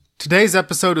Today's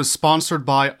episode is sponsored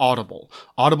by Audible.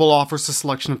 Audible offers a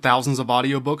selection of thousands of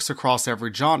audiobooks across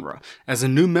every genre. As a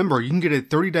new member, you can get a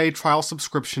 30-day trial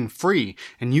subscription free,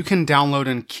 and you can download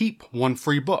and keep one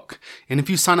free book. And if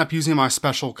you sign up using my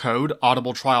special code,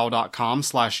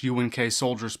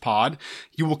 audibletrial.com/UNKSoldiersPod,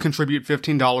 you will contribute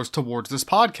 $15 towards this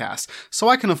podcast, so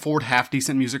I can afford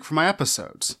half-decent music for my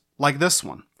episodes. Like this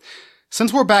one.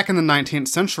 Since we're back in the 19th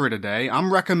century today,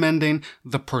 I'm recommending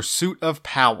The Pursuit of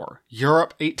Power,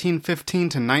 Europe 1815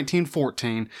 to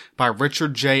 1914 by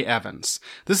Richard J. Evans.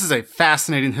 This is a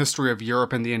fascinating history of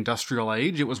Europe in the Industrial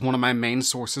Age. It was one of my main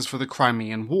sources for the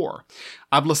Crimean War.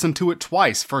 I've listened to it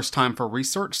twice, first time for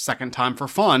research, second time for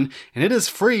fun, and it is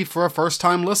free for a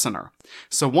first-time listener.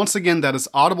 So once again, that is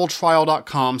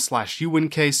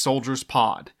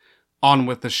audibletrial.com/UNKSoldiersPod. On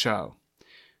with the show.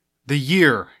 The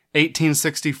year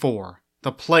 1864.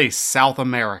 The place, South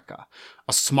America.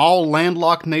 A small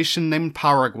landlocked nation named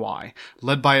Paraguay,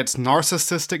 led by its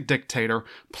narcissistic dictator,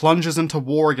 plunges into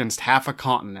war against half a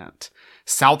continent.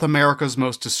 South America's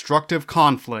most destructive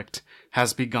conflict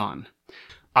has begun.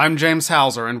 I'm James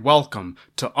Hauser, and welcome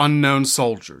to Unknown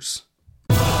Soldiers.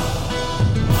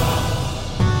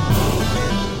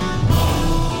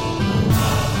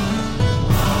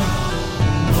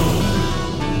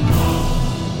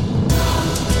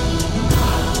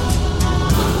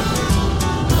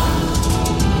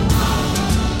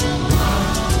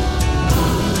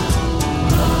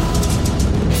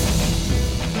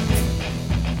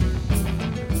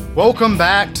 Welcome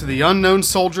back to the Unknown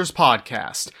Soldiers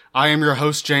podcast. I am your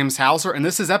host, James Hauser, and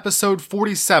this is episode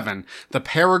 47, The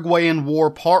Paraguayan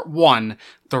War Part 1,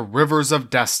 The Rivers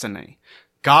of Destiny.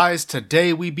 Guys,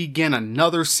 today we begin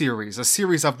another series, a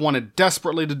series I've wanted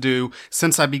desperately to do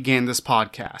since I began this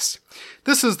podcast.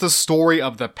 This is the story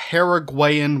of the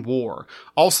Paraguayan War,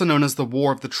 also known as the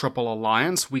War of the Triple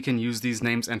Alliance. We can use these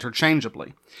names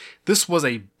interchangeably. This was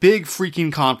a big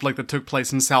freaking conflict that took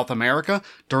place in South America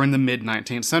during the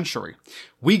mid-19th century.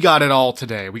 We got it all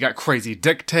today. We got crazy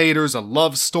dictators, a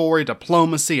love story,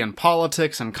 diplomacy and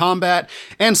politics and combat,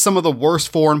 and some of the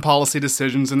worst foreign policy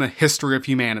decisions in the history of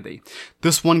humanity.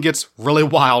 This one gets really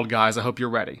wild, guys. I hope you're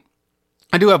ready.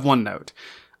 I do have one note.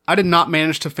 I did not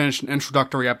manage to finish an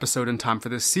introductory episode in time for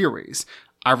this series.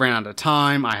 I ran out of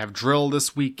time, I have drill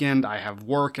this weekend, I have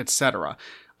work, etc.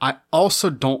 I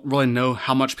also don't really know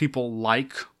how much people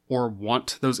like or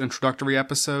want those introductory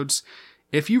episodes.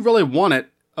 If you really want it,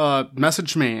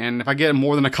 message me, and if I get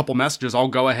more than a couple messages, I'll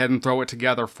go ahead and throw it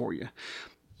together for you.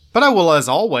 But I will, as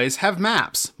always, have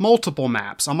maps, multiple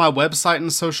maps, on my website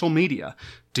and social media.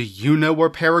 Do you know where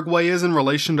Paraguay is in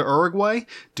relation to Uruguay?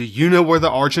 Do you know where the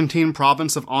Argentine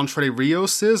province of Entre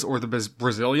Rios is, or the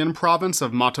Brazilian province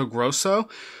of Mato Grosso?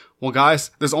 Well, guys,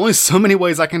 there's only so many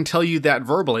ways I can tell you that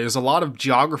verbally. There's a lot of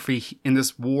geography in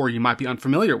this war you might be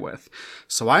unfamiliar with.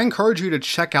 So I encourage you to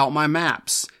check out my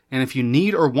maps. And if you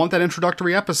need or want that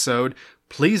introductory episode,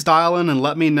 please dial in and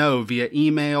let me know via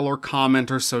email or comment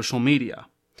or social media.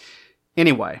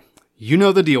 Anyway, you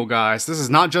know the deal, guys. This is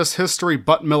not just history,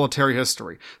 but military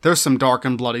history. There's some dark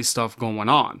and bloody stuff going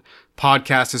on.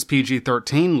 Podcast is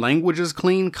PG-13, language is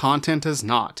clean, content is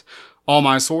not. All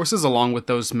my sources, along with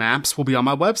those maps, will be on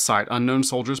my website,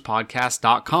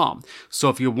 unknownsoldierspodcast.com. So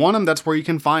if you want them, that's where you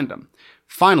can find them.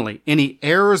 Finally, any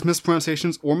errors,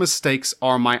 mispronunciations, or mistakes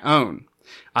are my own.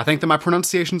 I think that my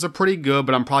pronunciations are pretty good,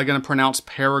 but I'm probably going to pronounce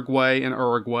Paraguay and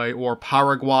Uruguay or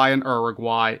Paraguay and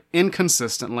Uruguay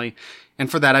inconsistently,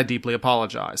 and for that I deeply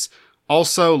apologize.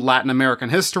 Also, Latin American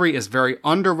history is very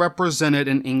underrepresented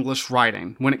in English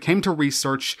writing. When it came to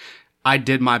research, I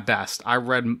did my best. I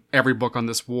read every book on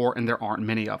this war, and there aren't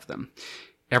many of them.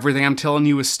 Everything I'm telling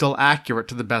you is still accurate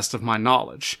to the best of my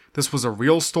knowledge. This was a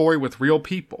real story with real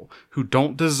people who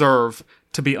don't deserve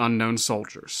to be unknown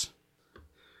soldiers.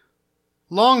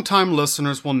 Long-time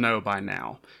listeners will know by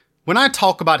now. When I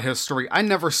talk about history, I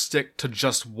never stick to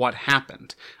just what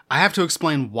happened. I have to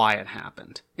explain why it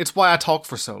happened. It's why I talk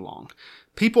for so long.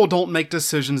 People don't make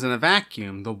decisions in a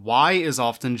vacuum. The why is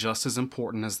often just as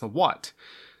important as the what.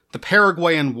 The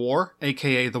Paraguayan War,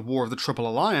 aka the War of the Triple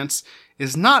Alliance,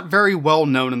 is not very well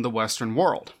known in the Western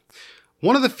world.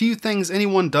 One of the few things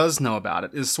anyone does know about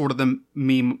it is sort of the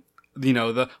meme,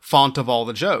 the font of all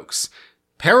the jokes.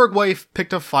 Paraguay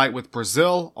picked a fight with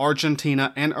Brazil,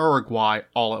 Argentina, and Uruguay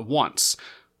all at once.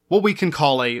 What we can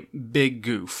call a big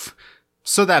goof.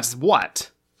 So that's what?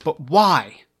 But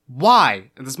why? Why?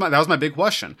 That was my big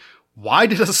question. Why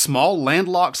did a small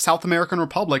landlocked South American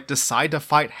republic decide to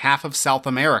fight half of South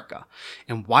America?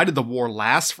 And why did the war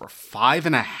last for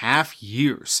 5.5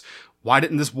 years? Why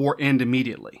didn't this war end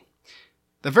immediately?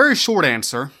 The very short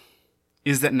answer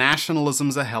is that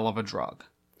nationalism's a hell of a drug.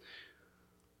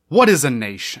 What is a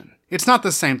nation? It's not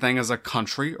the same thing as a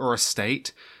country or a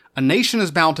state. A nation is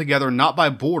bound together not by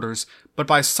borders, but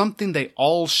by something they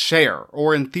all share,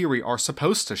 or in theory are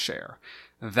supposed to share.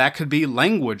 That could be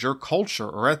language or culture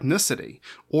or ethnicity,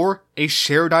 or a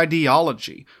shared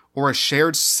ideology, or a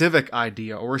shared civic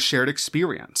idea, or a shared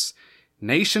experience.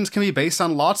 Nations can be based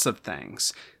on lots of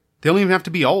things. They don't even have to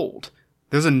be old.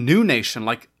 There's a new nation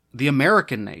like the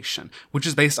American nation, which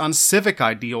is based on civic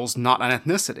ideals, not on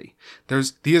ethnicity.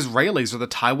 There's the Israelis or the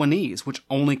Taiwanese, which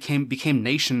only became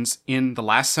nations in the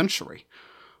last century.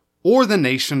 Or the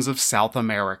nations of South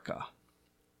America.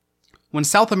 When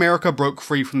South America broke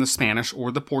free from the Spanish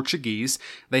or the Portuguese,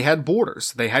 they had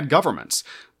borders, they had governments,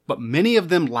 but many of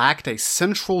them lacked a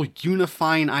central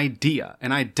unifying idea,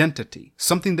 an identity,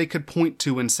 something they could point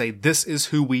to and say, this is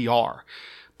who we are.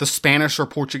 The Spanish or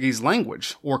Portuguese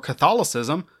language, or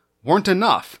Catholicism, weren't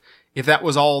enough. If that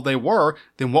was all they were,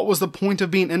 then what was the point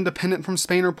of being independent from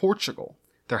Spain or Portugal?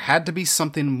 There had to be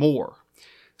something more.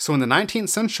 So in the 19th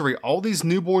century, all these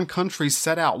newborn countries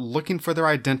set out looking for their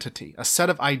identity, a set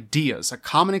of ideas, a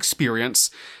common experience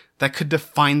that could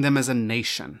define them as a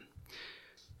nation.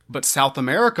 But South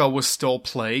America was still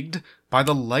plagued by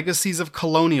the legacies of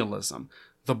colonialism.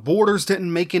 The borders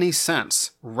didn't make any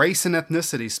sense. Race and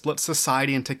ethnicity split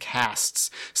society into castes.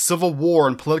 Civil war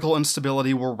and political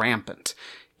instability were rampant.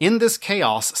 In this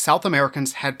chaos, South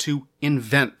Americans had to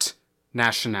invent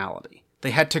nationality. They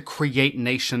had to create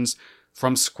nations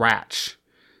from scratch.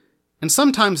 And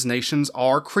sometimes nations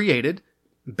are created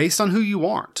based on who you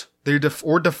aren't. They're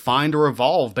defined or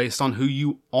evolve based on who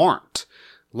you aren't.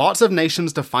 Lots of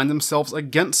nations define themselves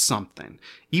against something.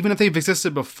 Even if they've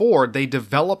existed before, they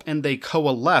develop and they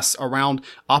coalesce around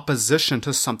opposition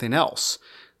to something else.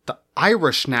 The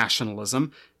Irish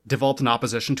nationalism developed in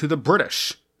opposition to the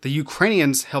British. The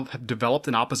Ukrainians have developed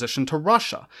in opposition to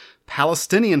Russia.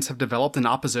 Palestinians have developed in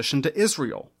opposition to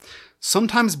Israel.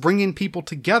 Sometimes bringing people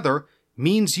together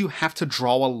means you have to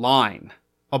draw a line,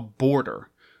 a border,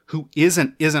 who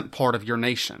isn't part of your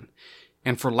nation.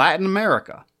 And for Latin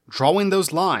America, drawing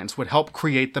those lines would help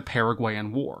create the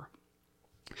Paraguayan War.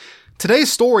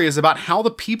 Today's story is about how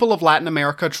the people of Latin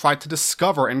America tried to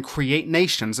discover and create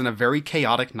nations in a very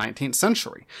chaotic 19th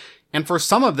century. And for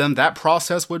some of them, that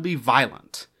process would be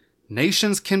violent.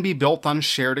 Nations can be built on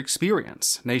shared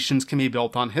experience. Nations can be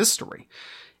built on history.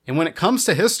 And when it comes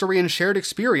to history and shared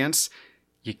experience,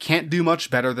 you can't do much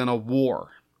better than a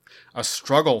war. A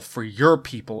struggle for your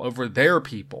people over their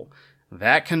people.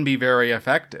 That can be very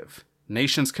effective.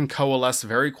 Nations can coalesce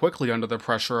very quickly under the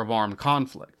pressure of armed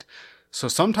conflict. So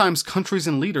sometimes countries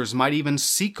and leaders might even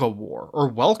seek a war or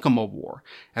welcome a war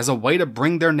as a way to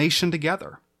bring their nation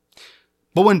together.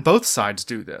 But when both sides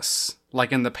do this,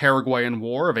 like in the Paraguayan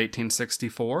War of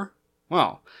 1864,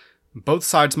 well, both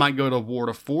sides might go to war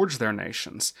to forge their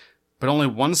nations, but only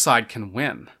one side can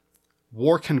win.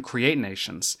 War can create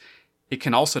nations. It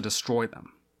can also destroy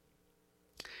them.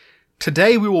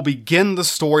 Today we will begin the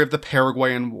story of the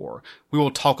Paraguayan War. We will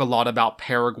talk a lot about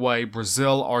Paraguay,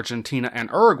 Brazil, Argentina, and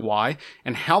Uruguay,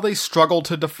 and how they struggled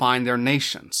to define their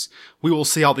nations. We will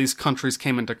see how these countries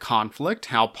came into conflict,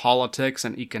 how politics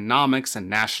and economics and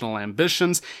national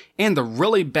ambitions, and the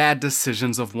really bad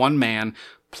decisions of one man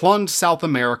plunged South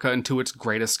America into its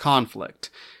greatest conflict.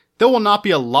 There will not be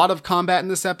a lot of combat in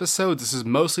this episode. This is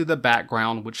mostly the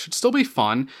background, which should still be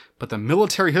fun, but the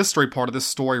military history part of this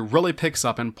story really picks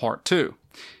up in part 2.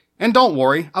 And don't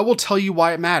worry, I will tell you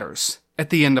why it matters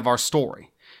at the end of our story.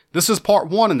 This is part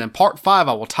 1, and then part 5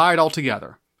 I will tie it all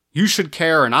together. You should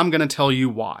care, and I'm going to tell you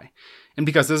why. And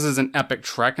because this is an epic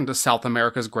trek into South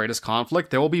America's greatest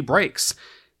conflict, there will be breaks.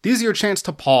 These are your chance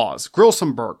to pause, grill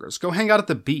some burgers, go hang out at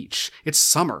the beach. It's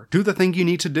summer. Do the thing you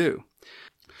need to do.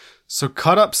 So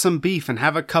cut up some beef and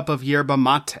have a cup of yerba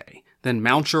mate, then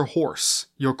mount your horse,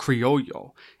 your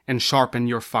criollo, and sharpen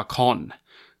your facon.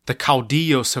 The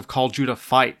caudillos have called you to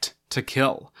fight, to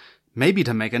kill, maybe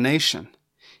to make a nation.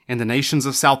 And the nations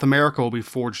of South America will be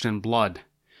forged in blood.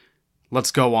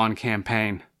 Let's go on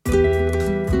campaign.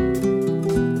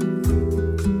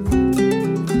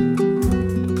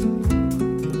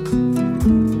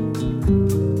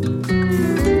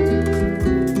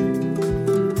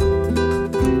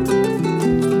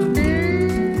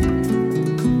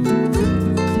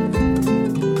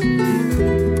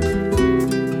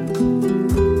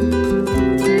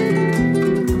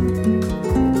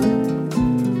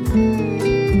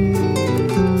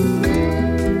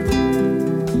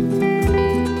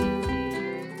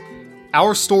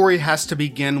 Our story has to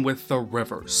begin with the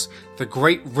rivers, the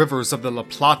great rivers of the La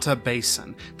Plata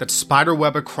Basin that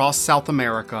spiderweb across South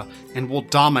America and will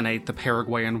dominate the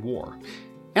Paraguayan War.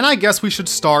 And I guess we should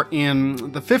start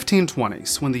in the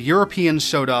 1520s, when the Europeans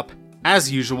showed up,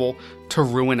 as usual, to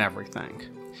ruin everything.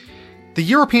 The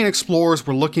European explorers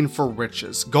were looking for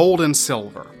riches, gold and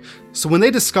silver. So when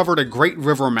they discovered a great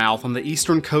river mouth on the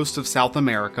eastern coast of South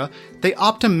America, they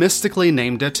optimistically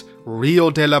named it Rio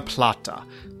de la Plata,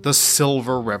 the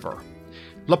Silver River.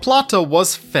 La Plata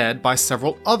was fed by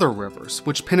several other rivers,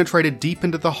 which penetrated deep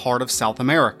into the heart of South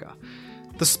America.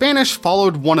 The Spanish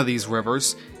followed one of these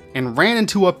rivers and ran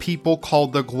into a people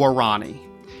called the Guarani.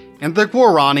 And the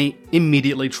Guarani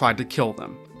immediately tried to kill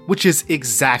them, which is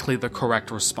exactly the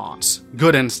correct response.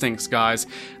 Good instincts, guys.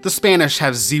 The Spanish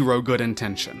have zero good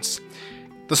intentions.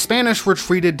 The Spanish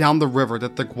retreated down the river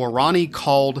that the Guarani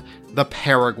called the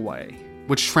Paraguay,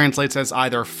 which translates as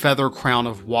either Feather Crown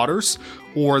of Waters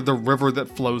or the river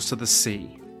that flows to the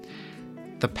sea.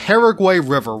 The Paraguay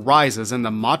River rises in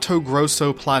the Mato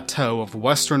Grosso Plateau of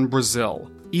western Brazil,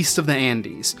 east of the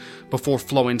Andes, before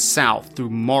flowing south through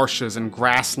marshes and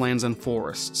grasslands and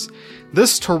forests.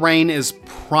 This terrain is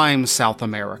prime South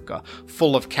America,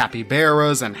 full of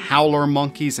capybaras and howler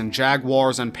monkeys and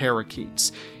jaguars and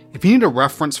parakeets. If you need a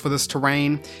reference for this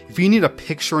terrain, if you need a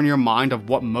picture in your mind of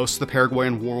what most of the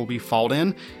Paraguayan War will be fought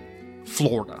in,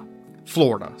 Florida.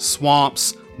 Florida.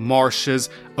 Swamps, marshes,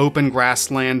 open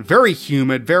grassland, very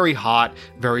humid, very hot,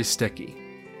 very sticky.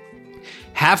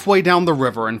 Halfway down the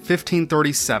river in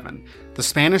 1537, the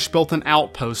Spanish built an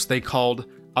outpost they called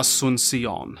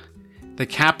Asunción, the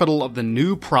capital of the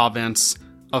new province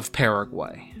of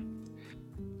Paraguay.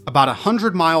 About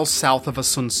 100 miles south of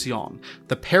Asunción,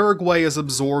 the Paraguay is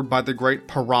absorbed by the great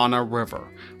Parana River,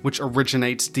 which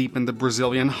originates deep in the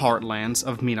Brazilian heartlands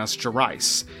of Minas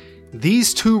Gerais.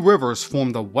 These two rivers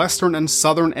form the western and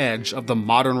southern edge of the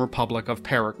modern Republic of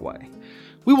Paraguay.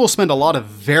 We will spend a lot of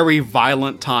very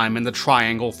violent time in the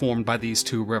triangle formed by these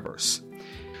two rivers.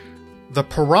 The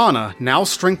Parana, now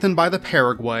strengthened by the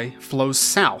Paraguay, flows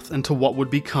south into what would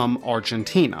become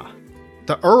Argentina.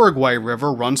 The Uruguay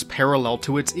River runs parallel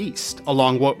to its east,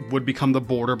 along what would become the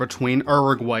border between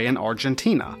Uruguay and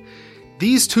Argentina.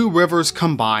 These two rivers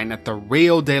combine at the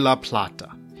Rio de la Plata.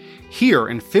 Here,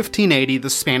 in 1580, the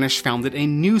Spanish founded a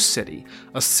new city,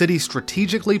 a city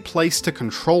strategically placed to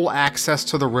control access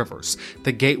to the rivers,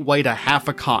 the gateway to half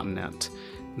a continent.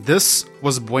 This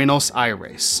was Buenos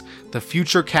Aires, the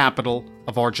future capital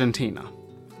of Argentina.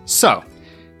 So,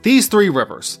 these three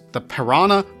rivers, the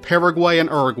Parana, Paraguay, and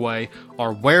Uruguay,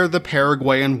 are where the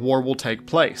Paraguayan War will take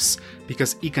place,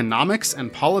 because economics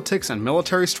and politics and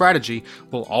military strategy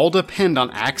will all depend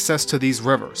on access to these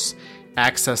rivers.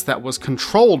 Access that was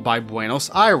controlled by Buenos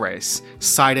Aires,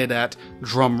 cited at,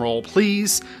 drumroll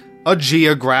please, a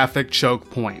geographic choke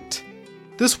point.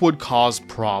 This would cause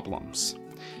problems.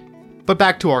 But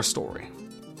back to our story.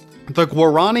 The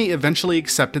Guarani eventually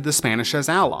accepted the Spanish as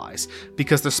allies,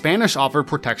 because the Spanish offered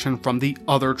protection from the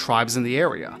other tribes in the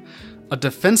area. A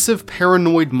defensive,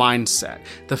 paranoid mindset,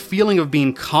 the feeling of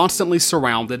being constantly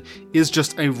surrounded, is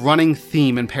just a running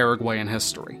theme in Paraguayan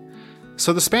history.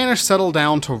 So the Spanish settled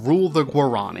down to rule the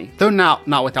Guarani, though not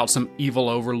without some evil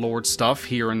overlord stuff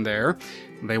here and there.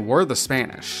 They were the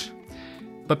Spanish.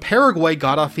 But Paraguay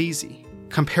got off easy.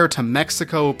 Compared to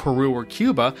Mexico, Peru, or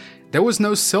Cuba, there was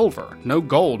no silver, no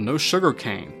gold, no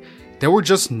sugarcane. There were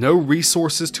just no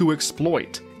resources to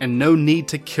exploit, and no need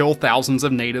to kill thousands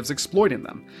of natives exploiting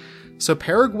them. So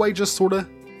Paraguay just sorta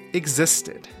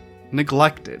existed,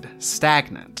 neglected,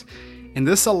 stagnant. And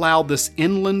this allowed this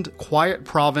inland, quiet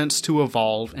province to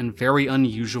evolve in very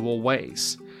unusual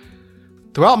ways.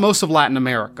 Throughout most of Latin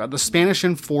America, the Spanish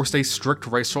enforced a strict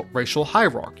racial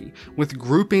hierarchy, with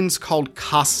groupings called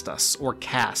castas, or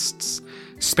castes.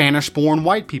 Spanish-born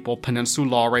white people,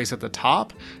 peninsulares at the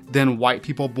top, then white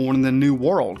people born in the New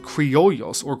World,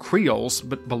 criollos, or creoles,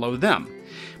 but below them.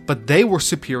 But they were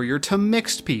superior to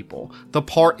mixed people, the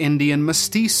part Indian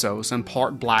mestizos and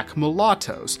part black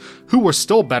mulattoes, who were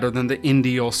still better than the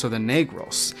indios or the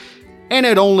negros. And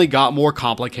it only got more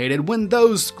complicated when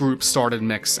those groups started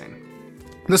mixing.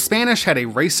 The Spanish had a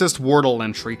racist wordle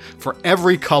entry for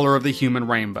every color of the human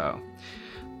rainbow.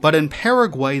 But in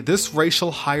Paraguay, this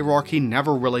racial hierarchy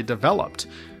never really developed.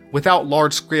 Without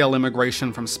large-scale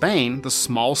immigration from Spain, the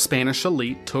small Spanish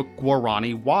elite took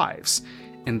Guarani wives,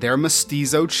 and their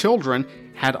mestizo children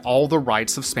had all the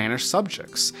rights of Spanish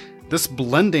subjects. This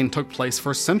blending took place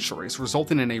for centuries,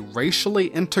 resulting in a racially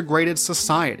integrated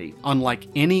society unlike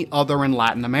any other in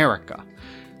Latin America.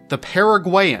 The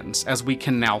Paraguayans, as we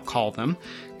can now call them,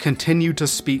 continued to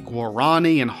speak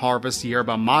Guarani and harvest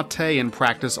yerba mate and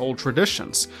practice old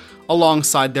traditions,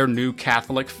 alongside their new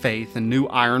Catholic faith and new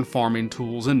iron farming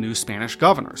tools and new Spanish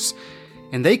governors.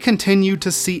 And they continued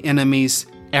to see enemies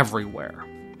everywhere.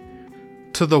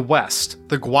 To To the west,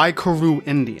 the Guaycurú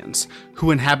Indians, who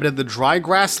inhabited the dry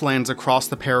grasslands across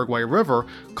the Paraguay River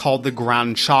called the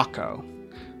Gran Chaco.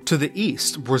 To the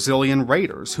east, Brazilian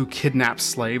raiders who kidnapped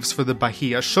slaves for the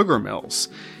Bahia sugar mills.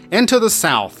 And to the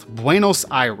south, Buenos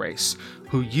Aires,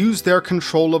 who used their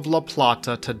control of La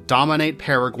Plata to dominate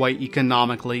Paraguay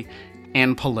economically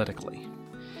and politically.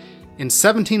 In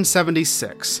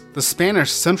 1776, the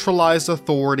Spanish centralized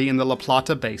authority in the La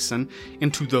Plata Basin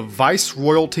into the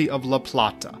Viceroyalty of La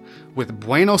Plata, with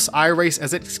Buenos Aires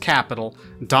as its capital,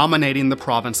 dominating the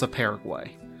province of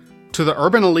Paraguay. To the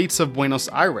urban elites of Buenos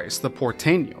Aires, the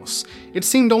porteños, it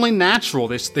seemed only natural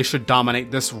they should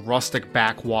dominate this rustic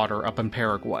backwater up in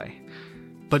Paraguay.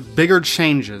 But bigger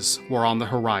changes were on the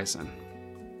horizon.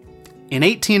 In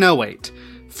 1808,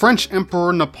 French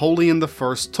Emperor Napoleon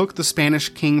I took the Spanish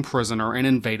king prisoner and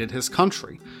invaded his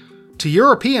country. To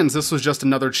Europeans, this was just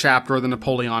another chapter of the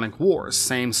Napoleonic Wars,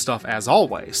 same stuff as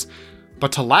always.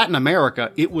 But to Latin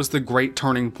America, it was the great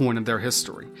turning point of their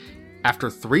history. After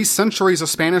 3 centuries of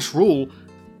Spanish rule,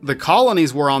 the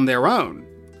colonies were on their own,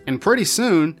 and pretty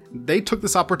soon, they took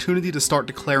this opportunity to start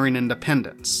declaring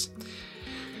independence.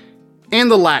 And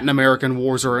the Latin American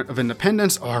Wars of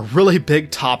Independence are a really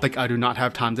big topic I do not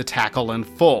have time to tackle in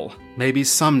full. Maybe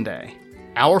someday.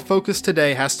 Our focus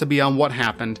today has to be on what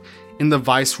happened in the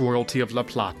Viceroyalty of La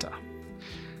Plata.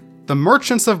 The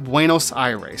merchants of Buenos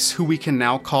Aires, who we can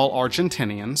now call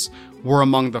Argentinians, were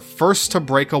among the first to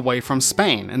break away from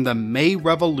Spain in the May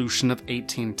Revolution of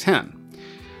 1810.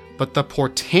 But the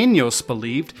porteños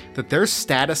believed that their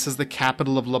status as the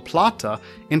capital of La Plata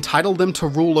entitled them to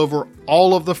rule over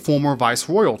all of the former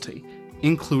viceroyalty,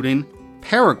 including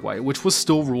Paraguay, which was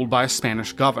still ruled by a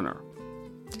Spanish governor.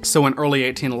 So in early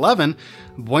 1811,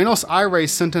 Buenos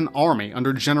Aires sent an army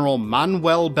under General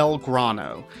Manuel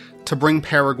Belgrano to bring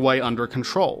Paraguay under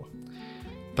control.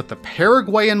 But the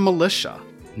Paraguayan militia,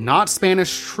 not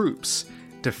Spanish troops,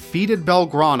 defeated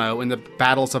Belgrano in the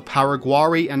battles of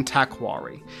Paraguay and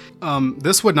Tacuary.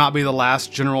 This would not be the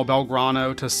last General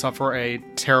Belgrano to suffer a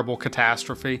terrible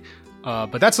catastrophe,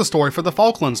 but that's a story for the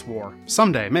Falklands War.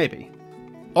 Someday, maybe.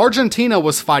 Argentina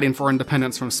was fighting for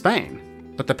independence from Spain,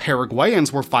 but the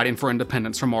Paraguayans were fighting for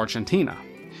independence from Argentina.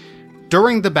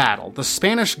 During the battle, the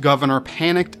Spanish governor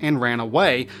panicked and ran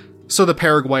away, so the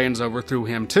Paraguayans overthrew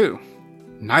him too.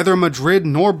 Neither Madrid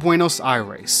nor Buenos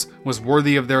Aires was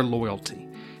worthy of their loyalty.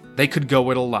 They could go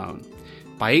it alone.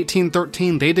 By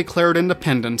 1813, they declared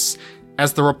independence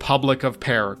as the Republic of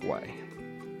Paraguay.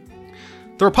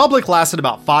 The Republic lasted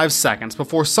about 5 seconds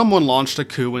before someone launched a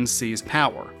coup and seized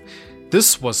power.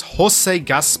 This was José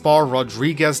Gaspar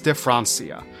Rodríguez de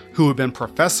Francia, who had been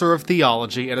professor of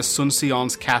theology at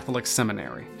Asunción's Catholic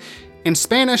Seminary. In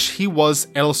Spanish, he was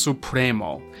El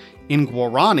Supremo. In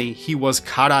Guarani, he was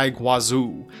Caray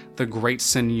Guazú, the Great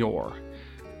Señor.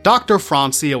 Dr.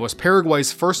 Francia was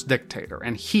Paraguay's first dictator,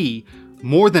 and he,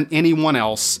 more than anyone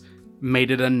else, made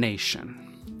it a nation.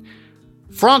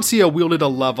 Francia wielded a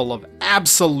level of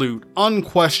absolute,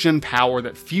 unquestioned power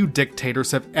that few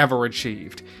dictators have ever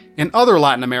achieved. In other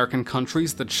Latin American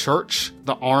countries, the church,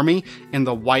 the army, and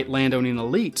the white landowning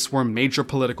elites were major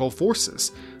political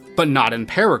forces, but not in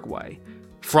Paraguay.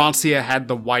 Francia had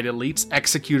the white elites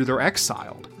executed or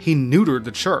exiled. He neutered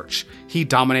the church. He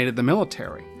dominated the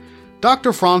military.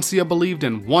 Dr. Francia believed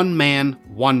in one man,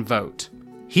 one vote.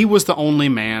 He was the only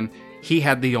man. He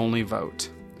had the only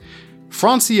vote.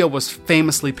 Francia was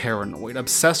famously paranoid,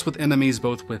 obsessed with enemies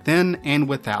both within and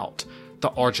without.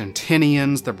 The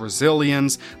Argentinians, the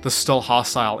Brazilians, the still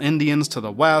hostile Indians to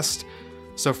the west.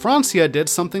 So Francia did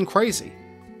something crazy.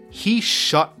 He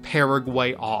shut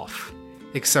Paraguay off.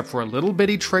 Except for a little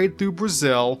bitty trade through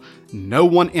Brazil, no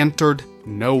one entered,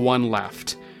 no one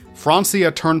left. Francia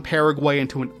turned Paraguay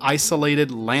into an isolated,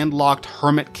 landlocked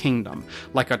hermit kingdom,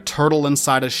 like a turtle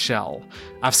inside a shell.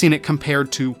 I've seen it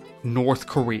compared to North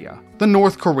Korea, the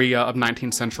North Korea of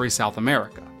 19th century South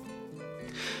America.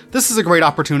 This is a great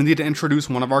opportunity to introduce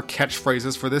one of our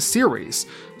catchphrases for this series,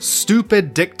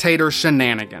 stupid dictator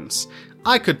shenanigans.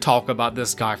 I could talk about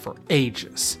this guy for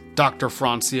ages. Dr.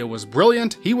 Francia was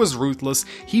brilliant, he was ruthless,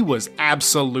 he was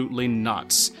absolutely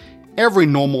nuts. Every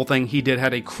normal thing he did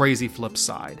had a crazy flip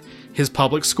side. His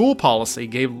public school policy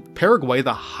gave Paraguay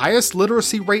the highest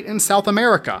literacy rate in South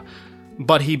America,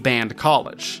 but he banned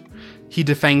college. He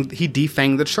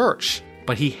defanged the church,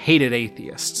 but he hated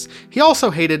atheists. He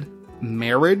also hated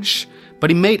marriage, but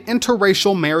he made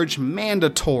interracial marriage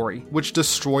mandatory, which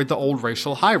destroyed the old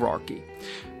racial hierarchy.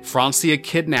 Francia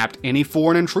kidnapped any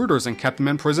foreign intruders and kept them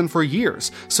in prison for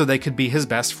years so they could be his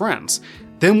best friends,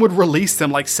 then would release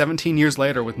them like 17 years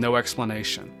later with no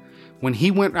explanation. When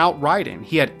he went out riding,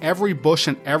 he had every bush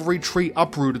and every tree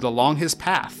uprooted along his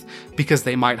path because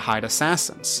they might hide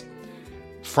assassins.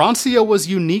 Francia was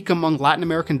unique among Latin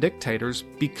American dictators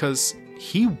because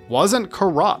he wasn't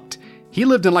corrupt. He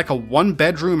lived in like a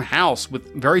one-bedroom house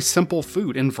with very simple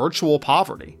food in virtual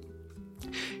poverty.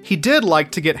 He did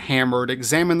like to get hammered,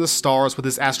 examine the stars with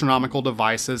his astronomical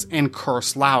devices, and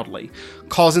curse loudly,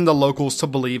 causing the locals to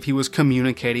believe he was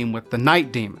communicating with the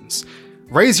night demons.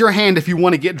 Raise your hand if you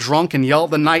want to get drunk and yell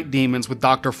at the night demons with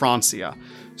Dr. Francia.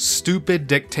 Stupid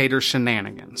dictator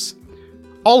shenanigans.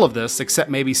 All of this, except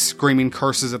maybe screaming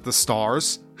curses at the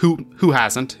stars. Who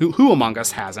hasn't? Who among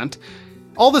us hasn't?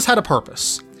 All this had a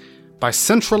purpose. By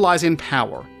centralizing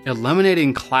power,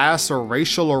 eliminating class or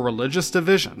racial or religious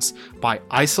divisions, by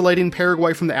isolating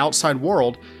Paraguay from the outside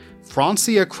world,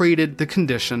 Francia created the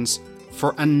conditions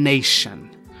for a nation.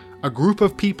 A group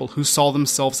of people who saw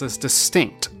themselves as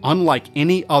distinct, unlike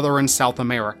any other in South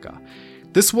America.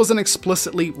 This was an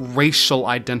explicitly racial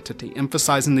identity,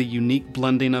 emphasizing the unique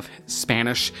blending of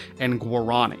Spanish and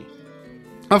Guarani.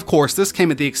 Of course, this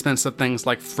came at the expense of things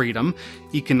like freedom,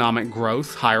 economic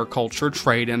growth, higher culture,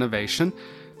 trade, innovation,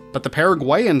 but the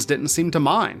Paraguayans didn't seem to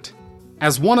mind.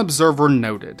 As one observer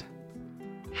noted,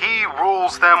 "He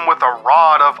rules them with a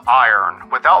rod of iron,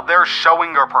 without their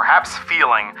showing or perhaps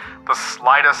feeling the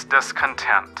slightest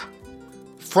discontent."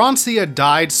 Francia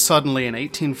died suddenly in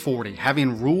 1840,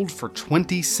 having ruled for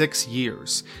 26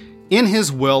 years. In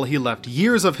his will, he left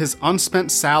years of his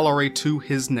unspent salary to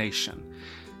his nation.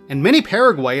 And many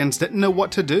Paraguayans didn't know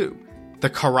what to do. The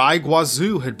Caray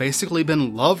Guazú had basically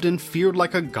been loved and feared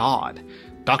like a god.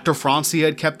 Dr. Francia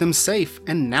had kept them safe,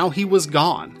 and now he was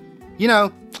gone. You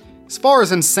know, as far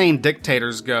as insane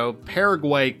dictators go,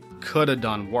 Paraguay could have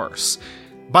done worse.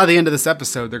 By the end of this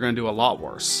episode, they're going to do a lot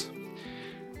worse.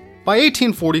 By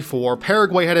 1844,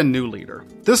 Paraguay had a new leader.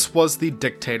 This was the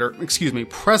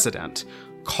president,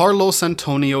 Carlos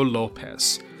Antonio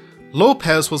López.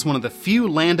 López was one of the few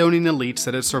landowning elites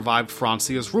that had survived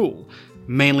Francia's rule,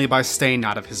 mainly by staying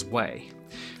out of his way.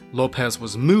 López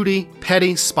was moody,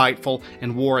 petty, spiteful,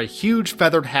 and wore a huge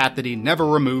feathered hat that he never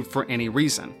removed for any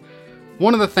reason.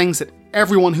 One of the things that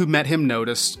everyone who met him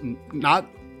noticed,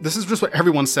 this is just what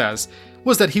everyone says,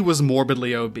 was that he was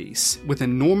morbidly obese, with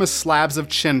enormous slabs of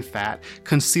chin fat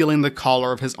concealing the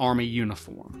collar of his army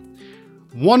uniform.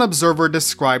 One observer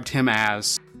described him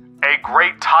as a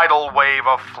great tidal wave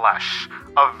of flesh,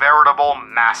 a veritable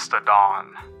mastodon.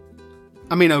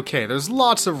 I mean, okay, there's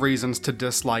lots of reasons to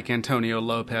dislike Antonio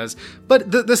López,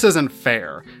 but this isn't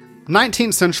fair.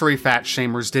 19th century fat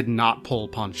shamers did not pull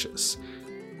punches.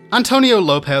 Antonio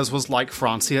López was like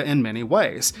Francia in many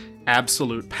ways.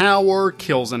 Absolute power,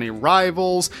 kills any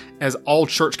rivals, as all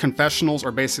church confessionals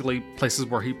are basically places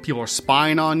where people are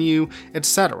spying on you,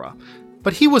 etc.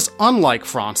 But he was unlike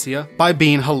Francia by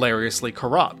being hilariously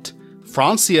corrupt.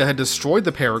 Francia had destroyed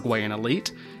the Paraguayan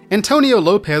elite. Antonio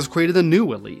López created a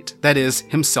new elite, that is,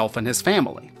 himself and his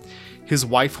family. His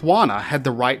wife Juana had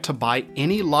the right to buy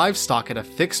any livestock at a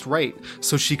fixed rate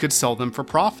so she could sell them for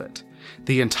profit.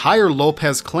 The entire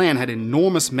López clan had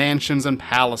enormous mansions and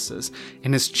palaces,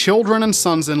 and his children and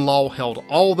sons-in-law held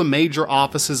all the major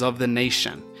offices of the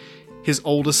nation. His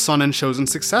oldest son and chosen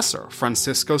successor,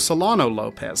 Francisco Solano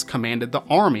López, commanded the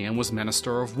army and was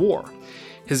Minister of War.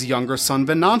 His younger son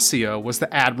Venancio was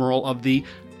the admiral of the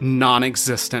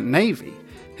non-existent navy.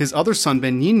 His other son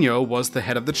Benigno was the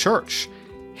head of the church.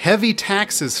 Heavy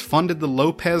taxes funded the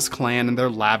López clan and their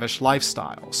lavish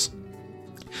lifestyles.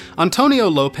 Antonio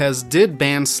López did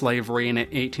ban slavery in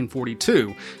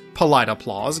 1842. Polite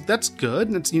applause. That's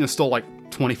good. It's, still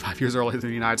like 25 years earlier than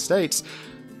the United States.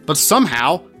 But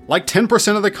somehow, like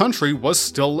 10% of the country was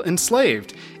still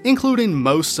enslaved, including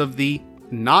most of the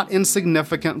not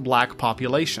insignificant black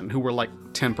population, who were like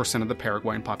 10% of the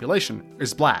Paraguayan population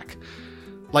is black.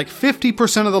 Like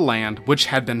 50% of the land, which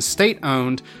had been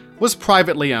state-owned, was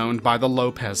privately owned by the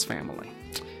López family.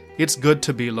 It's good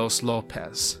to be Los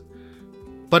López.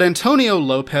 But Antonio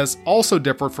López also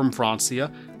differed from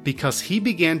Francia because he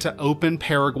began to open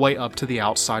Paraguay up to the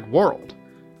outside world.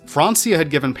 Francia had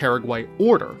given Paraguay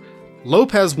order.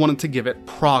 López wanted to give it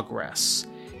progress.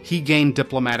 He gained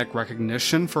diplomatic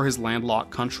recognition for his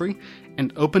landlocked country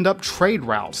and opened up trade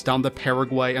routes down the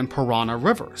Paraguay and Parana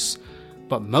rivers.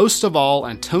 But most of all,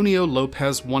 Antonio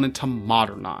López wanted to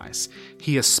modernize.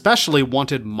 He especially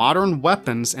wanted modern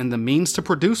weapons and the means to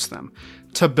produce them,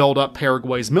 to build up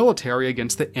Paraguay's military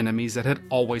against the enemies that had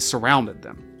always surrounded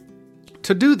them.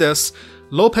 To do this,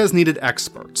 López needed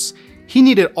experts. He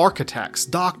needed architects,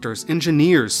 doctors,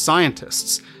 engineers,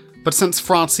 scientists. But since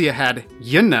Francia had,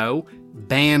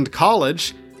 banned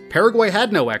college, Paraguay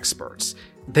had no experts.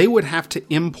 they would have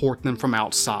to import them from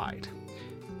outside.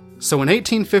 So in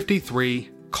 1853,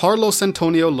 Carlos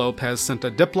Antonio Lopez sent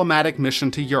a diplomatic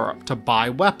mission to Europe to buy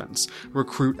weapons,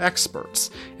 recruit experts,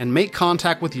 and make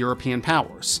contact with European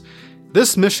powers.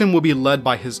 This mission will be led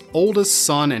by his oldest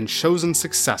son and chosen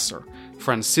successor,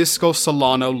 Francisco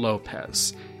Solano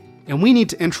Lopez. And we need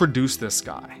to introduce this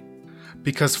guy,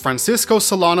 because Francisco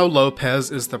Solano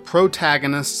Lopez is the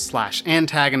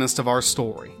protagonist/antagonist of our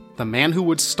story, the man who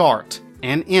would start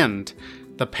and end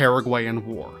the Paraguayan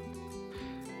War.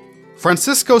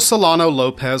 Francisco Solano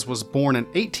Lopez was born in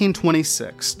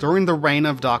 1826 during the reign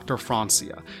of Dr.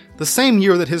 Francia, the same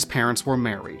year that his parents were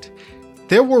married.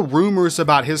 There were rumors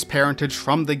about his parentage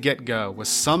from the get-go, with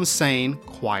some saying,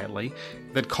 quietly,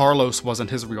 that Carlos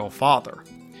wasn't his real father.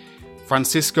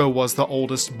 Francisco was the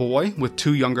oldest boy, with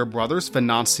two younger brothers,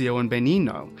 Venancio and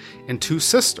Benigno, and two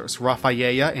sisters,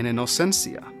 Rafaela and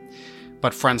Inocencia.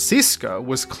 But Francisco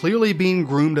was clearly being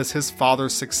groomed as his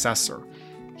father's successor.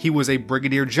 He was a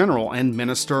brigadier general and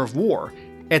minister of war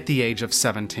at the age of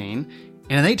 17,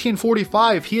 and in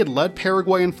 1845 he had led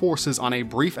Paraguayan forces on a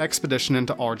brief expedition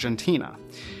into Argentina.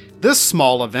 This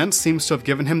small event seems to have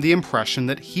given him the impression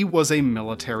that he was a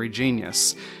military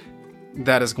genius.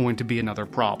 That is going to be another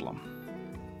problem.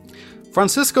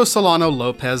 Francisco Solano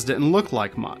Lopez didn't look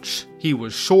like much. He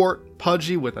was short,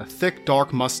 pudgy, with a thick,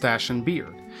 dark mustache and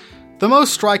beard. The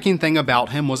most striking thing about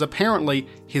him was apparently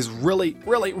his really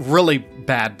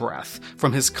bad breath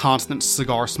from his constant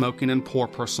cigar smoking and poor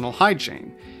personal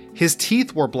hygiene. His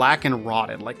teeth were black and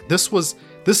rotted, like this was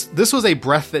a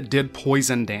breath that did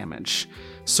poison damage.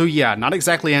 So yeah, not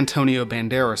exactly Antonio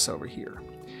Banderas over here.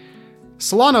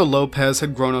 Solano Lopez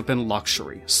had grown up in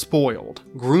luxury, spoiled,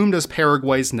 groomed as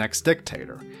Paraguay's next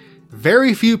dictator.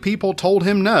 Very few people told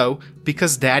him no,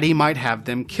 because daddy might have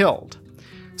them killed.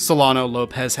 Solano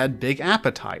Lopez had big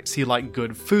appetites. He liked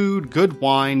good food, good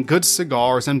wine, good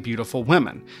cigars, and beautiful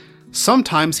women.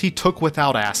 Sometimes he took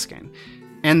without asking,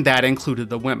 and that included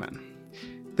the women.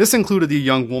 This included a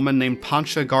young woman named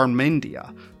Pancha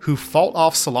Garmendia, who fought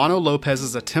off Solano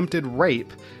Lopez's attempted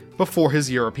rape before his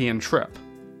European trip.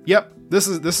 Yep, this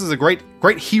is a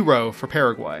great hero for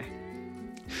Paraguay.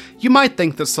 You might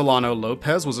think that Solano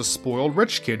Lopez was a spoiled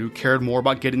rich kid who cared more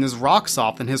about getting his rocks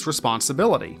off than his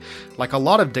responsibility, like a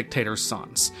lot of dictators'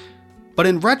 sons. But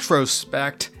in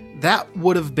retrospect, that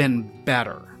would have been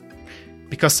better,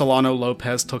 because Solano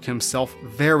Lopez took himself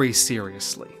very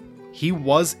seriously. He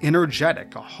was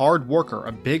energetic, a hard worker,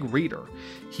 a big reader.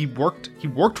 He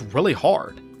worked really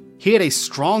hard. He had a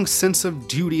strong sense of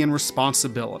duty and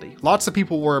responsibility. Lots of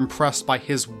people were impressed by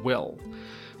his will.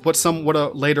 What a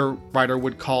later writer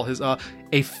would call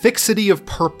a fixity of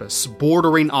purpose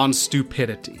bordering on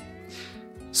stupidity.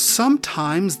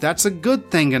 Sometimes that's a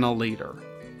good thing in a leader.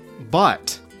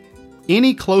 But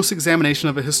any close examination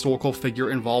of a historical figure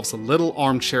involves a little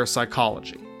armchair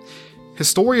psychology.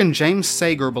 Historian James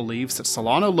Sager believes that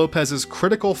Solano Lopez's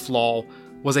critical flaw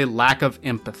was a lack of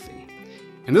empathy.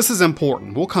 And this is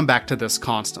important. We'll come back to this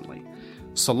constantly.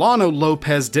 Solano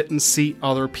Lopez didn't see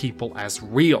other people as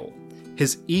real.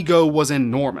 His ego was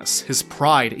enormous, his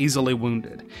pride easily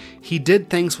wounded. He did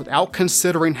things without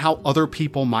considering how other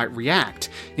people might react,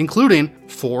 including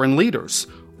foreign leaders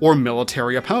or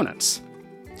military opponents.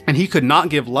 And he could not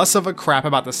give less of a crap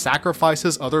about the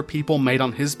sacrifices other people made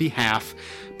on his behalf,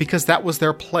 because that was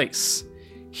their place.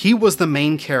 He was the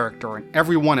main character and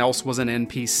everyone else was an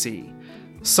NPC.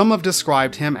 Some have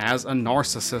described him as a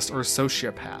narcissist or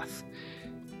sociopath.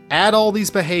 Add all these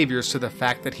behaviors to the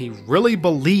fact that he really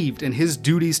believed in his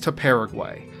duties to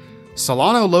Paraguay.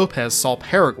 Solano Lopez saw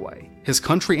Paraguay, his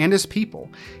country and his people,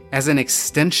 as an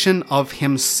extension of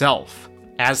himself,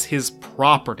 as his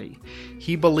property.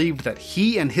 He believed that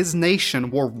he and his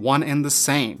nation were one and the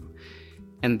same,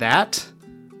 and that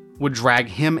would drag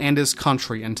him and his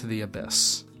country into the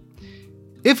abyss.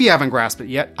 If you haven't grasped it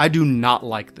yet, I do not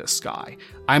like this guy.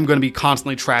 I'm going to be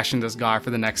constantly trashing this guy for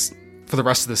the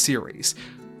rest of the series.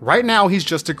 Right now, he's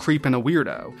just a creep and a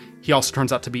weirdo. He also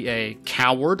turns out to be a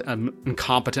coward, an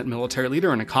incompetent military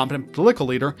leader, an incompetent political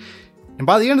leader. And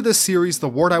by the end of this series, the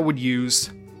word I would use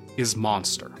is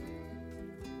monster.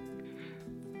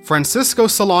 Francisco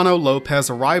Solano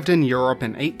Lopez arrived in Europe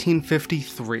in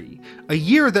 1853, a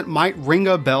year that might ring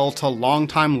a bell to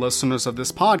longtime listeners of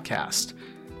this podcast,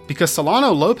 because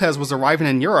Solano Lopez was arriving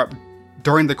in Europe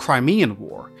during the Crimean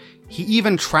War. He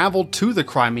even traveled to the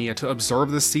Crimea to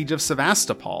observe the siege of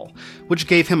Sevastopol, which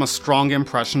gave him a strong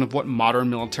impression of what modern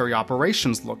military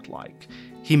operations looked like.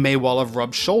 He may well have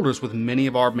rubbed shoulders with many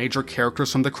of our major characters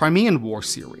from the Crimean War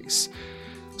series.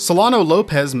 Solano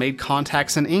Lopez made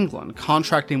contacts in England,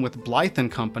 contracting with Blythe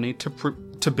 & Company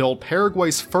to to build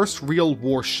Paraguay's first real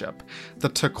warship, the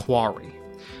Taquari.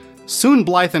 Soon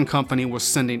Blythe and Company was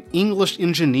sending English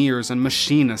engineers and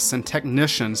machinists and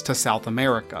technicians to South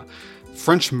America.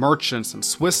 French merchants and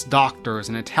Swiss doctors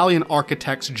and Italian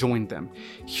architects joined them.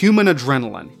 Human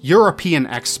adrenaline, European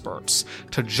experts,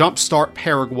 to jumpstart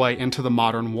Paraguay into the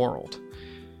modern world.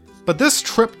 But this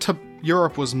trip to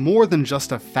Europe was more than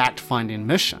just a fact-finding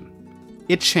mission.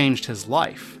 It changed his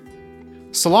life.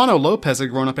 Solano Lopez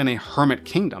had grown up in a hermit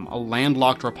kingdom, a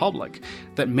landlocked republic,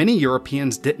 that many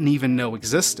Europeans didn't even know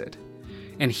existed.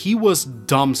 And he was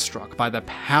dumbstruck by the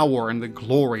power and the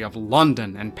glory of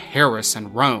London and Paris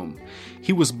and Rome.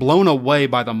 He was blown away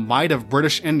by the might of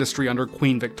British industry under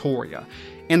Queen Victoria,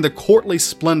 and the courtly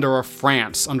splendor of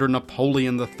France under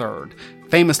Napoleon III,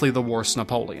 famously the worst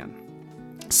Napoleon.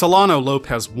 Solano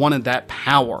Lopez wanted that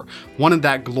power, wanted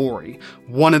that glory,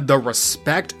 wanted the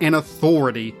respect and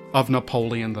authority of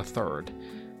Napoleon III.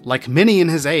 Like many in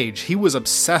his age, he was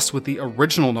obsessed with the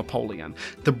original Napoleon,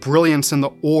 the brilliance and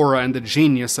the aura and the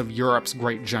genius of Europe's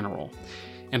great general.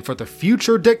 And for the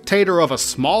future dictator of a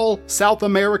small South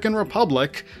American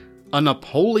republic, a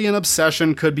Napoleon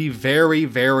obsession could be very,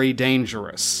 very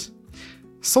dangerous.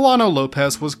 Solano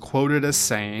Lopez was quoted as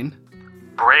saying,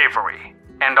 "Bravery,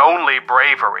 and only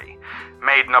bravery,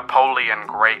 made Napoleon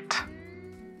great."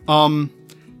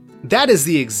 That is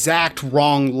the exact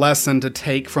wrong lesson to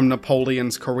take from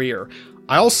Napoleon's career.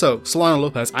 Solano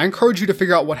Lopez, I encourage you to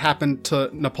figure out what happened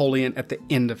to Napoleon at the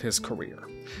end of his career.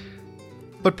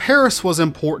 But Paris was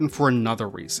important for another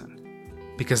reason,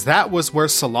 because that was where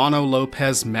Solano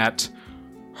Lopez met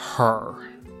her.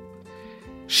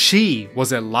 She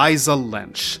was Eliza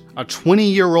Lynch, a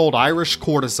 20-year-old Irish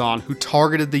courtesan who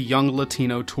targeted the young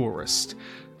Latino tourist.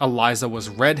 Eliza was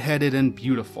redheaded and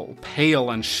beautiful,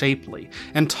 pale and shapely,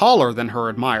 and taller than her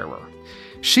admirer.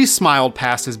 She smiled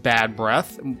past his bad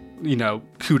breath,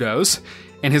 kudos,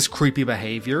 and his creepy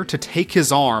behavior to take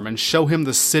his arm and show him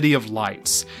the city of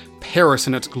lights, Paris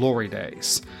in its glory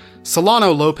days.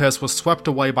 Solano Lopez was swept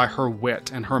away by her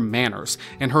wit and her manners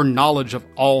and her knowledge of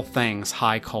all things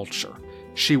high culture.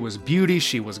 She was beauty,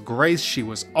 she was grace, she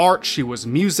was art, she was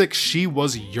music, she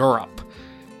was Europe.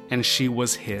 And she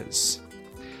was his.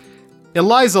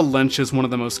 Eliza Lynch is one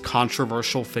of the most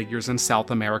controversial figures in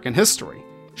South American history.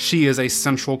 She is a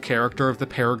central character of the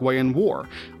Paraguayan War,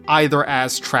 either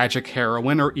as tragic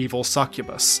heroine or evil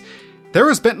succubus. There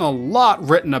has been a lot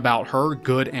written about her,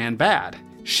 good and bad.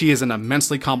 She is an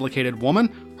immensely complicated woman,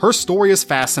 her story is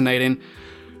fascinating,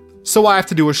 so I have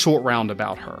to do a short round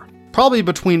about her. Probably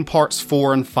between parts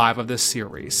 4 and 5 of this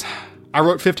series. I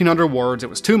wrote 1,500 words, it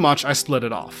was too much, I split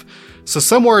it off. So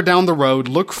somewhere down the road,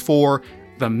 look for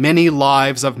The Many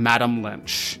Lives of Madame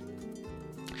Lynch.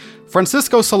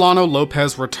 Francisco Solano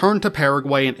Lopez returned to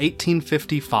Paraguay in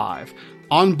 1855,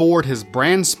 on board his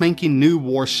brand spanking new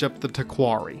warship, the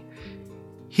Taquari.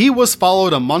 He was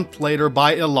followed a month later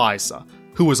by Eliza,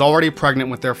 who was already pregnant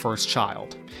with their first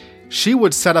child. She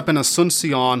would set up in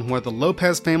Asuncion, where the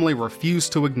Lopez family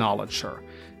refused to acknowledge her.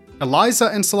 Eliza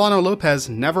and Solano Lopez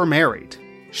never married.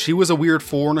 She was a weird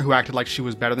foreigner who acted like she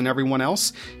was better than everyone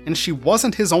else, and she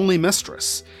wasn't his only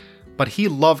mistress. But he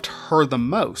loved her the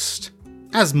most,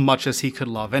 as much as he could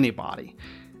love anybody.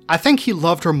 I think he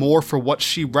loved her more for what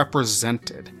she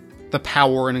represented, the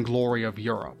power and glory of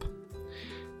Europe.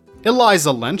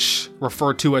 Eliza Lynch,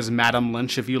 referred to as Madame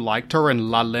Lynch if you liked her and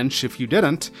La Lynch if you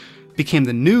didn't, became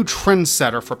the new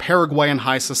trendsetter for Paraguayan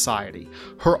high society.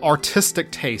 Her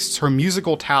artistic tastes, her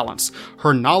musical talents,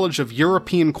 her knowledge of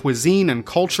European cuisine and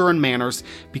culture and manners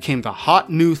became the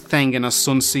hot new thing in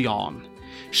Asuncion.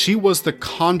 She was the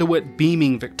conduit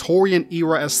beaming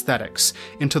Victorian-era aesthetics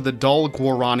into the dull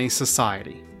Guarani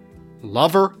society.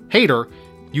 Love her, hate her,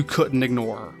 you couldn't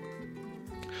ignore her.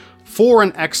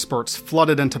 Foreign experts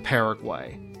flooded into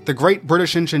Paraguay. The great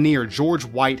British engineer George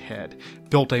Whitehead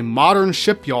built a modern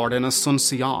shipyard in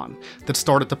Asuncion that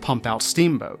started to pump out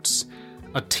steamboats.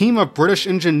 A team of British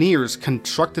engineers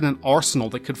constructed an arsenal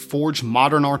that could forge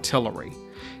modern artillery.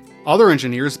 Other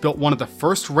engineers built one of the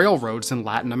first railroads in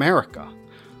Latin America.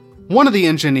 One of the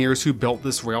engineers who built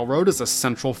this railroad is a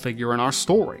central figure in our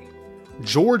story.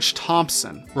 George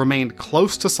Thompson remained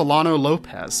close to Solano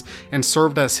Lopez and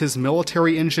served as his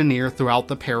military engineer throughout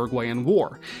the Paraguayan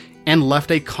War, and left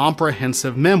a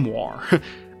comprehensive memoir.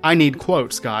 I need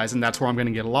quotes, guys, and that's where I'm going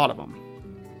to get a lot of them.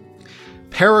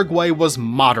 Paraguay was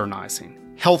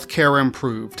modernizing. Healthcare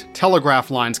improved. Telegraph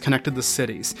lines connected the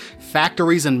cities.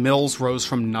 Factories and mills rose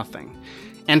from nothing.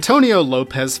 Antonio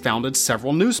Lopez founded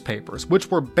several newspapers,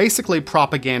 which were basically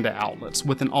propaganda outlets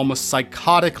with an almost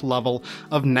psychotic level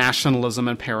of nationalism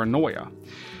and paranoia.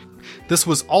 This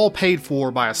was all paid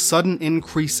for by a sudden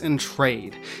increase in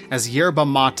trade, as yerba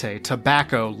mate,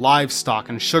 tobacco, livestock,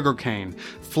 and sugarcane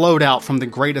flowed out from the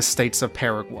great estates of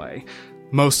Paraguay,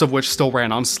 most of which still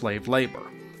ran on slave labor.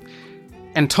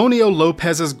 Antonio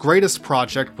Lopez's greatest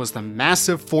project was the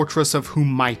massive fortress of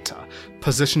Humaita,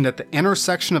 positioned at the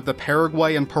intersection of the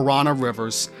Paraguay and Parana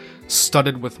rivers,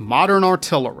 studded with modern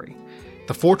artillery.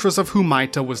 The fortress of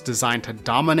Humaita was designed to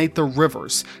dominate the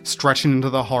rivers stretching into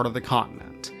the heart of the continent.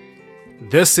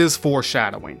 This is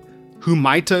foreshadowing.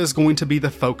 Humaita is going to be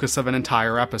the focus of an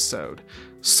entire episode.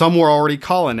 Some were already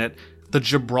calling it the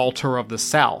Gibraltar of the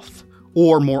South,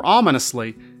 or more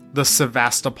ominously, the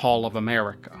Sevastopol of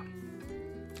America.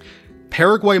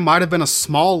 Paraguay might have been a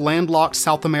small landlocked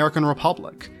South American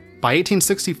republic. By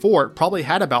 1864, it probably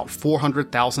had about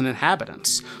 400,000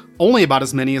 inhabitants, only about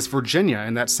as many as Virginia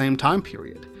in that same time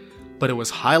period. But it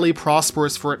was highly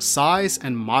prosperous for its size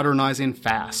and modernizing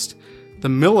fast. The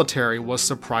military was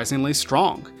surprisingly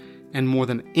strong, and more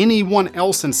than anyone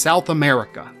else in South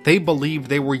America, they believed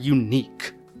they were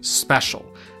unique,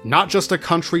 special. Not just a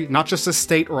country, not just a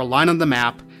state or a line on the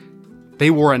map, they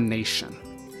were a nation.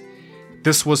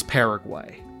 This was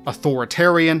Paraguay.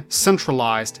 Authoritarian,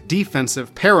 centralized,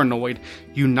 defensive, paranoid,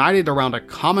 united around a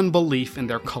common belief in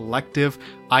their collective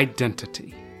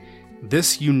identity.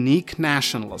 This unique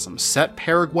nationalism set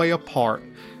Paraguay apart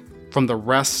from the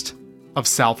rest of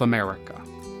South America.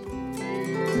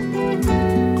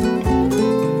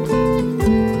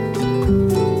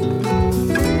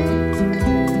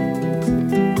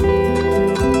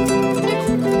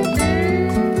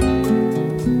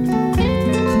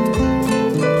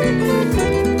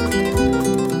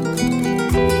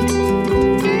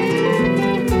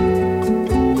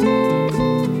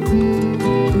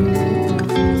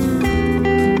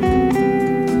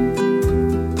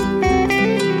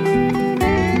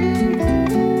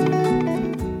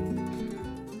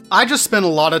 I just spent a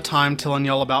lot of time telling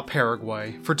y'all about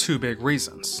Paraguay for two big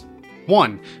reasons.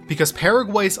 One, because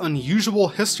Paraguay's unusual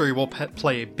history will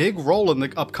play a big role in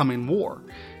the upcoming war.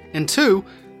 And two,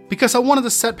 because I wanted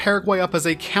to set Paraguay up as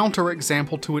a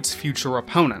counterexample to its future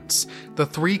opponents, the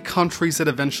three countries that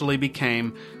eventually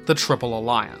became the Triple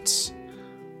Alliance.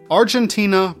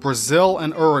 Argentina, Brazil,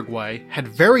 and Uruguay had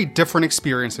very different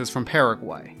experiences from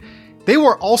Paraguay. They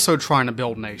were also trying to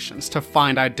build nations to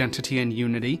find identity and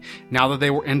unity now that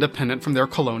they were independent from their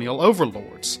colonial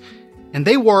overlords. And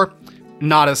they were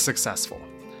not as successful.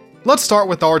 Let's start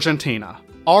with Argentina,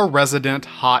 our resident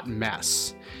hot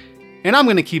mess. And I'm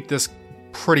going to keep this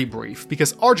pretty brief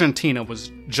because Argentina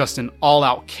was just an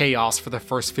all-out chaos for the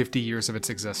first 50 years of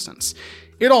its existence.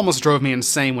 It almost drove me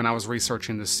insane when I was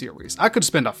researching this series. I could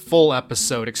spend a full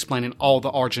episode explaining all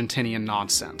the Argentinian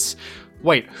nonsense.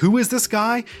 Wait, who is this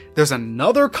guy? There's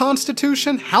another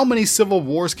constitution? How many civil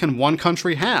wars can one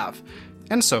country have?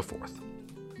 And so forth.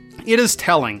 It is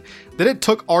telling that it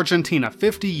took Argentina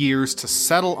 50 years to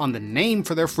settle on the name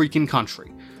for their freaking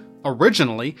country.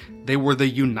 Originally, they were the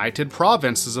United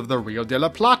Provinces of the Rio de la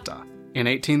Plata. In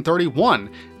 1831,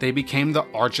 they became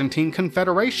the Argentine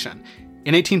Confederation.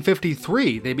 In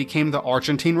 1853, they became the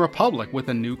Argentine Republic with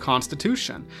a new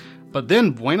constitution. But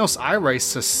then Buenos Aires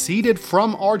seceded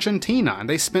from Argentina, and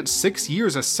they spent 6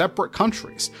 years as separate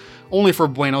countries, only for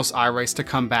Buenos Aires to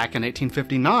come back in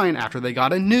 1859 after they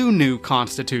got a new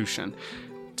constitution.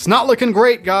 It's not looking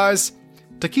great, guys.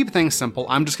 To keep things simple,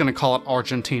 I'm just going to call it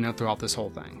Argentina throughout this whole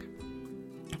thing.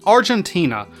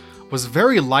 Argentina was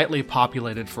very lightly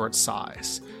populated for its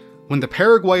size. When the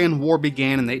Paraguayan War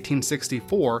began in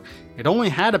 1864, it only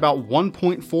had about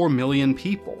 1.4 million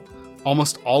people,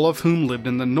 almost all of whom lived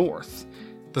in the north.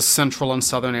 The central and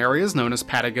southern areas, known as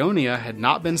Patagonia, had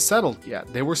not been settled yet.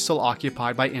 They were still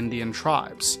occupied by Indian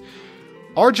tribes.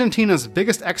 Argentina's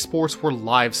biggest exports were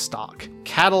livestock,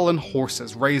 cattle and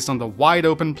horses raised on the wide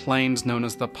open plains known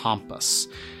as the Pampas.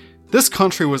 This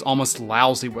country was almost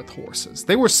lousy with horses.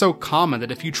 They were so common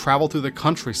that if you traveled through the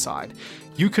countryside,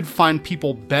 you could find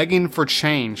people begging for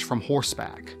change from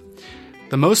horseback.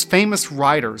 The most famous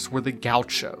riders were the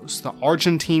gauchos, the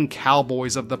Argentine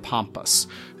cowboys of the Pampas,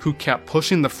 who kept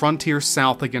pushing the frontier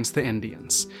south against the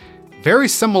Indians. Very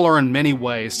similar in many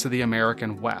ways to the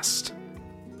American West.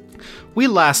 We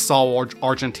last saw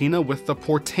Argentina with the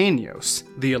porteños,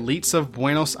 the elites of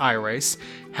Buenos Aires,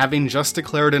 having just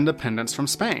declared independence from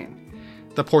Spain.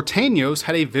 The porteños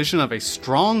had a vision of a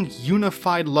strong,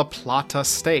 unified La Plata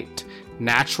state,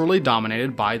 naturally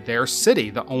dominated by their city,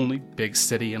 the only big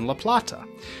city in La Plata.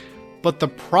 But the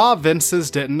provinces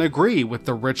didn't agree with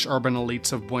the rich urban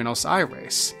elites of Buenos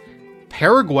Aires.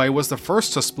 Paraguay was the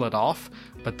first to split off,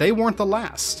 but they weren't the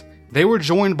last. They were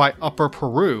joined by Upper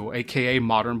Peru, aka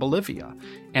modern Bolivia,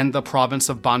 and the province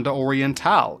of Banda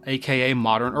Oriental, aka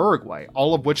modern Uruguay,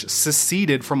 all of which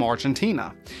seceded from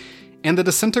Argentina. And the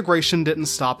disintegration didn't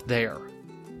stop there.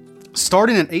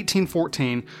 Starting in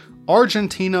 1814,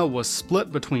 Argentina was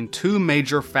split between two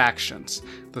major factions,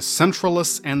 the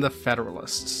Centralists and the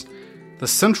Federalists. The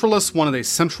Centralists wanted a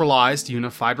centralized,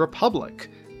 unified republic,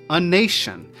 a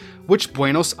nation, which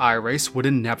Buenos Aires would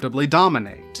inevitably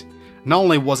dominate. Not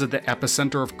only was it the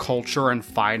epicenter of culture and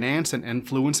finance and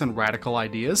influence and radical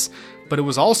ideas, but it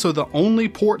was also the only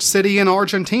port city in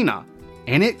Argentina,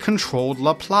 and it controlled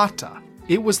La Plata.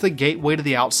 It was the gateway to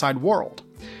the outside world.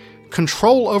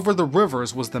 Control over the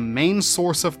rivers was the main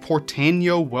source of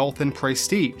porteño wealth and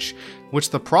prestige,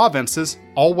 which the provinces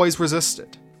always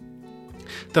resisted.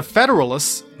 The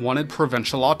Federalists wanted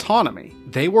provincial autonomy.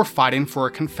 They were fighting for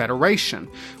a confederation,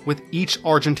 with each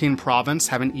Argentine province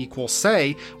having equal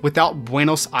say without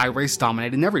Buenos Aires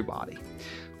dominating everybody.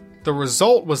 The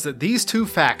result was that these two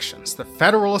factions, the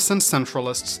Federalists and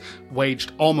Centralists,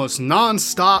 waged almost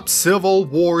non-stop civil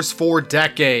wars for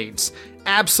decades.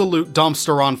 Absolute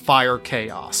dumpster-on-fire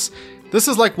chaos. This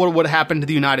is like what would happen to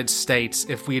the United States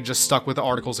if we had just stuck with the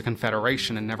Articles of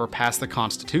Confederation and never passed the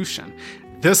Constitution.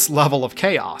 This level of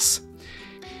chaos.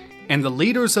 And the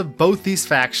leaders of both these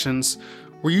factions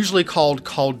were usually called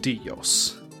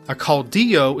caudillos. A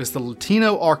caudillo is the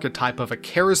Latino archetype of a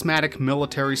charismatic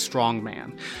military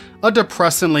strongman, a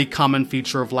depressingly common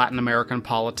feature of Latin American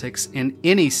politics in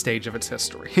any stage of its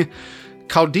history.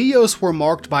 Caudillos were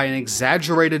marked by an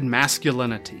exaggerated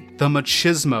masculinity, the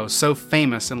machismo so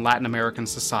famous in Latin American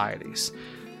societies.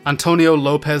 Antonio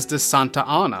Lopez de Santa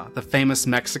Anna, the famous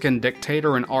Mexican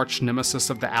dictator and arch nemesis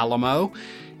of the Alamo,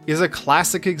 is a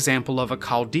classic example of a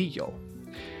caudillo.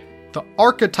 The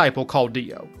archetypal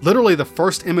caudillo, literally the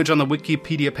first image on the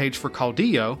Wikipedia page for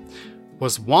caudillo,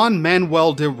 was Juan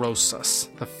Manuel de Rosas,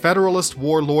 the Federalist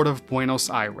warlord of Buenos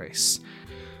Aires.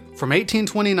 From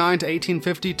 1829 to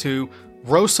 1852,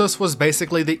 Rosas was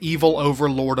basically the evil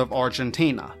overlord of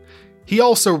Argentina. He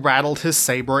also rattled his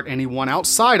saber at anyone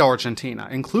outside Argentina,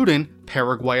 including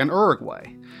Paraguay and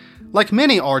Uruguay. Like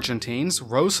many Argentines,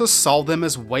 Rosas saw them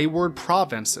as wayward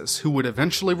provinces who would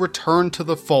eventually return to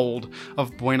the fold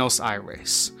of Buenos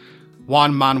Aires.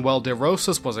 Juan Manuel de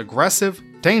Rosas was aggressive,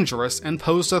 dangerous, and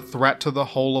posed a threat to the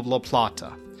whole of La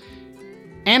Plata.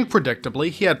 And predictably,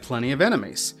 he had plenty of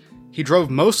enemies. He drove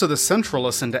most of the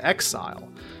Centralists into exile,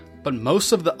 but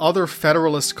most of the other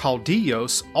Federalist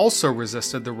caudillos also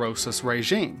resisted the Rosas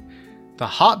regime. The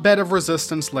hotbed of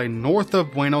resistance lay north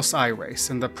of Buenos Aires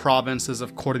in the provinces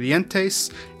of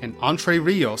Corrientes and Entre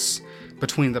Rios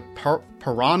between the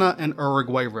Parana and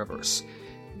Uruguay rivers.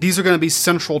 These are going to be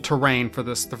central terrain for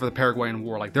the Paraguayan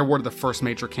War, like they're where the first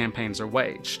major campaigns are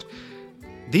waged.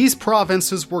 These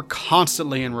provinces were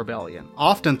constantly in rebellion,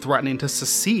 often threatening to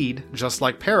secede just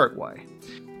like Paraguay.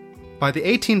 By the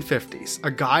 1850s, a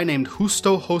guy named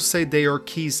Justo José de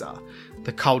Urquiza,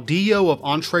 the caudillo of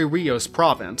Entre Rios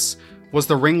province, was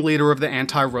the ringleader of the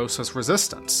anti-Rosas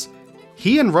resistance.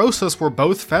 He and Rosas were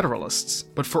both Federalists,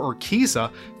 but for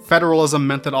Urquiza, federalism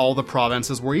meant that all the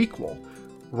provinces were equal.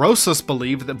 Rosas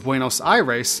believed that Buenos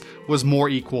Aires was more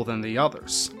equal than the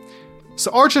others.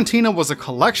 So Argentina was a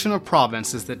collection of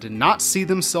provinces that did not see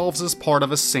themselves as part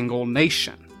of a single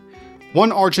nation.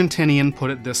 One Argentinian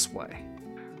put it this way: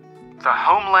 "The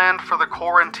homeland for the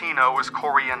Correntino is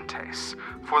Corrientes,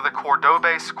 for the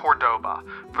Cordobés Cordoba,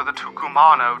 for the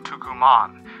Tucumano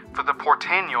Tucumán, for the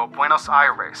Porteño Buenos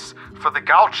Aires, for the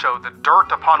Gaucho the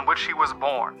dirt upon which he was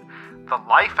born. The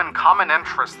life and common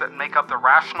interests that make up the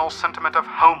rational sentiment of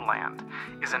homeland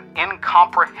is an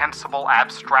incomprehensible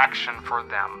abstraction for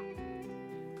them."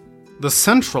 The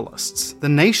Centralists, the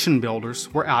nation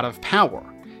builders, were out of power.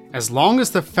 As long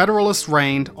as the Federalists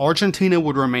reigned, Argentina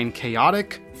would remain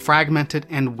chaotic, fragmented,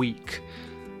 and weak.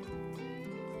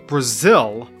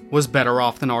 Brazil was better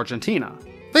off than Argentina.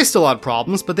 They still had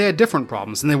problems, but they had different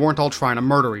problems, and they weren't all trying to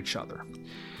murder each other.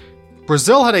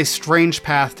 Brazil had a strange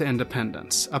path to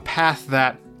independence, a path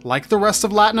that, like the rest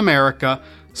of Latin America,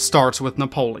 starts with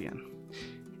Napoleon.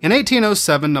 In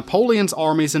 1807, Napoleon's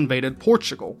armies invaded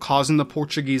Portugal, causing the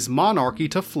Portuguese monarchy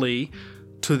to flee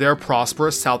to their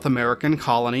prosperous South American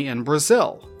colony in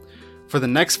Brazil. For the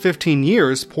next 15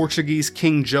 years, Portuguese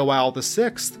King João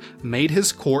VI made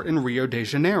his court in Rio de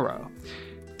Janeiro.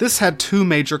 This had two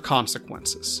major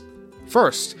consequences.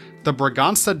 First, the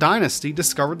Bragança dynasty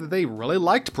discovered that they really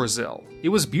liked Brazil. It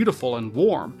was beautiful and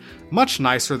warm, much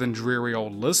nicer than dreary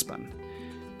old Lisbon.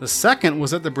 The second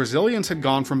was that the Brazilians had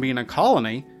gone from being a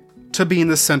colony to being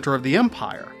the center of the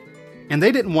empire, and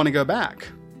they didn't want to go back.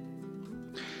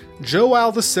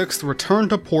 João VI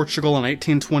returned to Portugal in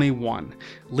 1821,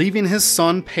 leaving his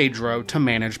son Pedro to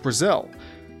manage Brazil.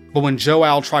 But when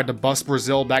João tried to bust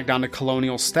Brazil back down to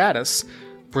colonial status,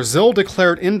 Brazil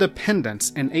declared independence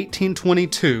in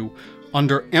 1822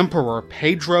 under Emperor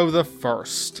Pedro I.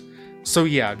 So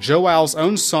yeah, João's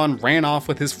own son ran off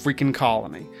with his freaking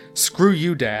colony. Screw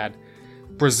you, Dad.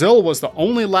 Brazil was the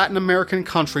only Latin American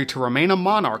country to remain a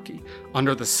monarchy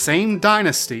under the same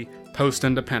dynasty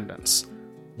post-independence.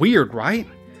 Weird, right?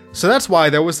 So that's why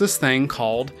there was this thing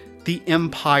called the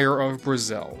Empire of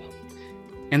Brazil.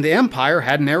 And the empire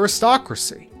had an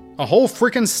aristocracy. A whole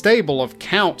freaking stable of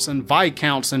counts and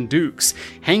viscounts and dukes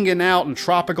hanging out in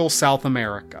tropical South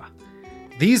America.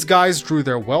 These guys drew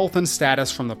their wealth and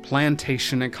status from the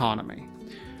plantation economy.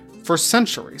 For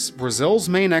centuries, Brazil's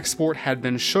main export had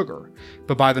been sugar,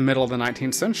 but by the middle of the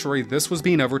 19th century, this was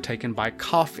being overtaken by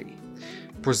coffee.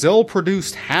 Brazil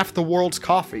produced half the world's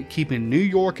coffee, keeping New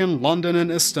York and London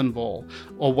and Istanbul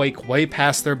awake way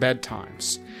past their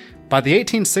bedtimes. By the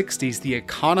 1860s, the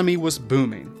economy was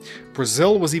booming.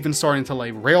 Brazil was even starting to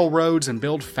lay railroads and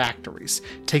build factories,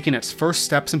 taking its first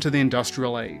steps into the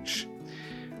industrial age.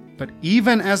 But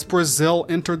even as Brazil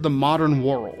entered the modern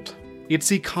world,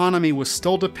 its economy was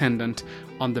still dependent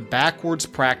on the backwards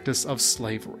practice of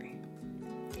slavery.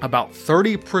 About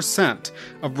 30%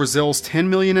 of Brazil's 10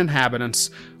 million inhabitants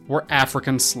were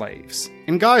African slaves.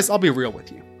 And guys, I'll be real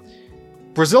with you.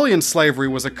 Brazilian slavery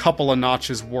was a couple of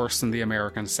notches worse than the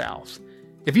American South.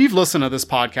 If you've listened to this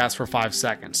podcast for 5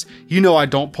 seconds, you know I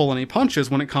don't pull any punches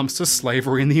when it comes to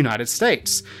slavery in the United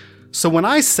States. So when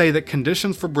I say that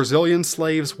conditions for Brazilian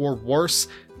slaves were worse,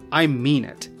 I mean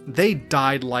it. They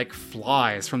died like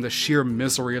flies from the sheer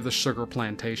misery of the sugar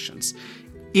plantations.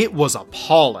 It was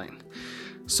appalling.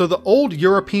 So the old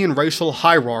European racial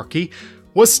hierarchy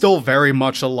was still very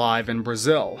much alive in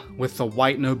Brazil, with the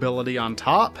white nobility on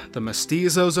top, the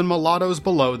mestizos and mulattoes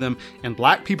below them, and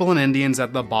black people and Indians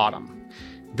at the bottom.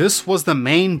 This was the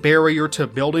main barrier to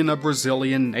building a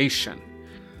Brazilian nation.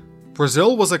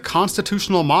 Brazil was a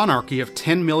constitutional monarchy of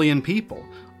 10 million people,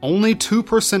 only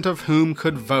 2% of whom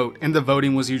could vote, and the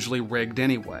voting was usually rigged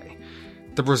anyway.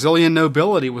 The Brazilian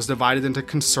nobility was divided into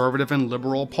conservative and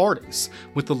liberal parties,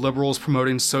 with the liberals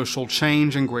promoting social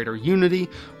change and greater unity,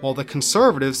 while the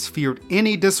conservatives feared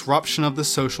any disruption of the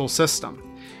social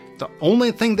system. The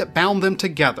only thing that bound them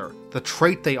together, the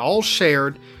trait they all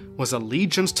shared, was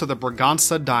allegiance to the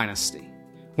Bragança dynasty.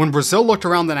 When Brazil looked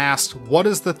around and asked, "What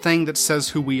is the thing that says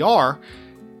who we are?"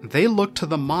 they looked to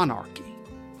the monarchy.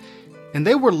 And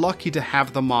they were lucky to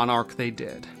have the monarch they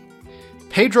did.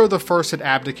 Pedro I had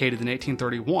abdicated in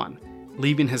 1831,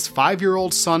 leaving his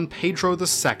 5-year-old son Pedro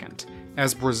II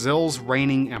as Brazil's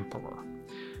reigning emperor.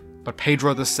 But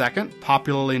Pedro II,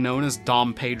 popularly known as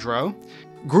Dom Pedro,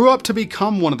 grew up to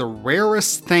become one of the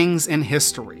rarest things in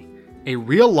history. A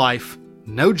real-life,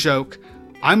 no joke,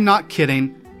 I'm not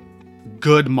kidding,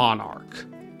 good monarch.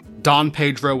 Dom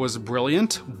Pedro was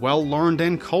brilliant, well-learned,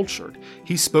 and cultured.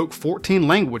 He spoke 14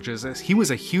 languages as he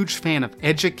was a huge fan of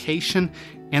education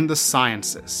and the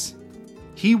sciences.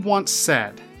 He once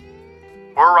said,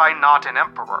 "Were I not an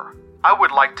emperor, I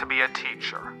would like to be a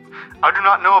teacher. I do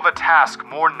not know of a task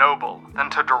more noble than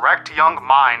to direct young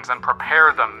minds and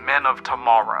prepare the men of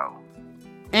tomorrow."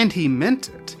 And he meant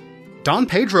it. Dom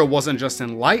Pedro wasn't just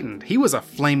enlightened, he was a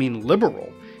flaming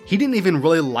liberal. He didn't even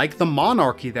really like the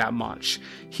monarchy that much.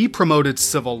 He promoted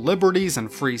civil liberties and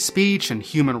free speech and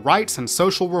human rights and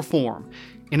social reform.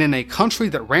 And in a country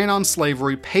that ran on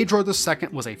slavery, Pedro II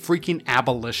was a freaking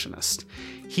abolitionist.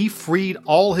 He freed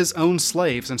all his own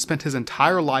slaves and spent his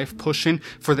entire life pushing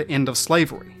for the end of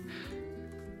slavery.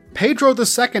 Pedro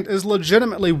II is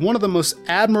legitimately one of the most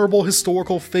admirable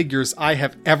historical figures I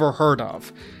have ever heard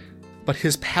of. But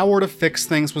his power to fix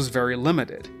things was very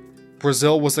limited.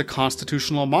 Brazil was a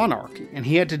constitutional monarchy, and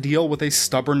he had to deal with a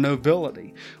stubborn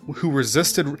nobility who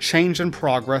resisted change and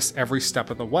progress every step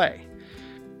of the way.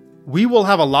 We will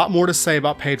have a lot more to say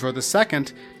about Pedro II,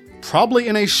 probably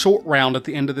in a short round at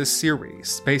the end of this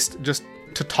series, based just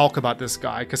to talk about this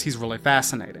guy, because he's really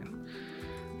fascinating.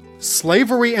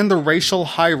 Slavery and the racial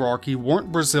hierarchy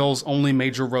weren't Brazil's only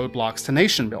major roadblocks to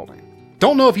nation building.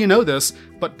 Don't know if you know this,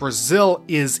 but Brazil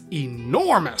is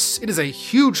enormous. It is a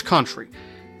huge country.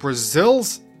 Brazil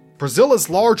is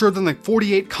larger than the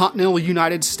 48 continental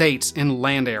United States in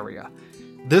land area.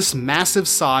 This massive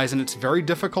size and its very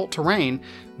difficult terrain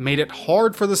made it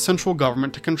hard for the central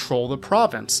government to control the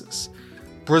provinces.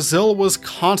 Brazil was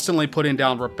constantly putting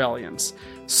down rebellions.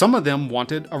 Some of them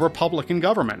wanted a republican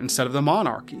government instead of the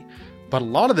monarchy, but a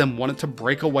lot of them wanted to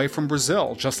break away from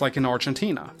Brazil, just like in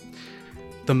Argentina.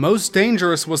 The most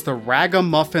dangerous was the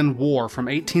Ragamuffin War from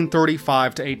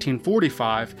 1835 to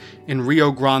 1845 in Rio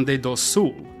Grande do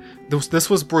Sul. This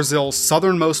was Brazil's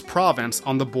southernmost province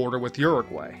on the border with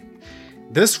Uruguay.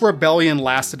 This rebellion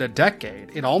lasted a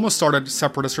decade. It almost started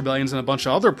separatist rebellions in a bunch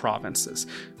of other provinces.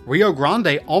 Rio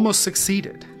Grande almost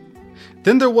succeeded.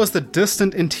 Then there was the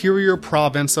distant interior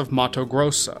province of Mato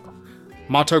Grosso.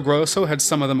 Mato Grosso had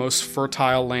some of the most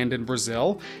fertile land in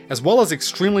Brazil, as well as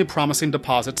extremely promising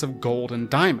deposits of gold and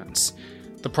diamonds.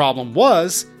 The problem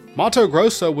was, Mato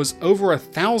Grosso was over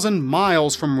 1,000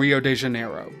 miles from Rio de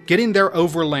Janeiro. Getting there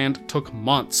overland took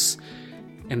months.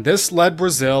 And this led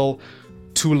Brazil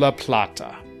to La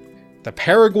Plata. The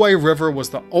Paraguay River was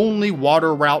the only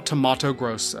water route to Mato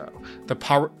Grosso. The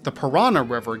Parana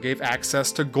River gave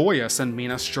access to Goiás and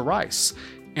Minas Gerais,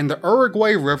 and the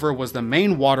Uruguay River was the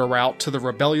main water route to the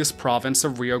rebellious province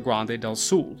of Rio Grande do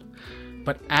Sul.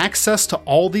 But access to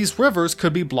all these rivers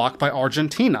could be blocked by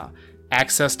Argentina.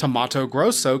 Access to Mato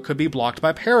Grosso could be blocked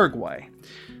by Paraguay.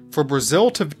 For Brazil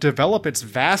to develop its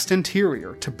vast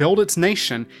interior, to build its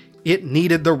nation, it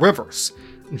needed the rivers.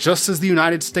 Just as the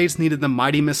United States needed the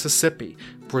mighty Mississippi,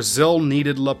 Brazil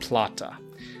needed La Plata.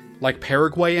 Like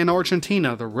Paraguay and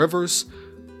Argentina, the rivers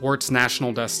were its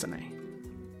national destiny.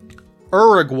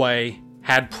 Uruguay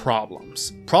had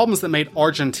problems that made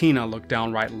Argentina look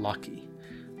downright lucky.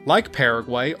 Like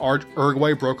Paraguay,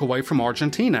 Uruguay broke away from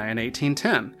Argentina in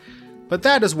 1810. But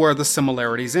that is where the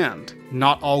similarities end.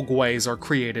 Not all Guays are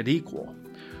created equal.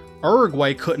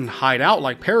 Uruguay couldn't hide out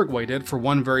like Paraguay did for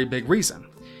one very big reason.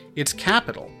 Its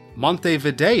capital,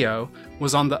 Montevideo,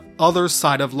 was on the other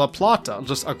side of La Plata,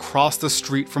 just across the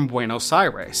street from Buenos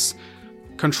Aires.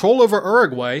 Control over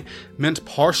Uruguay meant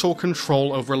partial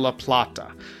control over La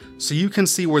Plata, so you can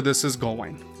see where this is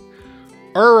going.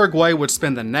 Uruguay would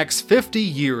spend the next 50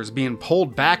 years being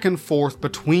pulled back and forth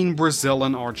between Brazil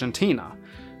and Argentina.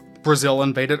 Brazil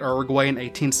invaded Uruguay in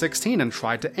 1816 and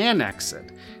tried to annex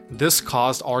it. This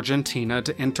caused Argentina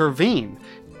to intervene.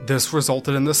 This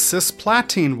resulted in the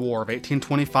Cisplatin War of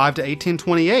 1825 to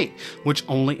 1828, which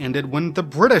only ended when the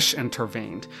British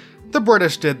intervened. The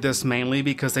British did this mainly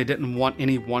because they didn't want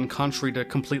any one country to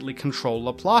completely control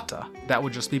La Plata. That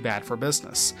would just be bad for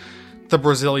business. The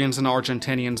Brazilians and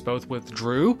Argentinians both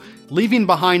withdrew, leaving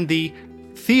behind the,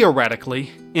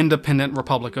 theoretically, independent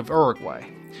Republic of Uruguay.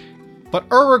 But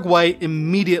Uruguay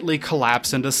immediately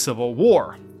collapsed into civil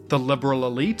war. The liberal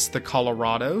elites, the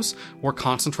Colorados, were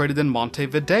concentrated in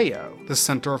Montevideo, the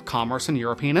center of commerce and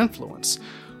European influence,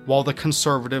 while the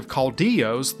conservative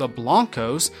Caudillos, the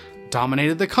Blancos,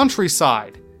 dominated the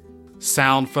countryside.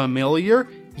 Sound familiar?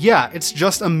 Yeah, it's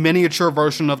just a miniature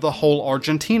version of the whole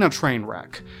Argentina train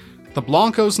wreck. The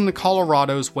Blancos and the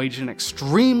Colorados waged an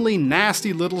extremely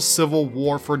nasty little civil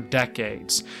war for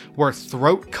decades, where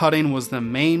throat-cutting was the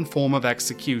main form of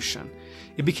execution.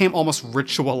 It became almost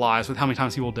ritualized with how many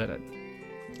times people did it.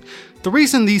 The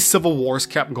reason these civil wars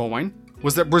kept going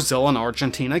was that Brazil and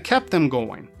Argentina kept them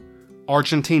going.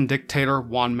 Argentine dictator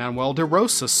Juan Manuel de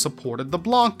Rosas supported the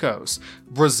Blancos.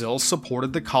 Brazil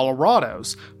supported the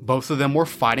Colorados. Both of them were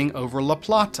fighting over La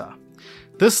Plata.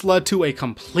 This led to a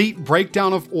complete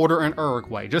breakdown of order in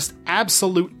Uruguay, just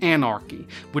absolute anarchy,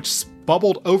 which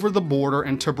bubbled over the border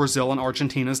into Brazil and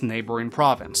Argentina's neighboring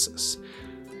provinces.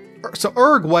 So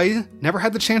Uruguay never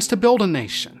had the chance to build a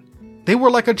nation. They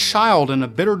were like a child in a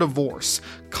bitter divorce,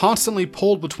 constantly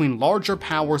pulled between larger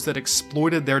powers that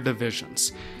exploited their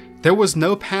divisions. There was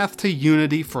no path to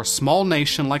unity for a small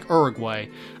nation like Uruguay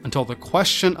until the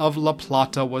question of La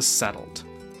Plata was settled.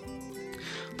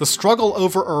 The struggle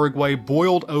over Uruguay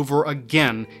boiled over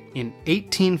again in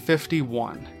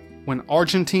 1851, when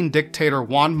Argentine dictator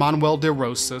Juan Manuel de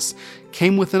Rosas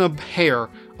came within a hair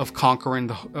of conquering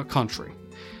the country.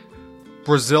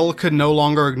 Brazil could no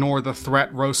longer ignore the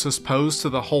threat Rosas posed to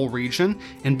the whole region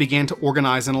and began to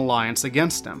organize an alliance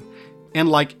against him. And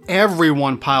like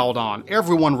everyone piled on,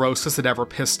 everyone Rosas had ever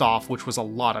pissed off, which was a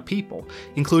lot of people,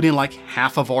 including like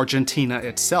half of Argentina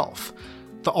itself.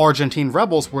 The Argentine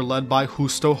rebels were led by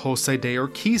Justo José de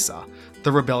Urquiza,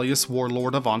 the rebellious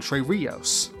warlord of Entre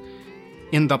Rios.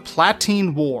 In the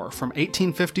Platine War from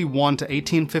 1851 to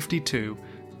 1852,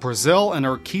 Brazil and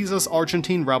Urquiza's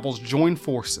Argentine rebels joined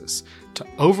forces to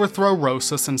overthrow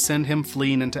Rosas and send him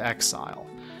fleeing into exile.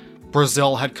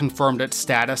 Brazil had confirmed its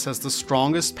status as the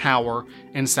strongest power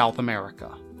in South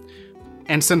America.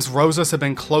 And since Rosas had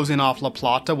been closing off La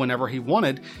Plata whenever he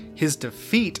wanted, his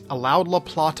defeat allowed La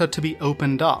Plata to be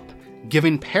opened up,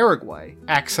 giving Paraguay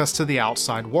access to the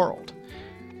outside world.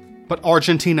 But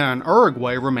Argentina and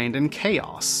Uruguay remained in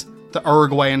chaos. The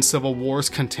Uruguayan civil wars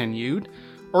continued.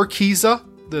 Urquiza,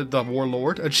 the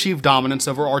warlord, achieved dominance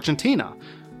over Argentina.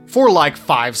 for like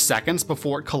 5 seconds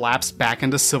before it collapsed back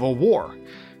into civil war.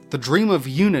 The dream of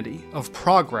unity, of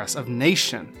progress, of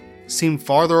nation seemed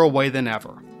farther away than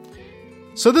ever.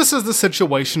 So this is the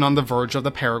situation on the verge of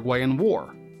the Paraguayan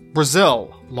War.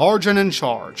 Brazil, large and in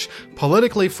charge,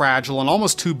 politically fragile and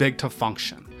almost too big to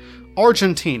function.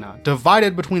 Argentina,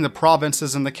 divided between the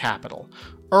provinces and the capital.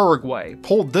 Uruguay,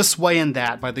 pulled this way and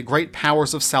that by the great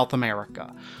powers of South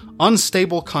America.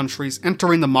 Unstable countries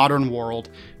entering the modern world,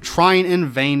 trying in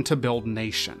vain to build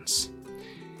nations.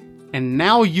 And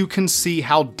now you can see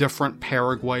how different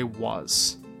Paraguay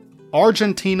was.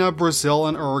 Argentina, Brazil,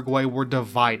 and Uruguay were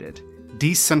divided,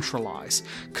 decentralized,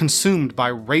 consumed by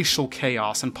racial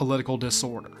chaos and political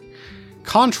disorder.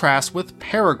 Contrast with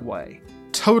Paraguay,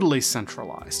 totally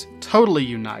centralized, totally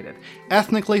united,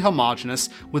 ethnically homogenous,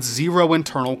 with zero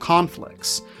internal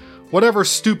conflicts. Whatever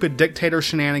stupid dictator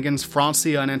shenanigans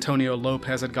Francia and Antonio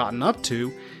Lopez had gotten up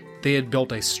to, they had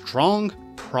built a strong,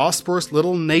 prosperous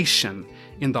little nation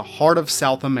in the heart of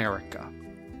South America.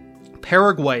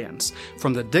 Paraguayans,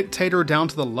 from the dictator down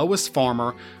to the lowest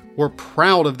farmer, were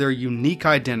proud of their unique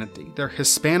identity, their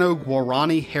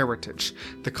Hispano-Guarani heritage,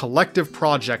 the collective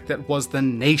project that was the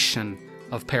nation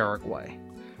of Paraguay.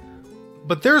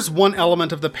 But there's one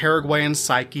element of the Paraguayan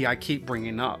psyche I keep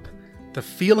bringing up, the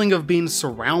feeling of being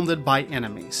surrounded by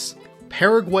enemies.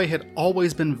 Paraguay had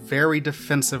always been very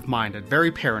defensive-minded,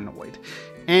 very paranoid,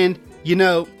 and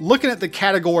looking at the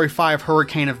Category 5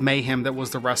 hurricane of mayhem that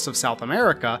was the rest of South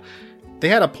America, they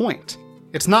had a point.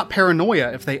 It's not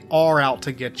paranoia if they are out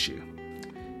to get you.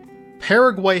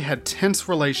 Paraguay had tense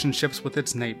relationships with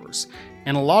its neighbors,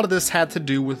 and a lot of this had to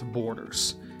do with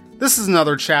borders. This is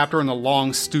another chapter in the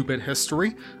long, stupid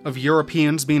history of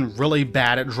Europeans being really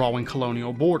bad at drawing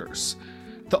colonial borders.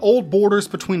 The old borders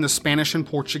between the Spanish and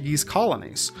Portuguese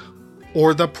colonies,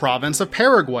 or the province of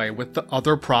Paraguay with the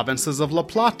other provinces of La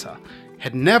Plata,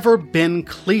 had never been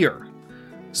clear.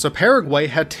 So Paraguay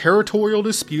had territorial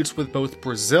disputes with both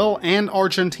Brazil and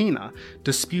Argentina,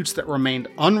 disputes that remained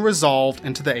unresolved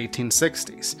into the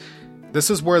 1860s. This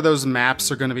is where those maps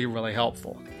are going to be really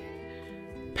helpful.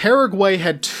 Paraguay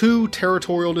had 2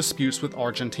 territorial disputes with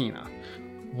Argentina.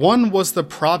 One was the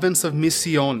province of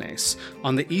Misiones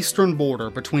on the eastern border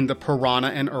between the Parana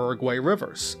and Uruguay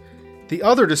rivers. The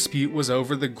other dispute was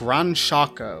over the Gran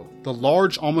Chaco, the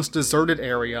large, almost deserted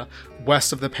area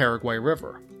west of the Paraguay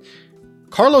River.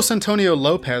 Carlos Antonio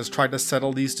Lopez tried to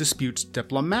settle these disputes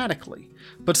diplomatically,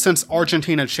 but since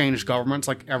Argentina changed governments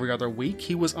like every other week,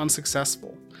 he was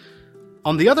unsuccessful.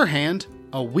 On the other hand,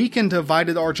 a weak and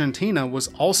divided Argentina was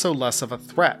also less of a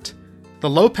threat. The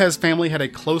Lopez family had a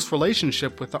close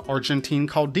relationship with the Argentine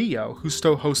caudillo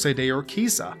Justo José de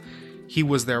Urquiza. He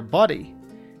was their buddy,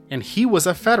 and he was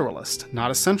a federalist,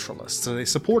 not a centralist, so they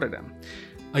supported him.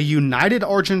 A united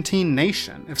Argentine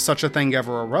nation, if such a thing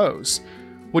ever arose,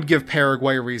 would give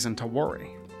Paraguay reason to worry.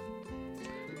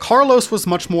 Carlos was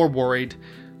much more worried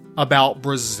about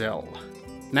Brazil.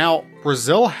 Now,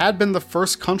 Brazil had been the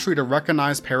first country to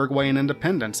recognize Paraguayan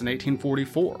independence in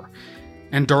 1844,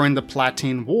 and during the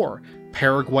Platine War,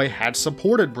 Paraguay had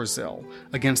supported Brazil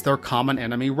against their common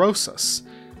enemy Rosas.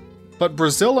 But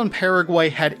Brazil and Paraguay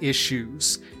had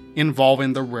issues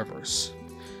involving the rivers.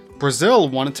 Brazil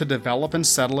wanted to develop and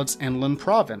settle its inland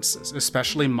provinces,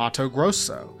 especially Mato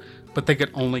Grosso, but they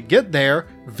could only get there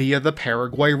via the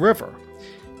Paraguay River.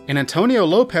 And Antonio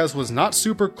Lopez was not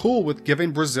super cool with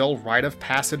giving Brazil right of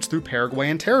passage through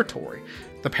Paraguayan territory.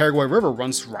 The Paraguay River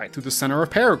runs right through the center of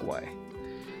Paraguay.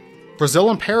 Brazil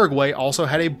and Paraguay also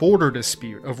had a border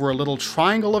dispute over a little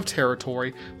triangle of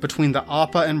territory between the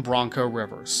Apa and Branco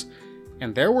rivers.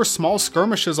 And there were small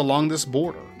skirmishes along this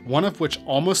border, one of which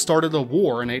almost started a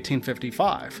war in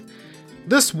 1855.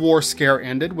 This war scare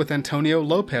ended with Antonio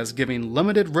Lopez giving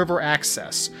limited river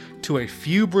access to a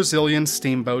few Brazilian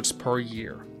steamboats per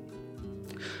year.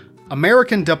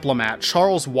 American diplomat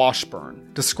Charles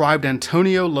Washburn described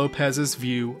Antonio Lopez's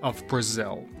view of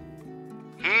Brazil.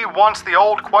 He wants the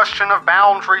old question of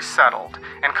boundaries settled,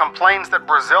 and complains that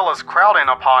Brazil is crowding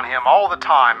upon him all the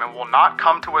time and will not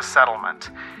come to a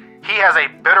settlement. He has a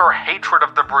bitter hatred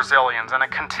of the Brazilians and a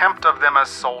contempt of them as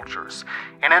soldiers,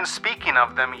 and in speaking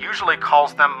of them usually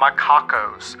calls them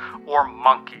macacos, or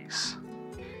monkeys.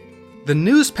 The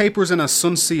newspapers in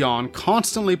Asuncion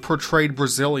constantly portrayed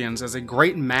Brazilians as a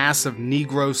great mass of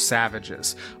Negro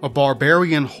savages, a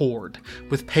barbarian horde,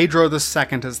 with Pedro II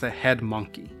as the head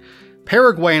monkey.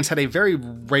 Paraguayans had a very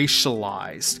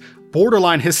racialized,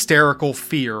 borderline hysterical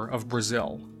fear of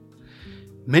Brazil.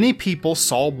 Many people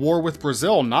saw war with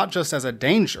Brazil not just as a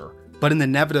danger, but an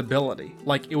inevitability,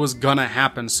 like it was gonna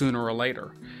happen sooner or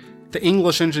later. The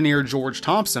English engineer George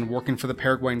Thompson, working for the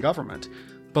Paraguayan government,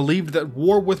 believed that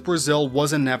war with Brazil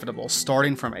was inevitable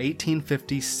starting from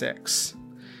 1856.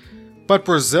 But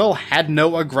Brazil had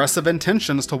no aggressive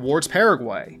intentions towards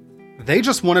Paraguay. They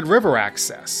just wanted river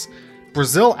access.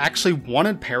 Brazil actually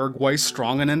wanted Paraguay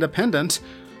strong and independent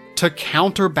to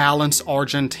counterbalance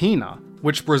Argentina,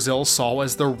 which Brazil saw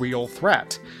as the real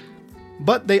threat.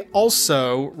 But they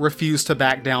also refused to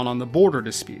back down on the border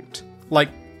dispute. Like,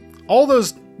 all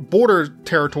those border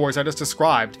territories I just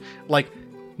described, like,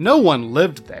 no one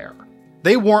lived there.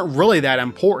 They weren't really that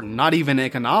important, not even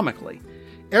economically.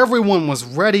 Everyone was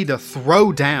ready to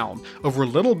throw down over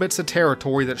little bits of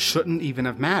territory that shouldn't even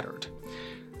have mattered.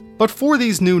 But for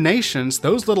these new nations,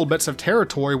 those little bits of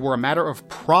territory were a matter of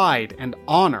pride and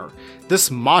honor.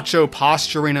 This macho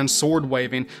posturing and sword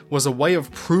waving was a way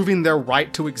of proving their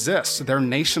right to exist, their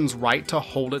nation's right to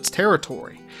hold its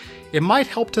territory. It might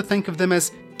help to think of them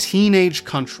as teenage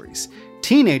countries.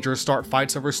 Teenagers start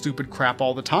fights over stupid crap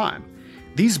all the time.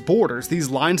 These borders, these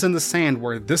lines in the sand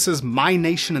where this is my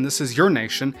nation and this is your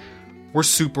nation, were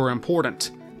super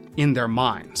important in their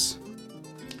minds.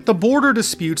 The border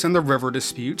disputes and the river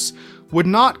disputes would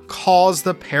not cause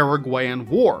the Paraguayan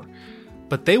War,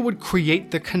 but they would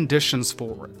create the conditions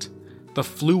for it. The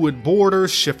fluid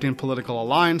borders, shifting political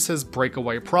alliances,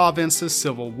 breakaway provinces,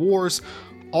 civil wars,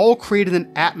 all created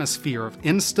an atmosphere of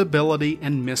instability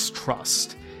and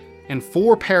mistrust. And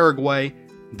for Paraguay,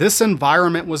 this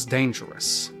environment was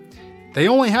dangerous. They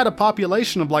only had a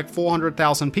population of like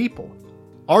 400,000 people.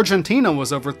 Argentina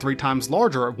was over 3 times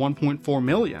larger at 1.4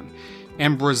 million.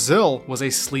 And Brazil was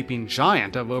a sleeping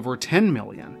giant of over 10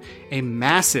 million, a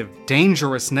massive,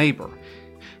 dangerous neighbor.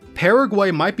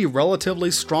 Paraguay might be relatively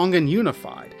strong and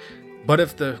unified, but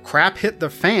if the crap hit the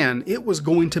fan, it was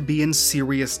going to be in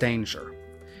serious danger.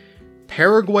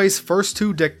 Paraguay's first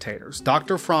 2 dictators,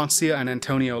 Dr. Francia and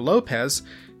Antonio Lopez,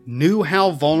 knew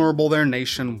how vulnerable their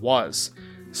nation was,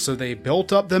 so they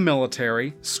built up the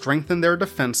military, strengthened their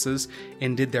defenses,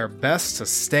 and did their best to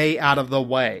stay out of the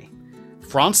way.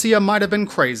 Francia might have been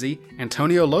crazy,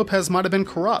 Antonio Lopez might have been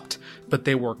corrupt, but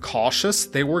they were cautious,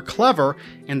 they were clever,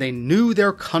 and they knew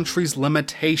their country's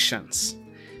limitations.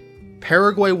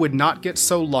 Paraguay would not get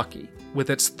so lucky with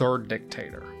its 3rd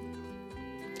dictator.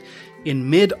 In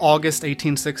mid-August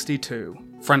 1862,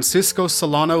 Francisco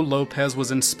Solano Lopez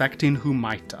was inspecting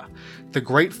Humaita, the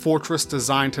great fortress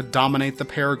designed to dominate the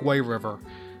Paraguay River,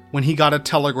 when he got a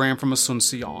telegram from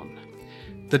Asuncion.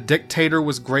 The dictator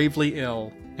was gravely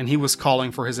ill, and he was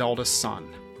calling for his eldest son.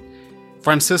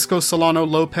 Francisco Solano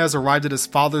Lopez arrived at his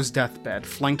father's deathbed,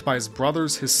 flanked by his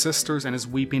brothers, his sisters, and his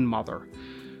weeping mother.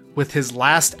 With his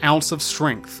last ounce of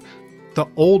strength, the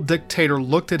old dictator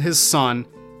looked at his son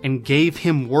and gave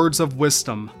him words of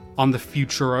wisdom on the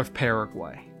future of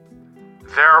Paraguay.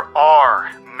 There are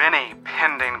many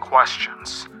pending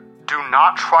questions. Do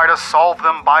not try to solve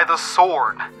them by the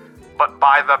sword, but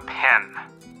by the pen.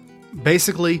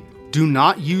 Basically, do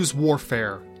not use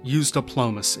warfare, use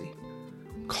diplomacy.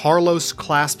 Carlos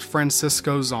clasped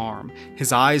Francisco's arm,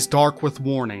 his eyes dark with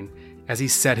warning, as he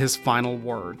said his final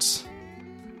words.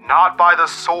 Not by the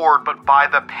sword, but by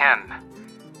the pen.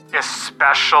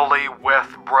 Especially with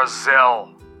Brazil.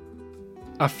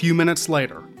 A few minutes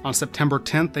later, on September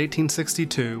 10,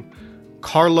 1862,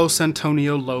 Carlos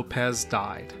Antonio Lopez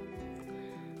died.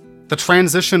 The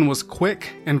transition was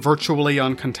quick and virtually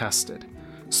uncontested.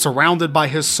 Surrounded by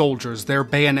his soldiers, their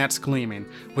bayonets gleaming,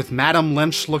 with Madame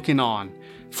Lynch looking on,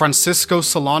 Francisco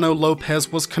Solano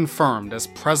Lopez was confirmed as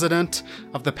president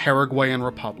of the Paraguayan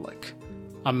Republic.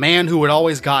 A man who had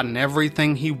always gotten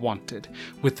everything he wanted,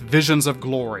 with visions of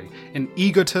glory, an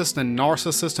egotist and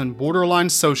narcissist and borderline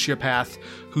sociopath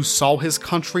who saw his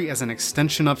country as an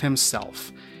extension of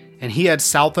himself, and he had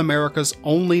South America's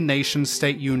only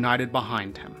nation-state united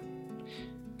behind him.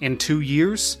 In 2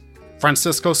 years,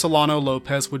 Francisco Solano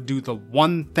Lopez would do the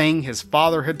one thing his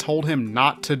father had told him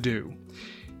not to do.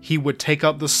 He would take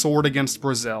up the sword against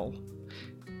Brazil,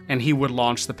 and he would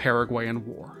launch the Paraguayan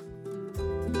War.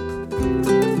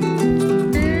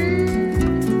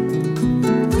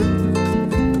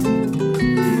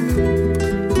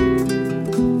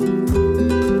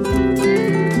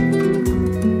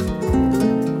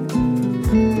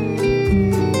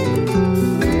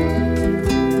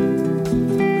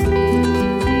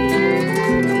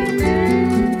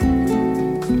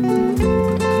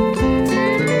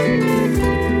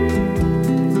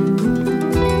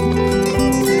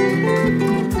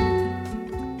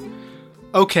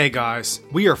 Okay guys,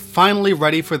 we are finally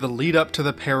ready for the lead up to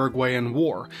the Paraguayan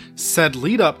War, said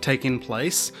lead up taking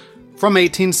place from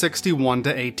 1861 to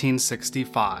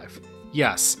 1865.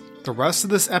 Yes, The rest of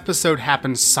this episode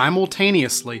happens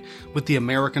simultaneously with the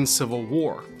American Civil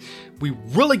War. We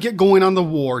really get going on the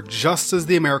war just as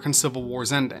the American Civil War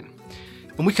is ending.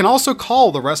 And we can also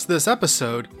call the rest of this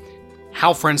episode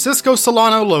How Francisco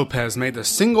Solano Lopez Made the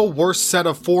Single Worst Set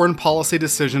of Foreign Policy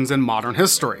Decisions in Modern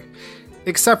History.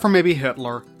 Except for maybe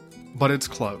Hitler, but it's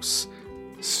close.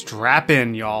 Strap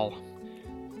in, y'all.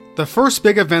 The first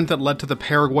big event that led to the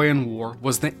Paraguayan War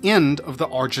was the end of the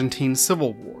Argentine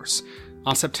Civil Wars.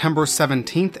 On September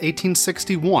 17,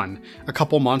 1861, a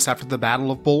couple months after the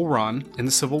Battle of Bull Run in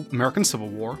the American Civil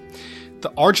War,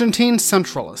 the Argentine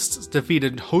Centralists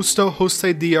defeated Justo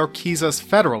José de Urquiza's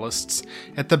Federalists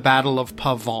at the Battle of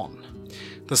Pavón.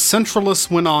 The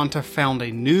Centralists went on to found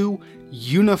a new,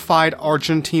 unified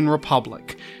Argentine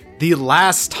Republic, the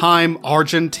last time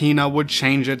Argentina would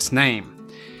change its name.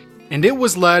 And it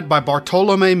was led by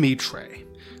Bartolomé Mitre.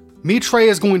 Mitre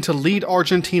is going to lead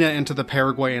Argentina into the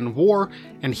Paraguayan War,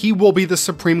 and he will be the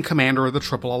supreme commander of the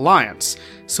Triple Alliance,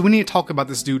 so we need to talk about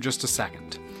this dude just a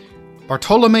second.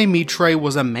 Bartolomé Mitre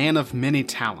was a man of many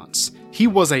talents. He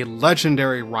was a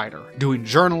legendary writer, doing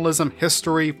journalism,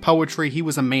 history, poetry. He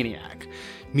was a maniac.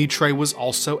 Mitre was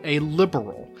also a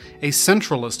liberal, a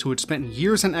centralist who had spent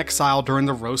years in exile during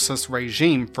the Rosas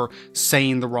regime for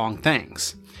saying the wrong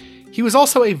things. He was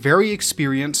also a very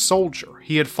experienced soldier.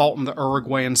 He had fought in the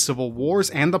Uruguayan Civil Wars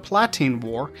and the Platine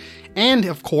War, and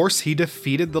of course he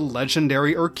defeated the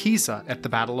legendary Urquiza at the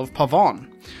Battle of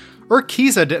Pavón.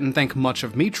 Urquiza didn't think much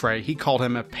of Mitre. He called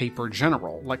him a paper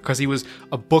general, because he was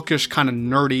a bookish, kind of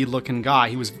nerdy looking guy.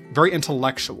 He was very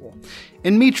intellectual.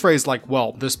 And Mitre's like,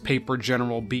 well, this paper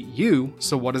general beat you,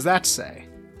 so what does that say?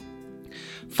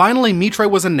 Finally, Mitre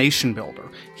was a nation builder.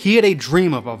 He had a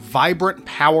dream of a vibrant,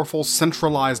 powerful,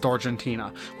 centralized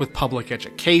Argentina, with public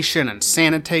education and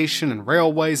sanitation and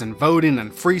railways and voting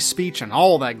and free speech and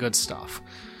all that good stuff.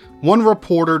 One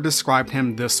reporter described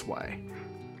him this way: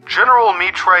 General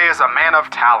Mitre is a man of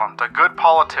talent, a good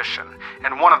politician,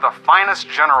 and one of the finest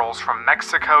generals from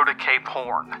Mexico to Cape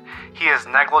Horn. He is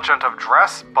negligent of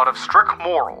dress, but of strict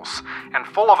morals, and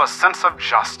full of a sense of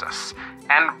justice,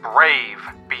 and brave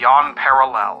beyond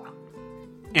parallel.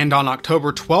 And on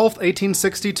October 12,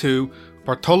 1862,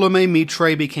 Bartolomé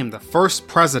Mitre became the first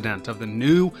president of the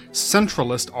new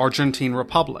centralist Argentine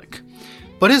Republic.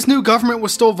 But his new government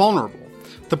was still vulnerable.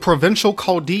 The provincial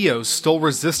caudillos still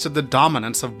resisted the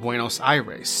dominance of Buenos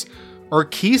Aires.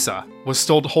 Urquiza was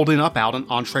still holding up out in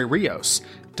Entre Rios,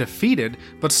 defeated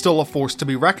but still a force to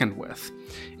be reckoned with.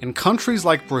 And countries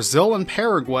like Brazil and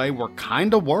Paraguay were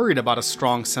kinda worried about a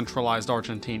strong centralized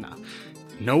Argentina.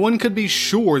 No one could be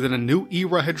sure that a new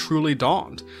era had truly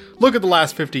dawned. Look at the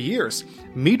last 50 years.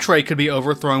 Mitre could be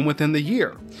overthrown within the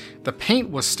year. The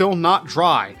paint was still not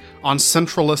dry on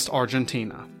centralist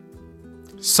Argentina.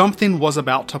 Something was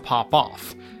about to pop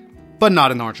off, but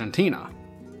not in Argentina,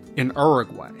 in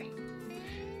Uruguay.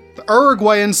 The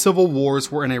Uruguayan civil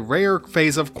wars were in a rare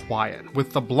phase of quiet,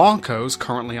 with the Blancos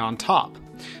currently on top.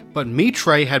 But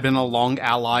Mitre had been a long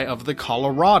ally of the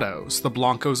Colorados, the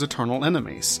Blancos' eternal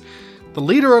enemies. The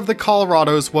leader of the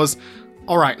Colorados was,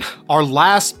 our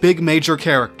last big major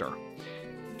character,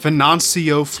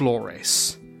 Venancio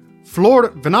Flores.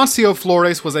 Venancio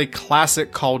Flores was a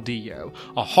classic caudillo,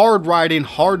 a hard-riding,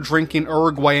 hard-drinking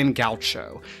Uruguayan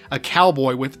gaucho, a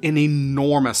cowboy with an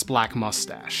enormous black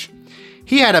mustache.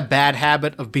 He had a bad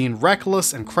habit of being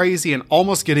reckless and crazy and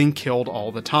almost getting killed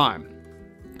all the time.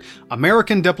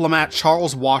 American diplomat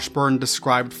Charles Washburn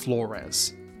described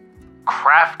Flores: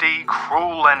 crafty,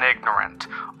 cruel, and ignorant,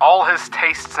 all his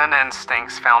tastes and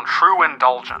instincts found true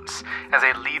indulgence as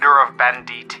a leader of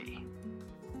banditti.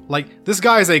 Like, this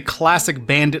guy is a classic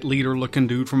bandit leader looking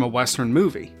dude from a Western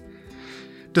movie.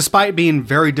 Despite being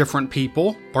very different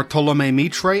people, Bartolomé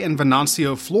Mitre and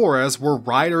Venancio Flores were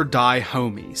ride-or-die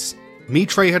homies.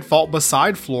 Mitre had fought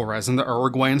beside Flores in the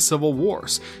Uruguayan Civil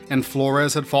Wars, and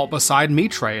Flores had fought beside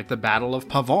Mitre at the Battle of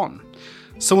Pavón.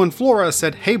 So when Flores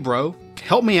said, "Hey bro,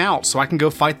 help me out so I can go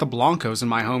fight the Blancos in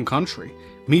my home country,"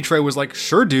 Mitre was like,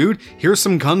 "Sure dude, here's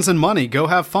some guns and money, go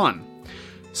have fun."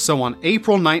 So on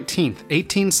April 19th,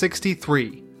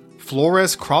 1863,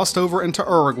 Flores crossed over into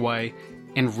Uruguay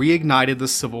and reignited the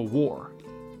Civil War.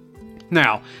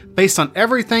 Now, based on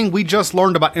everything we just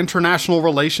learned about international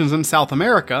relations in South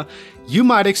America, you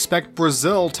might expect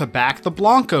Brazil to back the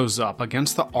Blancos up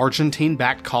against the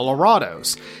Argentine-backed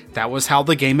Colorados. That was how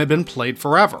the game had been played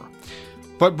forever.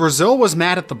 But Brazil was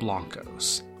mad at the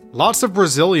Blancos. Lots of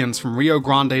Brazilians from Rio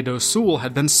Grande do Sul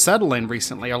had been settling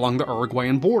recently along the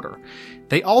Uruguayan border.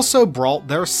 They also brought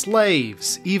their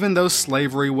slaves, even though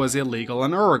slavery was illegal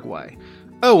in Uruguay.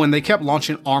 Oh, and they kept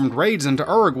launching armed raids into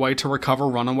Uruguay to recover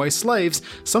runaway slaves,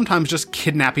 sometimes just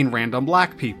kidnapping random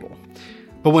black people.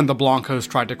 But when the Blancos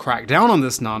tried to crack down on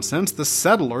this nonsense, the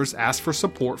settlers asked for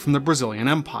support from the Brazilian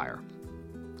Empire.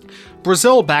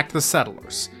 Brazil backed the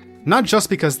settlers, not just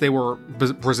because they were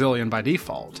Brazilian by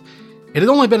default. It had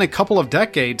only been a couple of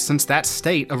decades since that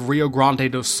state of Rio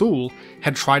Grande do Sul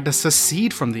had tried to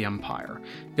secede from the empire.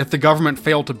 If the government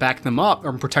failed to back them up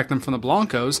or protect them from the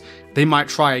Blancos, they might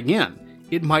try again.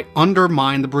 It might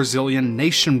undermine the Brazilian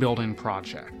nation-building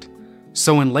project.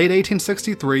 So in late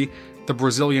 1863, the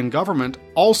Brazilian government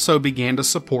also began to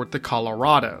support the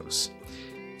Colorados.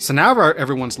 So now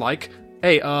everyone's like,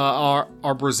 hey,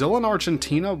 are Brazil and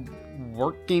Argentina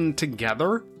working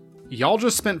together? Y'all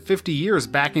just spent 50 years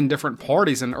backing different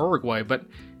parties in Uruguay, but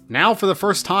now for the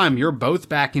first time you're both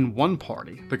backing one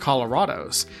party, the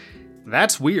Colorados.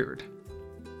 That's weird.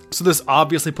 So this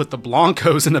obviously put the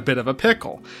Blancos in a bit of a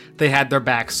pickle. They had their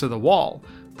backs to the wall.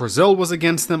 Brazil was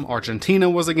against them, Argentina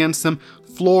was against them,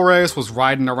 Flores was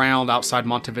riding around outside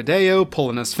Montevideo,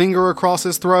 pulling his finger across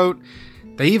his throat.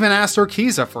 They even asked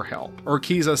Urquiza for help.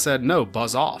 Urquiza said no,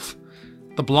 buzz off.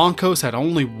 The Blancos had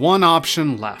only one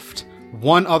option left,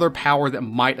 one other power that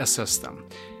might assist them.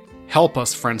 Help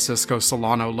us, Francisco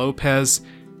Solano Lopez.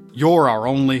 You're our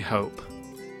only hope.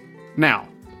 Now,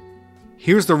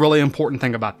 here's the really important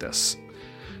thing about this.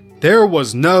 There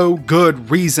was no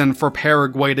good reason for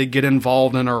Paraguay to get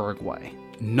involved in Uruguay.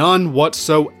 None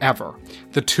whatsoever.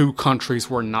 The two countries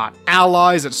were not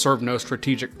allies, it served no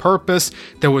strategic purpose,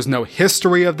 there was no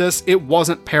history of this, it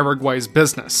wasn't Paraguay's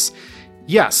business.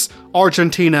 Yes,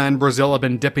 Argentina and Brazil had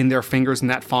been dipping their fingers in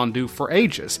that fondue for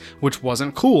ages, which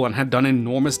wasn't cool and had done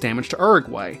enormous damage to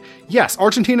Uruguay. Yes,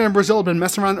 Argentina and Brazil had been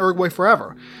messing around Uruguay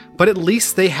forever, but at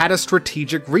least they had a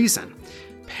strategic reason.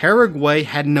 Paraguay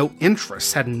had no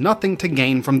interest, had nothing to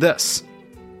gain from this.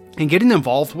 And getting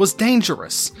involved was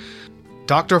dangerous.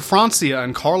 Dr. Francia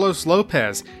and Carlos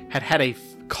Lopez had a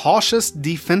cautious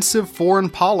defensive foreign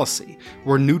policy,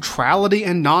 where neutrality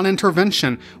and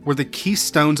non-intervention were the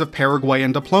keystones of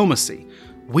Paraguayan diplomacy.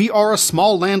 We are a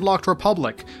small landlocked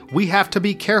republic. We have to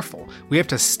be careful. We have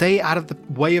to stay out of the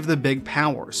way of the big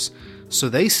powers. So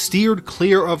they steered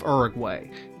clear of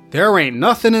Uruguay. There ain't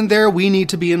nothing in there we need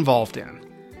to be involved in.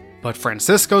 But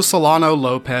Francisco Solano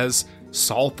Lopez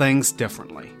saw things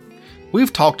differently.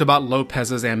 We've talked about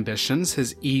Lopez's ambitions,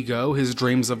 his ego, his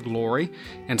dreams of glory,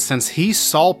 and since he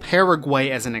saw Paraguay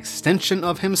as an extension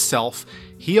of himself,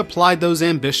 he applied those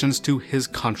ambitions to his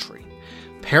country.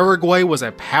 Paraguay was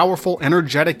a powerful,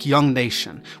 energetic young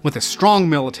nation, with a strong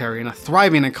military and a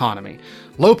thriving economy.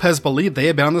 Lopez believed they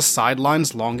had been on the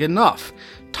sidelines long enough.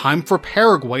 Time for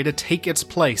Paraguay to take its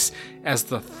place as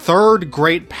the third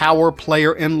great power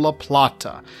player in La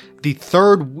Plata, the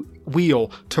third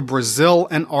wheel to Brazil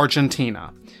and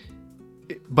Argentina.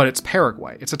 But it's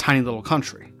Paraguay. It's a tiny little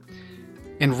country.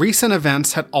 And recent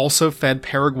events had also fed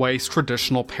Paraguay's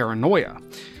traditional paranoia.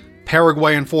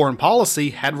 Paraguayan foreign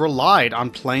policy had relied on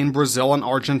playing Brazil and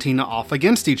Argentina off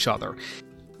against each other,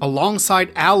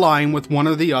 alongside allying with one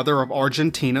or the other of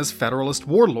Argentina's federalist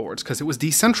warlords, because it was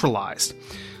decentralized.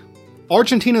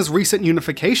 Argentina's recent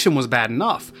unification was bad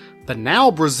enough, but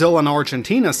now Brazil and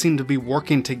Argentina seemed to be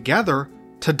working together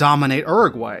to dominate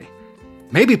Uruguay.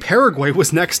 Maybe Paraguay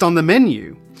was next on the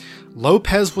menu.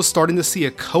 Lopez was starting to see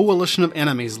a coalition of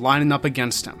enemies lining up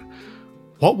against him.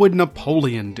 What would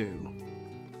Napoleon do?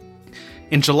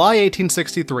 In July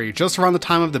 1863, just around the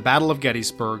time of the Battle of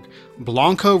Gettysburg,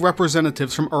 Blanco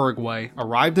representatives from Uruguay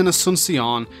arrived in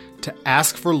Asunción to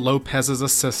ask for Lopez's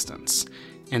assistance.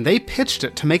 And they pitched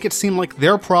it to make it seem like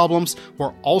their problems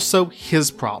were also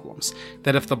his problems,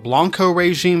 that if the Blanco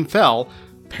regime fell,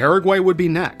 Paraguay would be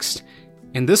next.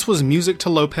 And this was music to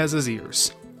Lopez's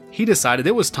ears. He decided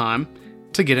it was time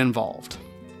to get involved.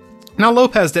 Now,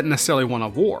 Lopez didn't necessarily want a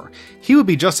war. He would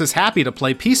be just as happy to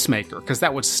play peacemaker, because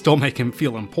that would still make him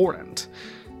feel important.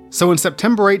 So in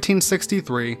September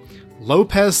 1863,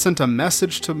 Lopez sent a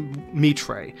message to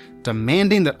Mitre,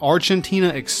 demanding that Argentina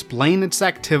explain its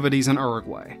activities in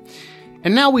Uruguay.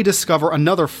 And now we discover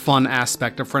another fun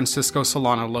aspect of Francisco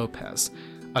Solano Lopez,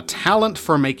 a talent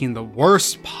for making the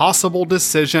worst possible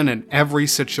decision in every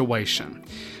situation.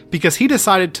 Because he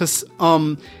decided to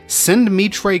send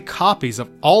Mitre copies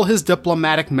of all his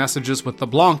diplomatic messages with the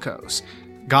Blancos.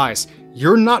 Guys,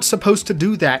 you're not supposed to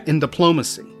do that in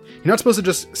diplomacy. You're not supposed to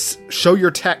just show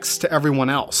your texts to everyone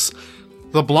else.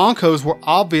 The Blancos were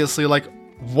obviously like,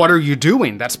 what are you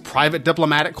doing? That's private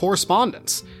diplomatic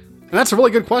correspondence. And that's a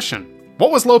really good question.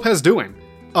 What was Lopez doing?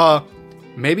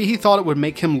 Maybe he thought it would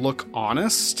make him look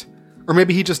honest, or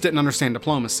maybe he just didn't understand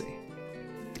diplomacy.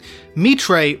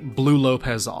 Mitre blew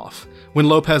Lopez off. When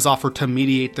Lopez offered to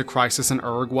mediate the crisis in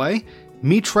Uruguay,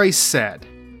 Mitre said,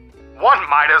 "One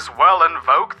might as well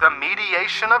invoke the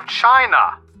mediation of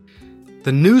China."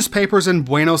 The newspapers in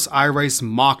Buenos Aires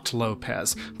mocked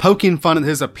Lopez, poking fun at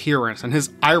his appearance and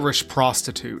his Irish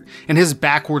prostitute and his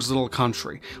backwards little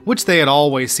country, which they had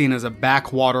always seen as a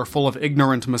backwater full of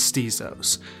ignorant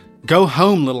mestizos. Go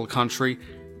home, little country.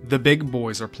 The big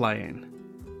boys are playing.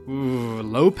 Ooh,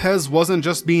 Lopez wasn't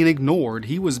just being ignored,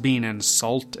 he was being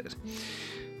insulted.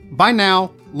 By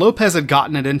now, Lopez had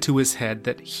gotten it into his head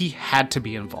that he had to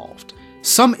be involved.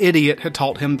 Some idiot had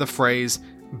taught him the phrase,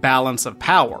 balance of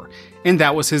power, and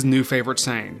that was his new favorite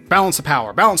saying. Balance of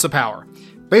power, balance of power.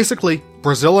 Basically,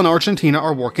 Brazil and Argentina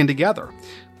are working together.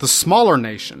 The smaller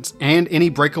nations, and any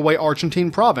breakaway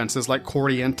Argentine provinces like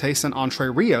Corrientes and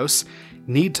Entre Rios,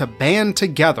 need to band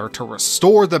together to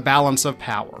restore the balance of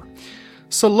power.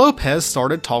 So Lopez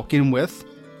started talking with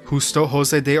Justo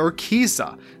José de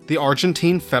Urquiza, the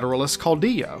Argentine Federalist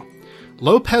Caudillo.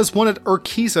 Lopez wanted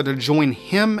Urquiza to join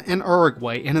him and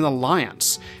Uruguay in an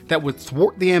alliance that would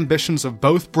thwart the ambitions of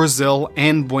both Brazil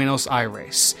and Buenos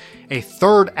Aires, a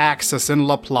third axis in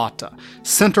La Plata,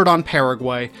 centered on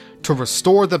Paraguay, to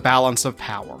restore the balance of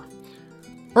power.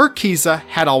 Urquiza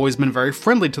had always been very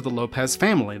friendly to the Lopez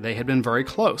family, they had been very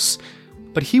close,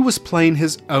 but he was playing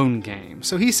his own game,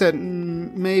 so he said,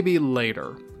 maybe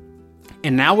later.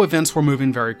 And now events were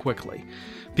moving very quickly,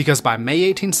 because by May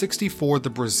 1864, the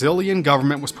Brazilian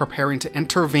government was preparing to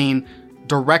intervene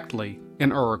directly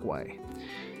in Uruguay.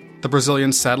 The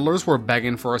Brazilian settlers were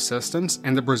begging for assistance,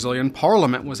 and the Brazilian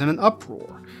parliament was in an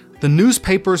uproar. The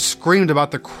newspapers screamed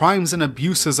about the crimes and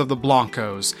abuses of the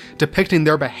Blancos, depicting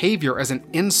their behavior as an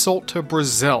insult to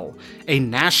Brazil, a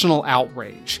national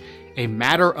outrage, a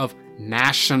matter of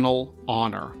national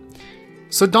honor.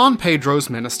 So Don Pedro's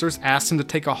ministers asked him to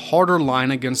take a harder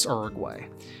line against Uruguay.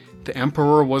 The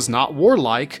emperor was not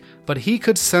warlike, but he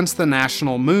could sense the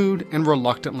national mood and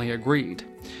reluctantly agreed.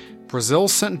 Brazil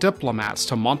sent diplomats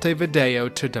to Montevideo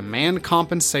to demand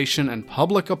compensation and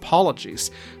public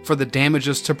apologies for the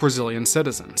damages to Brazilian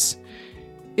citizens.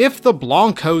 If the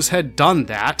Blancos had done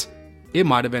that, it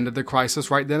might have ended the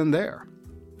crisis right then and there.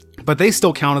 But they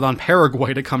still counted on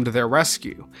Paraguay to come to their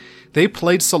rescue. They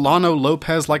played Solano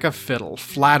Lopez like a fiddle,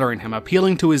 flattering him,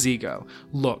 appealing to his ego.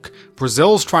 Look,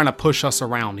 Brazil's trying to push us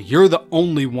around. You're the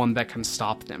only one that can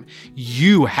stop them.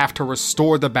 You have to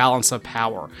restore the balance of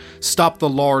power. Stop the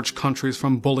large countries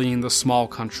from bullying the small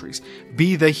countries.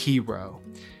 Be the hero.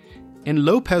 And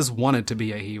Lopez wanted to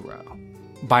be a hero.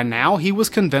 By now, he was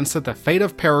convinced that the fate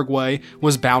of Paraguay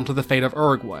was bound to the fate of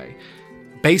Uruguay.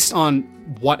 Based on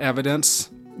what evidence?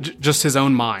 Just his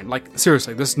own mind. Like,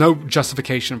 seriously, there's no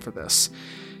justification for this.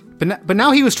 But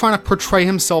now he was trying to portray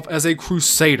himself as a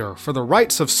crusader for the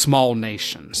rights of small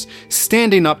nations,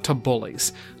 standing up to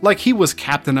bullies, like he was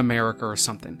Captain America or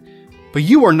something. But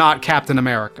you are not Captain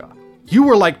America. You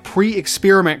were like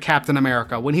pre-experiment Captain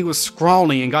America when he was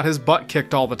scrawny and got his butt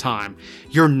kicked all the time.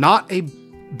 You're not a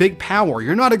big power.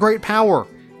 You're not a great power.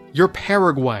 You're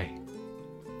Paraguay.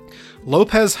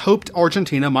 Lopez hoped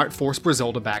Argentina might force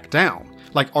Brazil to back down.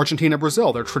 Like Argentina and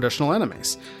Brazil, they're traditional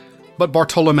enemies. But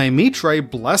Bartolomé Mitre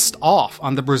blessed off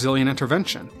on the Brazilian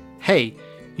intervention. Hey,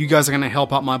 you guys are going to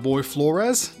help out my boy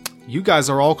Flores? You guys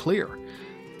are all clear.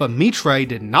 But Mitre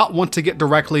did not want to get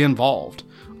directly involved.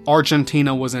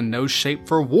 Argentina was in no shape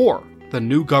for war. The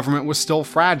new government was still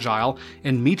fragile,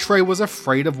 and Mitre was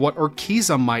afraid of what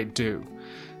Urquiza might do.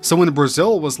 So when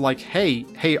Brazil was like,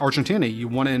 hey Argentina, you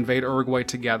want to invade Uruguay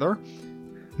together?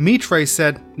 Mitre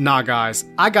said, nah guys,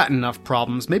 I got enough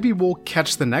problems, maybe we'll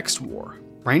catch the next war.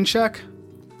 Rain check?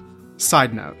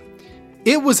 Side note,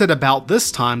 it was at about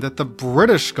this time that the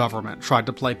British government tried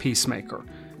to play peacemaker.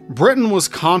 Britain was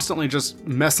constantly just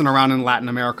messing around in Latin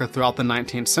America throughout the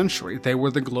 19th century. They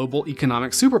were the global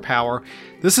economic superpower.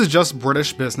 This is just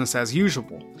British business as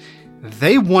usual.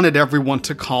 They wanted everyone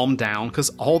to calm down because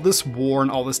all this war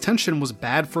and all this tension was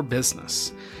bad for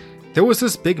business. There was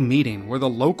this big meeting where the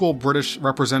local British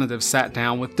representatives sat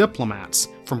down with diplomats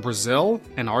from Brazil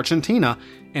and Argentina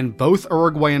and both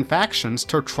Uruguayan factions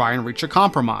to try and reach a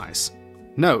compromise.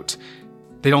 Note,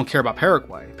 they don't care about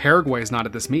Paraguay. Paraguay is not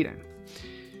at this meeting.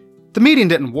 The meeting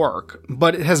didn't work,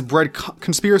 but it has bred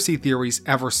conspiracy theories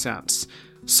ever since.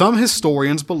 Some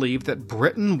historians believe that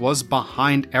Britain was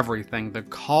behind everything, the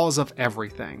cause of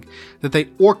everything, that they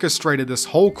orchestrated this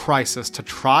whole crisis to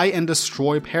try and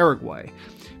destroy Paraguay,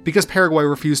 because Paraguay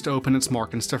refused to open its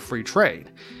markets to free trade.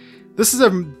 This is a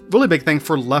really big thing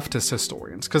for leftist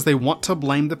historians, because they want to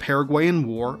blame the Paraguayan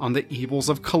War on the evils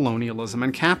of colonialism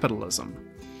and capitalism.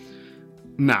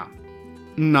 No,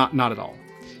 not at all.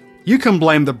 You can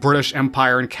blame the British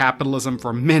Empire and capitalism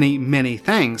for many, many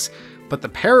things, but the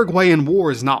Paraguayan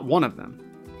War is not one of them.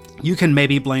 You can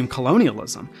maybe blame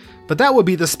colonialism, but that would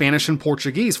be the Spanish and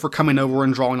Portuguese for coming over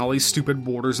and drawing all these stupid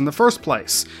borders in the first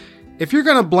place. If you're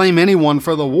going to blame anyone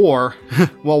for the war,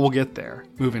 well, we'll get there.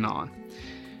 Moving on.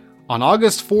 On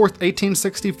August 4th,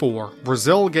 1864,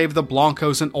 Brazil gave the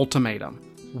Blancos an ultimatum.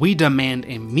 We demand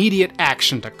immediate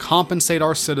action to compensate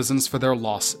our citizens for their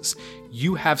losses.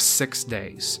 You have 6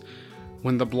 days.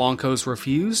 When the Blancos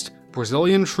refused,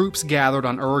 Brazilian troops gathered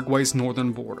on Uruguay's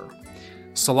northern border.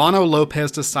 Solano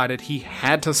Lopez decided he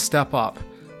had to step up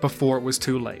before it was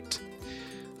too late.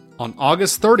 On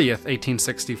August 30th,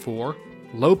 1864,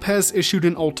 Lopez issued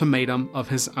an ultimatum of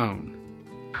his own.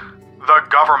 The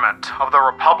government of the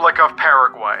Republic of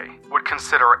Paraguay would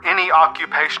consider any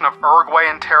occupation of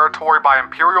Uruguayan territory by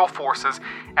imperial forces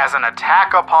as an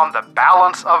attack upon the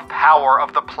balance of power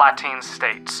of the Platine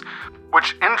states,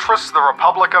 which interests the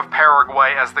Republic of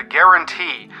Paraguay as the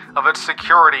guarantee of its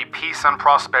security, peace, and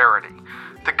prosperity.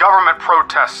 The government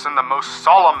protests in the most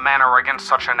solemn manner against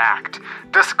such an act,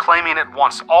 disclaiming at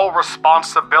once all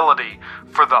responsibility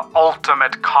for the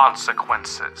ultimate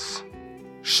consequences.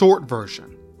 Short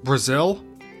version. Brazil,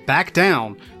 back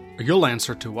down, or you'll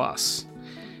answer to us.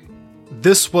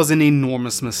 This was an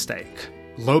enormous mistake.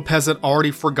 Lopez had already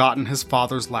forgotten his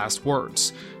father's last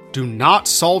words. Do not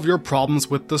solve your problems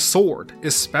with the sword,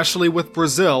 especially with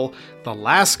Brazil, the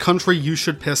last country you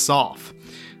should piss off.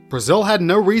 Brazil had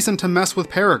no reason to mess with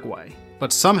Paraguay,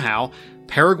 but somehow,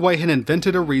 Paraguay had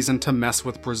invented a reason to mess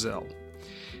with Brazil.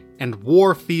 And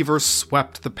war fever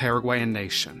swept the Paraguayan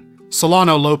nation.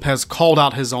 Solano Lopez called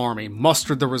out his army,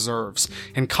 mustered the reserves,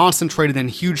 and concentrated in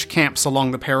huge camps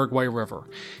along the Paraguay River.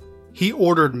 He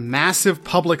ordered massive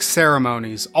public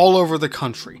ceremonies all over the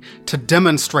country to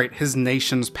demonstrate his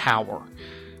nation's power.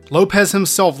 Lopez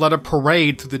himself led a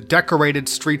parade through the decorated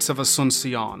streets of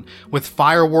Asuncion, with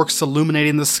fireworks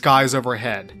illuminating the skies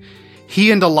overhead.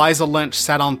 He and Eliza Lynch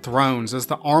sat on thrones as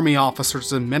the army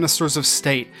officers and ministers of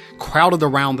state crowded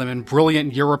around them in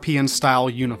brilliant European-style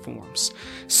uniforms.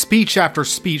 Speech after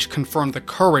speech confirmed the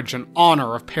courage and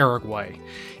honor of Paraguay,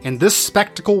 and this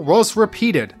spectacle was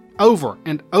repeated over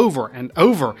and over and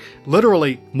over,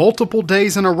 literally multiple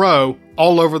days in a row,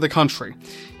 all over the country.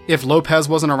 If Lopez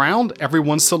wasn't around,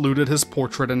 everyone saluted his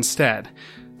portrait instead.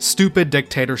 Stupid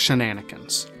dictator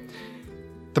shenanigans.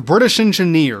 The British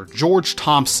engineer, George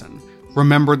Thompson,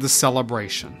 remembered the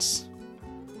celebrations.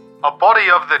 A body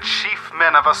of the chief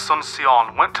men of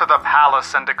Asuncion went to the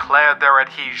palace and declared their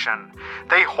adhesion.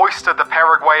 They hoisted the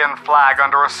Paraguayan flag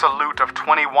under a salute of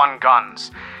 21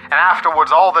 guns, and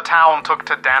afterwards all the town took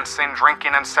to dancing,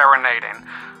 drinking, and serenading.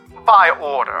 By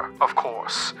order, of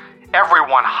course.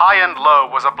 Everyone, high and low,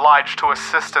 was obliged to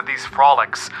assist at these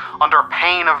frolics, under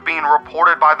pain of being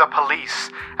reported by the police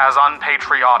as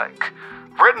unpatriotic.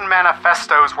 Written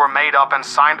manifestos were made up and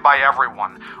signed by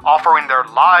everyone, offering their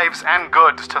lives and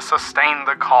goods to sustain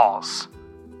the cause.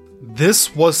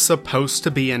 This was supposed to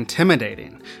be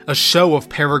intimidating, a show of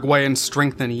Paraguayan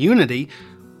strength and unity,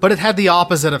 but it had the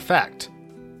opposite effect.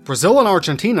 Brazil and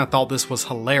Argentina thought this was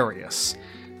hilarious.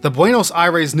 The Buenos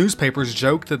Aires newspapers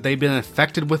joked that they'd been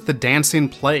infected with the dancing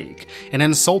plague and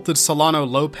insulted Solano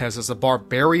Lopez as a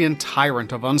barbarian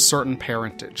tyrant of uncertain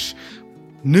parentage.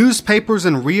 Newspapers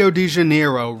in Rio de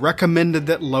Janeiro recommended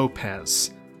that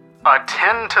Lopez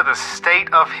attend to the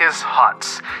state of his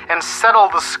huts and settle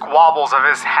the squabbles of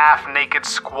his half-naked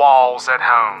squalls at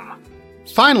home.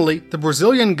 Finally, the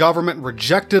Brazilian government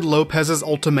rejected Lopez's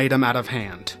ultimatum out of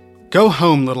hand. Go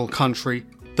home, little country.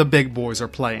 The big boys are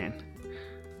playing.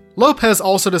 Lopez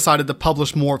also decided to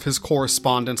publish more of his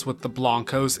correspondence with the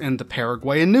Blancos in the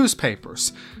Paraguayan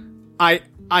newspapers.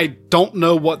 I don't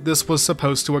know what this was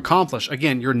supposed to accomplish.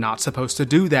 Again, you're not supposed to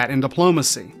do that in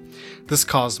diplomacy. This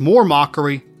caused more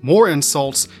mockery, more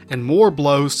insults, and more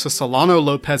blows to Solano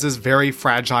Lopez's very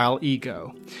fragile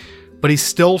ego. But he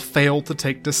still failed to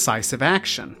take decisive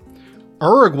action.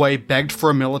 Uruguay begged for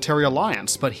a military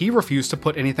alliance, but he refused to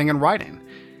put anything in writing.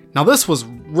 Now this was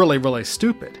really, really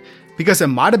stupid, because it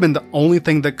might have been the only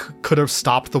thing that could have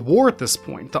stopped the war at this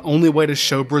point, the only way to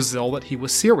show Brazil that he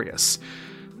was serious.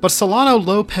 But Solano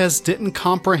Lopez didn't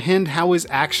comprehend how his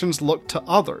actions looked to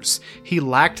others. He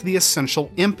lacked the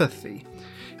essential empathy.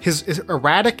 His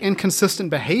erratic,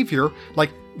 inconsistent behavior, like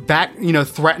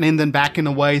threatening then backing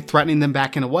away, threatening then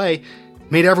backing away,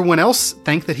 made everyone else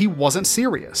think that he wasn't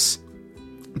serious.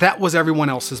 That was everyone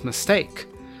else's mistake.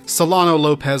 Solano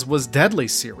Lopez was deadly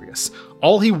serious.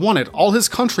 All he wanted, all his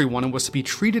country wanted, was to be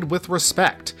treated with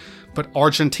respect. but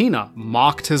Argentina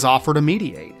mocked his offer to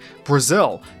mediate.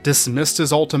 Brazil dismissed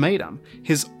his ultimatum.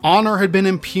 His honor had been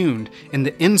impugned, and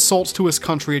the insults to his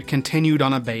country had continued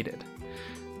unabated.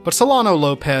 But Solano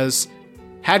Lopez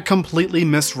had completely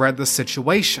misread the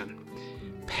situation.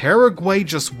 Paraguay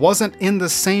just wasn't in the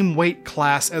same weight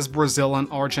class as Brazil and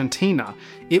Argentina.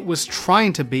 It was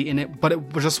trying to be, but it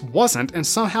just wasn't, and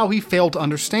somehow he failed to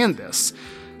understand this.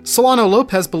 Solano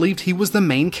Lopez believed he was the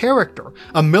main character,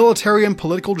 a military and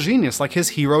political genius like his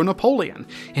hero Napoleon,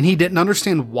 and he didn't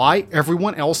understand why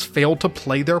everyone else failed to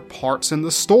play their parts in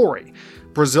the story.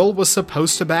 Brazil was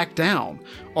supposed to back down.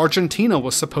 Argentina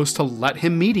was supposed to let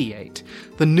him mediate.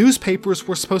 The newspapers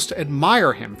were supposed to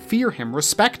admire him, fear him,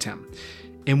 respect him.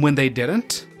 And when they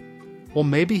didn't, well,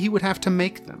 maybe he would have to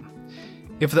make them.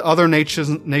 If the other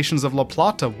nations of La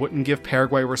Plata wouldn't give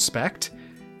Paraguay respect,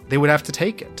 they would have to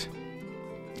take it.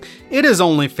 It is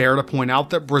only fair to point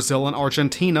out that Brazil and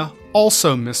Argentina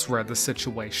also misread the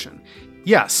situation.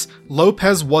 Yes,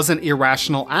 Lopez was an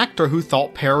irrational actor who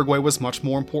thought Paraguay was much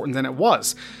more important than it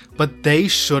was, but they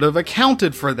should have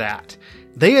accounted for that.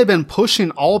 They had been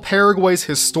pushing all Paraguay's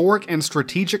historic and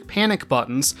strategic panic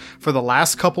buttons for the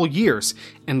last couple years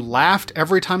and laughed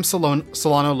every time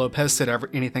Solano Lopez said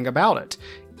anything about it.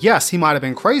 Yes, he might have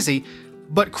been crazy,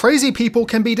 but crazy people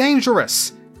can be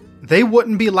dangerous. They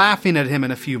wouldn't be laughing at him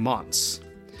in a few months.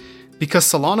 Because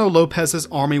Solano Lopez's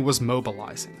army was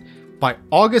mobilizing. By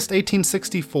August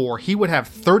 1864, he would have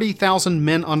 30,000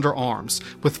 men under arms,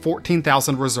 with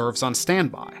 14,000 reserves on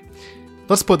standby.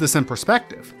 Let's put this in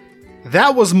perspective.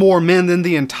 That was more men than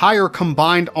the entire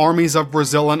combined armies of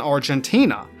Brazil and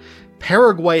Argentina.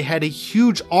 Paraguay had a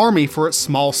huge army for its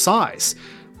small size.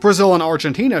 Brazil and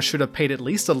Argentina should have paid at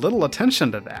least a little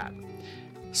attention to that.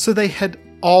 So they had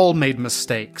all made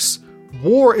mistakes.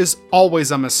 War is always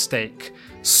a mistake.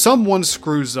 Someone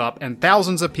screws up and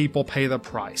thousands of people pay the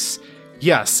price.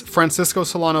 Yes, Francisco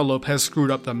Solano Lopez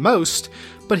screwed up the most,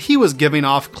 but he was giving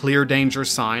off clear danger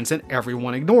signs and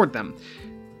everyone ignored them.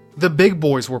 The big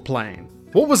boys were playing.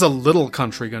 What was a little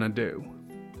country gonna do?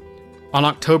 On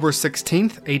October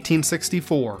 16th,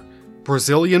 1864,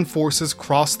 Brazilian forces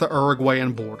crossed the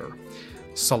Uruguayan border.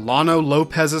 Solano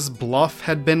Lopez's bluff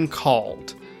had been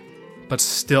called, but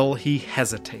still he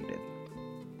hesitated.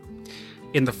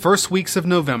 In the first weeks of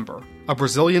November, a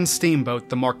Brazilian steamboat,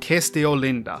 the Marquês de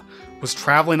Olinda, was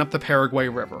traveling up the Paraguay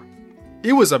River.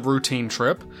 It was a routine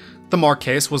trip. The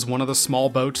Marquês was one of the small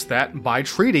boats that, by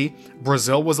treaty,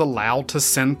 Brazil was allowed to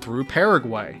send through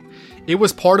Paraguay. It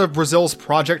was part of Brazil's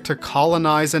project to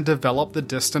colonize and develop the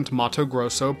distant Mato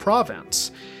Grosso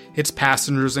province. Its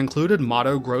passengers included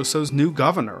Mato Grosso's new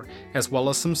governor, as well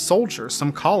as some soldiers,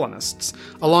 some colonists,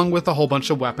 along with a whole bunch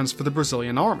of weapons for the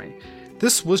Brazilian army.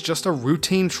 This was just a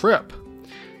routine trip.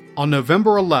 On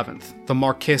November 11th, the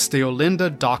Marquês de Olinda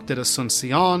docked at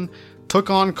Asunción, took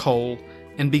on coal,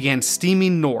 and began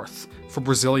steaming north for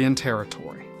Brazilian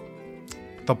territory.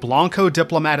 The Blanco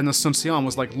diplomat in Asunción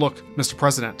was like, "Look, Mr.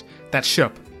 President, that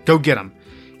ship, go get him.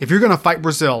 If you're going to fight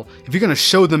Brazil, if you're going to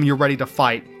show them you're ready to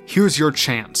fight, here's your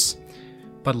chance."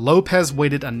 But Lopez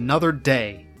waited another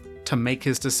day to make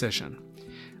his decision.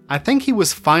 I think he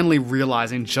was finally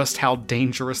realizing just how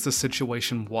dangerous the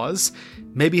situation was.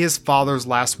 Maybe his father's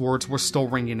last words were still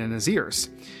ringing in his ears.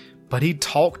 But he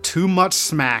talked too much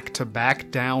smack to back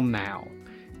down now.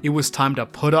 It was time to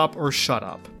put up or shut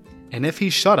up. And if he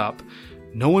shut up,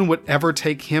 no one would ever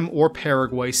take him or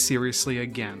Paraguay seriously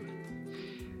again.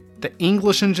 The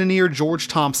English engineer George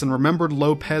Thompson remembered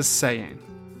Lopez saying,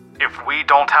 "If we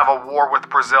don't have a war with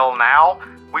Brazil now,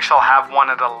 we shall have one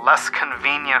at a less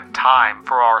convenient time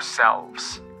for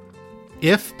ourselves."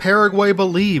 If Paraguay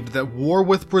believed that war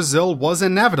with Brazil was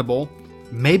inevitable,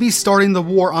 maybe starting the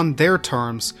war on their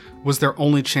terms was their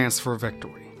only chance for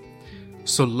victory.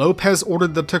 So Lopez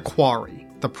ordered the Taquari,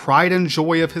 the pride and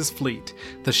joy of his fleet,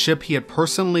 the ship he had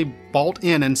personally bought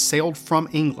in and sailed from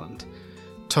England,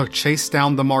 to chase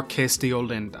down the Marquês de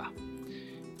Olinda.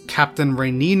 Captain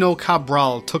Reynino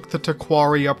Cabral took the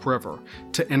Taquari upriver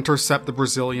to intercept the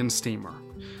Brazilian steamer.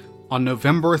 On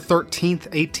November 13,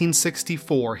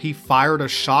 1864, he fired a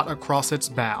shot across its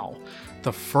bow,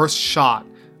 the first shot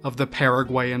of the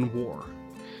Paraguayan War.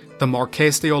 The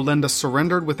Marquês de Olinda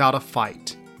surrendered without a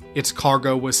fight. Its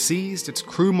cargo was seized, its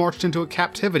crew marched into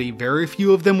captivity, very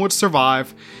few of them would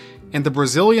survive, and the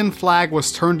Brazilian flag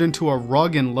was turned into a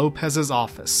rug in Lopez's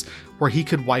office, where he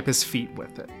could wipe his feet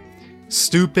with it.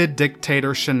 Stupid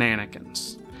dictator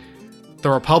shenanigans. The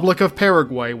Republic of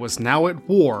Paraguay was now at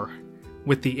war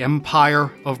with the Empire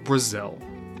of Brazil.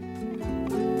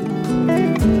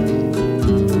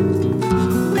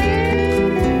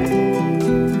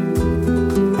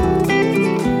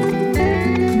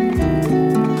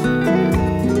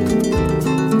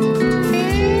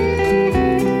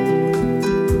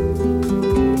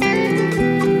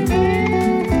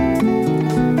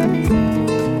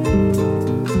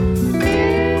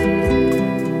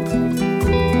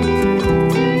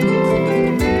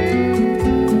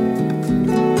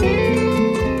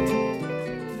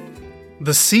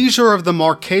 The seizure of the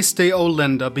Marquês de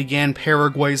Olinda began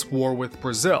Paraguay's war with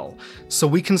Brazil, so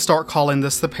we can start calling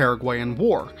this the Paraguayan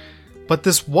War. But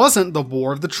this wasn't the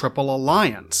War of the Triple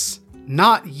Alliance.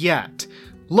 Not yet.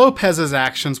 Lopez's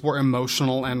actions were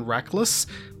emotional and reckless,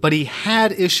 but he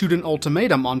had issued an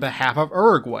ultimatum on behalf of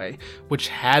Uruguay, which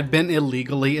had been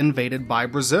illegally invaded by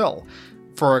Brazil.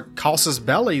 For a casus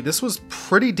belli, this was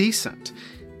pretty decent.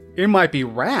 It might be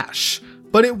rash,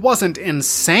 but it wasn't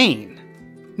insane.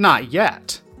 Not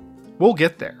yet. We'll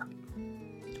get there.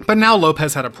 But now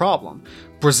Lopez had a problem.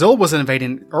 Brazil was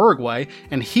invading Uruguay,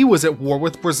 and he was at war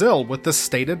with Brazil with the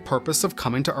stated purpose of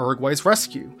coming to Uruguay's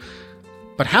rescue.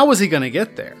 But how was he going to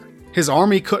get there? His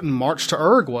army couldn't march to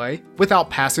Uruguay without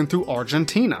passing through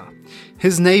Argentina.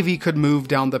 His navy could move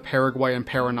down the Paraguay and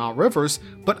Paraná rivers,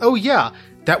 but oh yeah,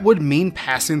 that would mean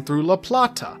passing through La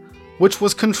Plata, which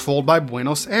was controlled by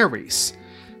Buenos Aires.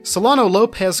 Solano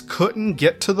Lopez couldn't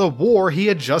get to the war he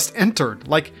had just entered.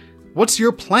 Like, what's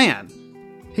your plan?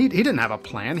 He didn't have a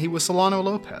plan, he was Solano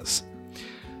Lopez.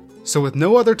 So with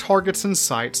no other targets in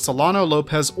sight, Solano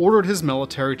Lopez ordered his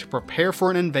military to prepare for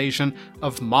an invasion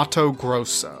of Mato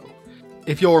Grosso.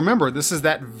 If you'll remember, this is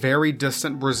that very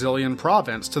distant Brazilian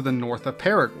province to the north of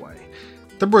Paraguay.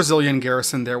 The Brazilian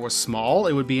garrison there was small,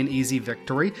 it would be an easy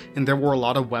victory, and there were a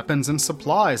lot of weapons and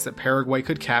supplies that Paraguay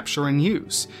could capture and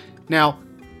use. Now,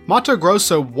 Mato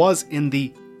Grosso was in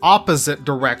the opposite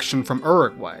direction from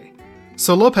Uruguay.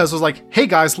 So Lopez was like, hey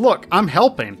guys, look, I'm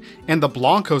helping. And the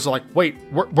Blancos are like, wait,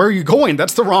 where are you going?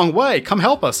 That's the wrong way. Come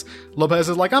help us. Lopez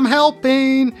is like, I'm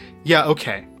helping. Yeah,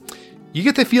 okay. You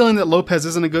get the feeling that Lopez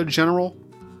isn't a good general?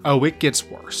 Oh, it gets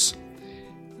worse.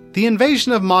 The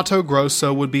invasion of Mato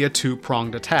Grosso would be a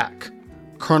two-pronged attack.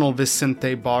 Colonel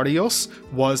Vicente Barrios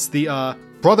was the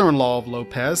brother-in-law of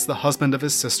Lopez, the husband of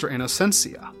his sister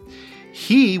Inocencia.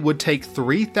 He would take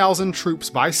 3,000 troops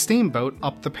by steamboat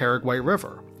up the Paraguay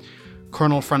River.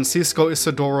 Colonel Francisco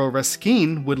Isidoro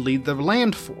Resquin would lead the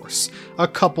land force, a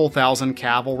couple thousand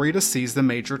cavalry to seize the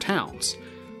major towns.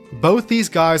 Both these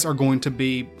guys are going to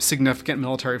be significant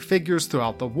military figures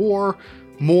throughout the war,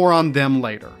 more on them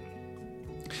later.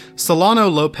 Solano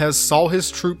Lopez saw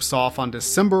his troops off on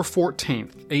December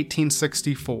 14th,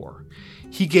 1864.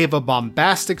 He gave a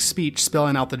bombastic speech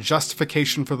spelling out the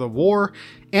justification for the war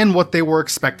and what they were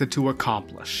expected to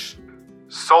accomplish.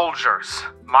 Soldiers,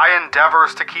 my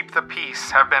endeavors to keep the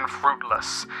peace have been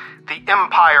fruitless. The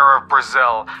Empire of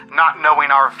Brazil, not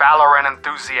knowing our valor and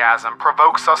enthusiasm,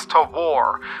 provokes us to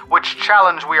war, which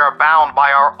challenge we are bound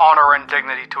by our honor and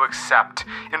dignity to accept,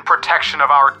 in protection of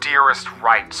our dearest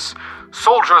rights.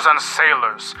 Soldiers and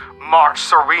sailors, march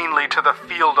serenely to the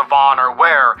field of honor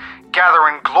where,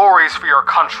 gathering glories for your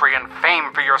country and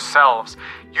fame for yourselves,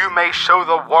 you may show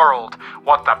the world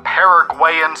what the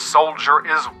Paraguayan soldier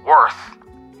is worth.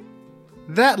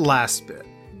 That last bit,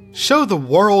 show the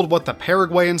world what the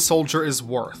Paraguayan soldier is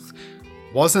worth.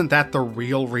 Wasn't that the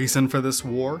real reason for this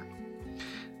war?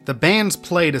 The bands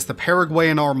played as the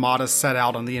Paraguayan Armada set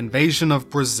out on the invasion of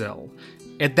Brazil.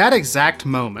 At that exact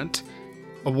moment,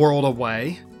 a world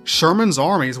away, Sherman's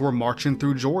armies were marching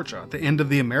through Georgia. The end of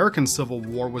the American Civil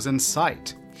War was in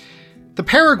sight. The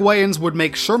Paraguayans would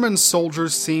make Sherman's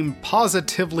soldiers seem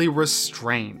positively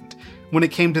restrained when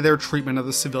it came to their treatment of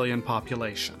the civilian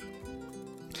population.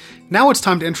 Now it's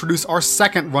time to introduce our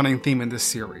second running theme in this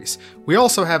series. We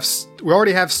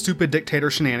already have stupid dictator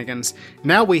shenanigans.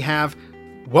 Now we have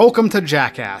Welcome to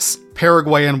Jackass,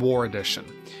 Paraguayan War Edition.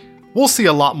 We'll see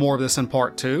a lot more of this in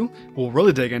Part 2. We'll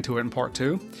really dig into it in Part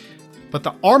 2. But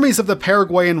the armies of the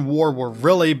Paraguayan War were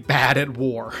really bad at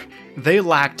war. They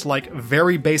lacked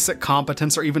very basic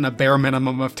competence or even a bare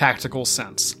minimum of tactical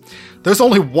sense. There's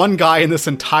only one guy in this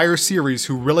entire series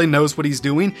who really knows what he's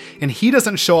doing, and he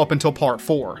doesn't show up until Part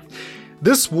 4.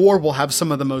 This war will have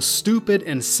some of the most stupid,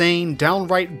 insane,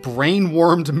 downright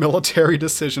brain-wormed military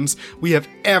decisions we have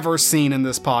ever seen in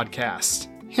this podcast.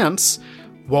 Hence,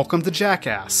 Welcome to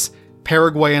Jackass,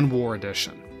 Paraguayan War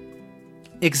Edition.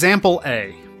 Example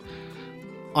A.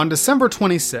 On December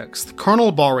 26th, Colonel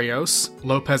Barrios,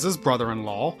 Lopez's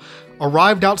brother-in-law,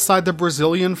 arrived outside the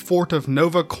Brazilian fort of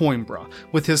Nova Coimbra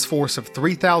with his force of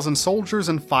 3,000 soldiers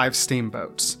and 5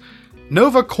 steamboats.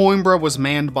 Nova Coimbra was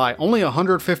manned by only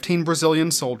 115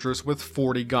 Brazilian soldiers with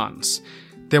 40 guns.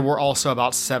 There were also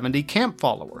about 70 camp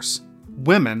followers,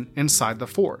 women, inside the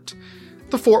fort.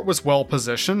 The fort was well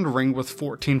positioned, ringed with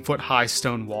 14-foot-high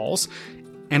stone walls,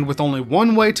 and with only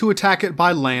one way to attack it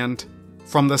by land,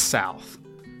 from the south.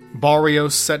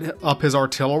 Barrios set up his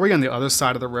artillery on the other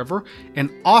side of the river and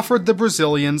offered the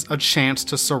Brazilians a chance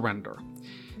to surrender.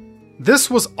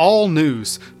 This was all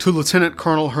news to Lieutenant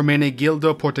Colonel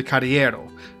Hermenegildo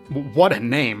Portocarrero, What a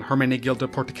name, Hermenegildo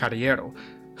Portocarrero,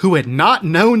 who had not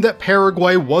known that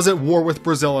Paraguay was at war with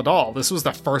Brazil at all. This was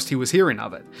the first he was hearing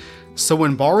of it. So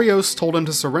when Barrios told him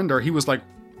to surrender, he was like,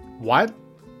 "What?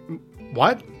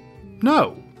 What?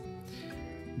 No."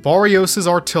 Barrios'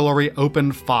 artillery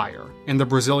opened fire, and the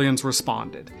Brazilians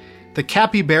responded. The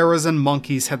capybaras and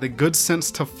monkeys had the good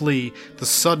sense to flee the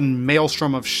sudden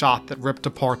maelstrom of shot that ripped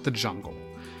apart the jungle.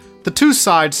 The two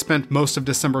sides spent most of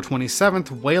December 27th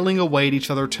wailing away at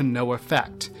each other to no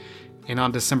effect. And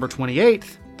on December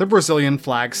 28th, the Brazilian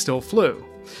flag still flew.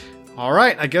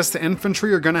 Alright, I guess the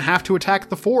infantry are going to have to attack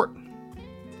the fort.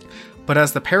 But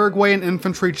as the Paraguayan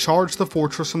infantry charged the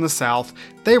fortress from the south,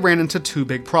 they ran into two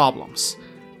big problems.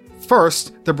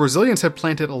 First, the Brazilians had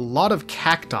planted a lot of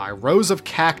cacti, rows of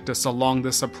cactus along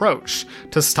this approach,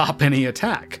 to stop any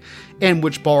attack, and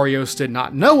which Barrios did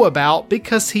not know about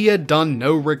because he had done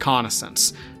no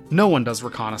reconnaissance. No one does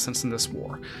reconnaissance in this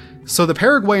war. So the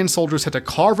Paraguayan soldiers had to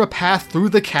carve a path through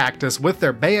the cactus with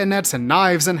their bayonets and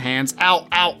knives in hands, ow,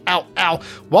 ow, ow, ow,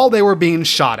 while they were being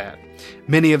shot at.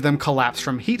 Many of them collapsed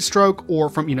from heat stroke or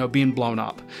from, being blown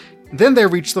up. Then they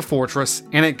reached the fortress,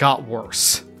 and it got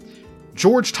worse.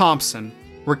 George Thompson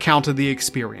recounted the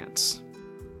experience.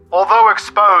 Although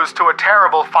exposed to a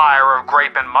terrible fire of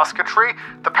grape and musketry,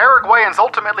 the Paraguayans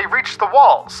ultimately reached the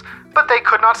walls, but they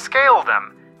could not scale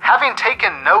them, having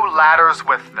taken no ladders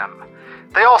with them.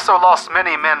 They also lost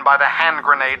many men by the hand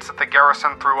grenades that the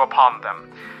garrison threw upon them.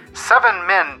 7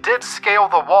 men did scale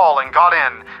the wall and got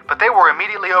in, but they were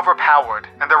immediately overpowered,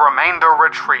 and the remainder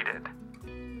retreated.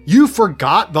 You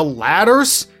forgot the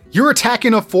ladders? You're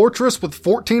attacking a fortress with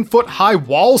 14-foot high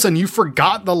walls and you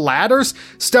forgot the ladders?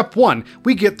 Step 1,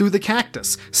 we get through the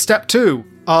cactus. Step 2,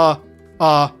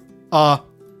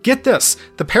 get this.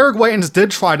 The Paraguayans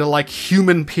did try to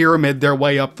human pyramid their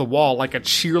way up the wall like a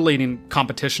cheerleading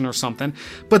competition or something,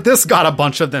 but this got a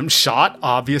bunch of them shot,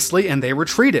 obviously, and they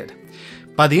retreated.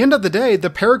 By the end of the day, the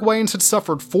Paraguayans had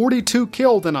suffered 42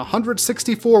 killed and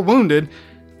 164 wounded.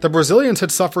 The Brazilians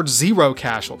had suffered 0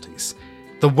 casualties.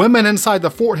 The women inside the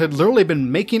fort had literally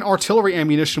been making artillery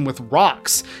ammunition with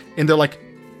rocks, and they're like,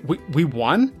 we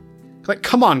won?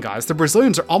 Come on guys, the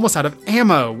Brazilians are almost out of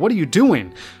ammo, what are you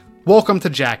doing? Welcome to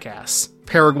Jackass,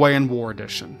 Paraguayan War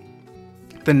Edition.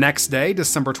 The next day,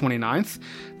 December 29th,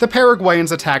 the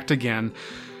Paraguayans attacked again,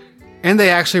 and they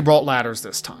actually brought ladders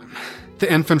this time.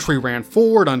 The infantry ran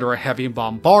forward under a heavy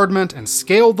bombardment and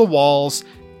scaled the walls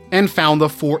and found the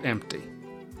fort empty.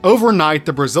 Overnight,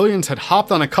 the Brazilians had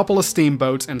hopped on a couple of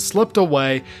steamboats and slipped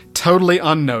away, totally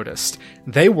unnoticed.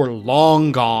 They were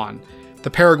long gone. The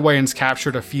Paraguayans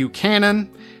captured a few cannon,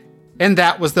 and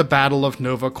that was the Battle of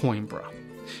Nova Coimbra,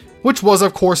 which was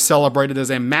of course celebrated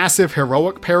as a massive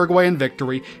heroic Paraguayan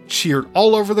victory, cheered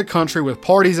all over the country with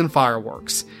parties and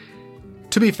fireworks.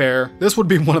 To be fair, this would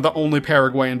be one of the only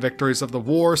Paraguayan victories of the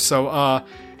war, so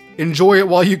enjoy it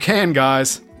while you can,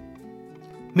 guys.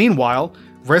 Meanwhile,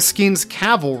 Reskin's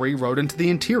cavalry rode into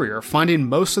the interior, finding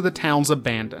most of the towns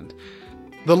abandoned.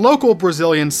 The local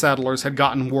Brazilian settlers had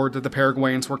gotten word that the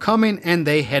Paraguayans were coming, and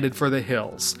they headed for the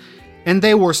hills. And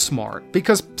they were smart,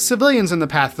 because civilians in the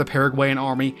path of the Paraguayan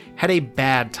army had a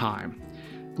bad time.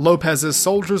 Lopez's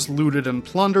soldiers looted and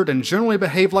plundered and generally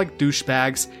behaved like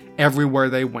douchebags everywhere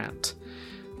they went.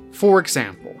 For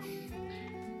example,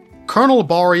 Colonel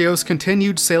Barrios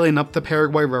continued sailing up the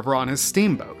Paraguay River on his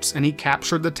steamboats, and he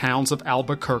captured the towns of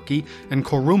Albuquerque and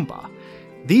Corumba.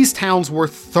 These towns were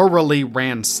thoroughly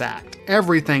ransacked.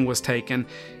 Everything was taken,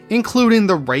 including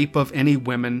the rape of any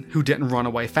women who didn't run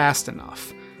away fast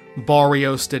enough.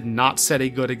 Barrios did not set a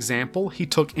good example. He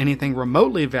took anything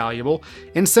remotely valuable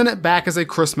and sent it back as a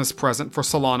Christmas present for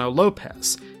Solano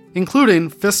Lopez, including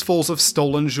fistfuls of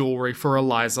stolen jewelry for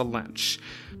Eliza Lynch.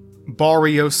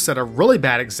 Barrios set a really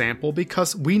bad example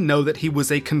because we know that he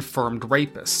was a confirmed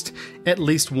rapist, at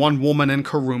least one woman in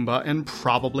Corumba and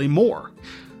probably more.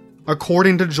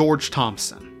 According to George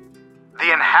Thompson,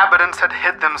 the inhabitants had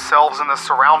hid themselves in the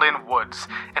surrounding woods,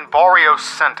 and Barrios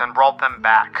sent and brought them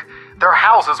back. Their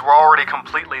houses were already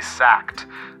completely sacked.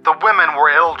 The women were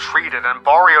ill-treated, and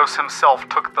Barrios himself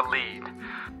took the lead.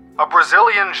 A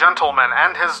Brazilian gentleman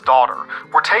and his daughter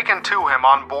were taken to him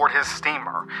on board his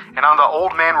steamer, and on the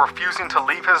old man refusing to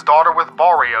leave his daughter with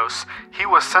Barrios, he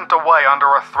was sent away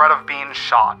under a threat of being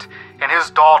shot, and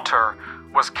his daughter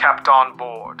was kept on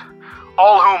board.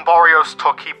 All whom Barrios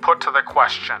took he put to the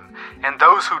question, and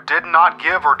those who did not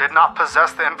give or did not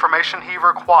possess the information he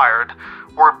required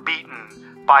were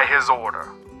beaten by his order.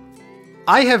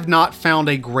 I have not found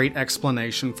a great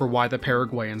explanation for why the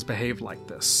Paraguayans behaved like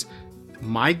this.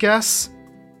 My guess?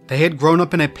 They had grown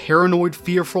up in a paranoid,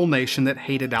 fearful nation that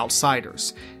hated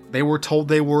outsiders. They were told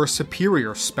they were a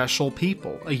superior, special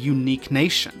people, a unique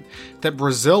nation, that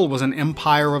Brazil was an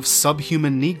empire of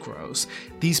subhuman Negroes.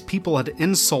 These people had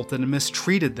insulted and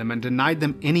mistreated them and denied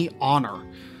them any honor,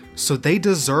 so they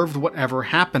deserved whatever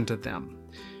happened to them.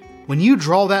 When you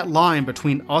draw that line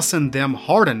between us and them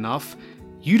hard enough,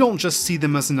 you don't just see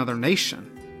them as another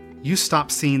nation. You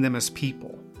stop seeing them as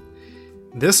people.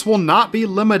 This will not be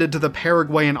limited to the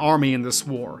Paraguayan army in this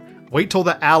war. Wait till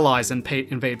the Allies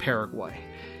invade Paraguay.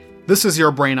 This is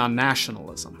your brain on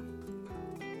nationalism.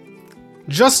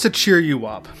 Just to cheer you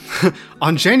up,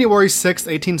 on January 6,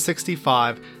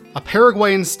 1865, a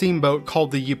Paraguayan steamboat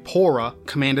called the Ypora,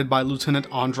 commanded by Lieutenant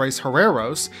Andres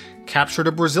Herreros, captured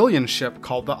a Brazilian ship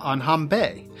called the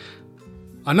Anhambe.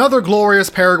 Another glorious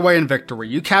Paraguayan victory.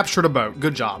 You captured a boat.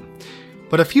 Good job.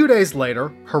 But a few days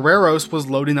later, Herreros was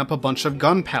loading up a bunch of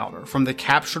gunpowder from the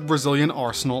captured Brazilian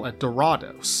arsenal at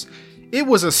Dourados. It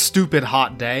was a stupid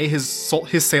hot day. His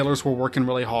sailors were working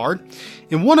really hard.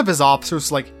 And one of his officers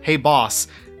was like, "Hey boss,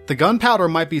 the gunpowder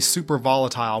might be super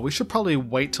volatile. We should probably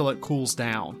wait till it cools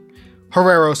down."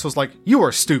 Herreros was like, "You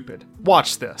are stupid.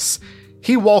 Watch this."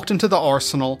 He walked into the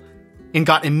arsenal and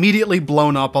got immediately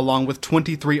blown up along with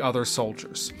 23 other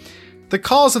soldiers. The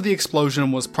cause of the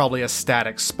explosion was probably a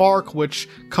static spark, which,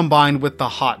 combined with the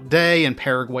hot day and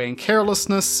Paraguayan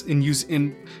carelessness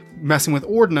in messing with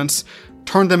ordnance,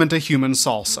 turned them into human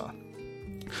salsa.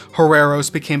 Herreros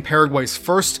became Paraguay's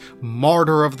first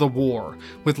martyr of the war,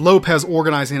 with Lopez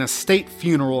organizing a state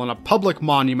funeral and a public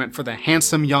monument for the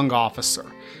handsome young officer.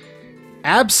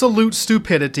 Absolute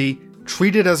stupidity,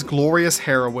 treated as glorious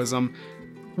heroism,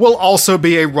 will also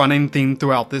be a running theme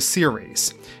throughout this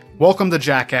series. Welcome to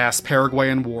Jackass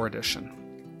Paraguayan War Edition.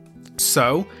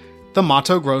 So, the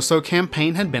Mato Grosso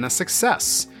campaign had been a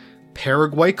success.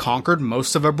 Paraguay conquered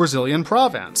most of a Brazilian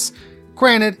province.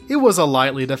 Granted, it was a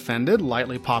lightly defended,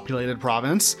 lightly populated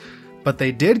province, but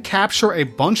they did capture a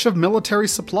bunch of military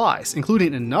supplies,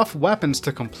 including enough weapons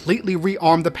to completely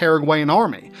rearm the Paraguayan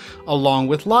army, along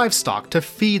with livestock to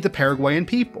feed the Paraguayan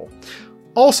people.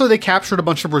 Also, they captured a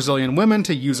bunch of Brazilian women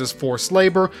to use as forced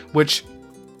labor, which,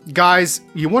 guys,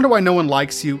 you wonder why no one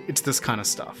likes you? It's this kind of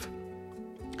stuff.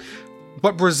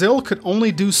 But Brazil could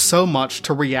only do so much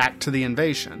to react to the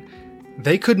invasion.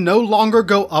 They could no longer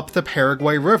go up the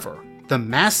Paraguay River. The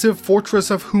massive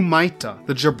fortress of Humaita,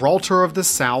 the Gibraltar of the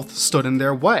South, stood in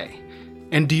their way.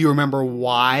 And do you remember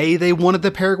why they wanted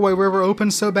the Paraguay River open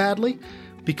so badly?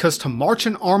 Because to march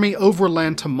an army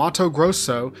overland to Mato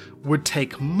Grosso would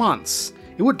take months.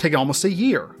 It would take almost a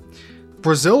year.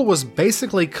 Brazil was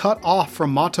basically cut off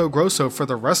from Mato Grosso for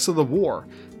the rest of the war.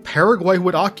 Paraguay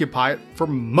would occupy it for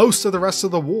most of the rest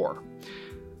of the war.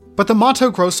 But the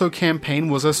Mato Grosso campaign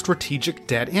was a strategic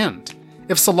dead end.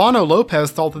 If Solano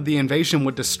Lopez thought that the invasion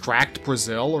would distract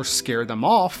Brazil or scare them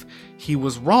off, he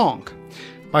was wrong.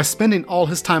 By spending all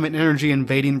his time and energy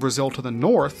invading Brazil to the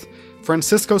north,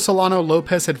 Francisco Solano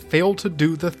Lopez had failed to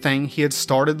do the thing he had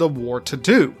started the war to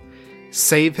do: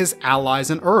 save his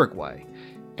allies in Uruguay.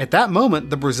 At that moment,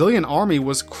 the Brazilian army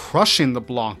was crushing the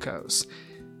Blancos.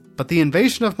 But the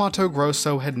invasion of Mato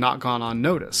Grosso had not gone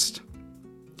unnoticed.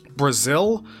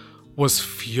 Brazil was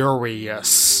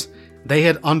furious. They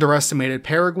had underestimated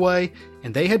Paraguay,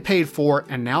 and they had paid for it,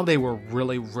 and now they were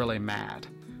really, really mad.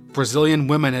 Brazilian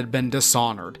women had been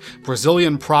dishonored,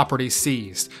 Brazilian property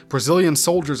seized, Brazilian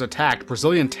soldiers attacked,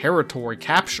 Brazilian territory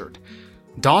captured.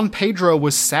 Dom Pedro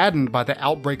was saddened by the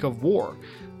outbreak of war,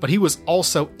 but he was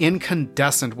also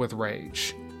incandescent with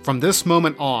rage. From this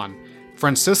moment on,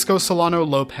 Francisco Solano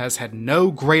Lopez had no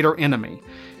greater enemy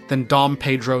than Dom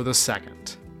Pedro II.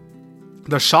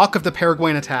 The shock of the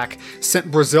Paraguayan attack sent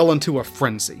Brazil into a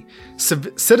frenzy.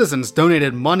 Citizens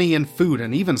donated money and food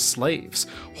and even slaves.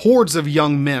 Hordes of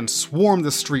young men swarmed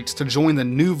the streets to join the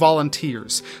new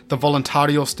volunteers, the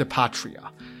Voluntarios de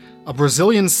Patria. A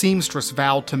Brazilian seamstress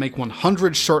vowed to make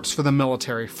 100 shirts for the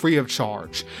military free of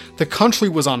charge. The country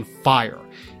was on fire.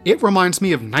 It reminds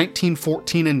me of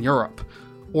 1914 in Europe,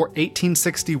 or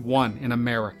 1861 in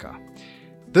America.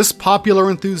 This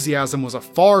popular enthusiasm was a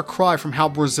far cry from how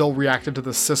Brazil reacted to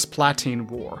the Cisplatin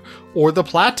War, or the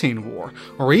Platin War,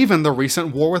 or even the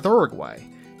recent war with Uruguay.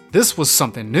 This was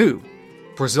something new.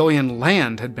 Brazilian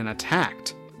land had been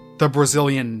attacked. The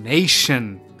Brazilian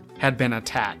nation had been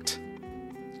attacked.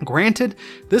 Granted,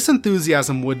 this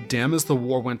enthusiasm would dim as the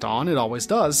war went on, it always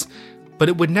does, but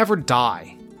it would never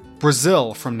die.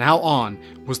 Brazil, from now on,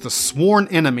 was the sworn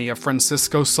enemy of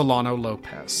Francisco Solano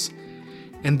Lopez.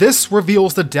 And this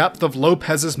reveals the depth of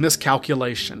Lopez's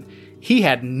miscalculation. He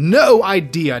had no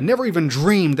idea, never even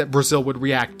dreamed that Brazil would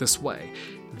react this way.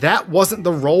 That wasn't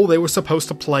the role they were supposed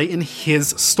to play in his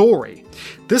story.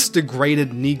 This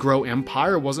degraded Negro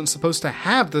empire wasn't supposed to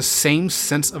have the same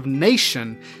sense of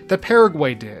nation that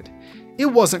Paraguay did. It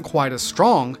wasn't quite as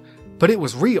strong, but it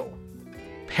was real.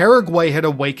 Paraguay had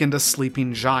awakened a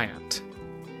sleeping giant.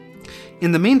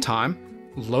 In the meantime,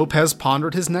 Lopez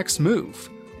pondered his next move.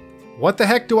 What the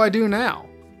heck do I do now?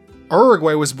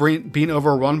 Uruguay was being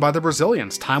overrun by the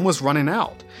Brazilians. Time was running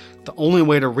out. The only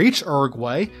way to reach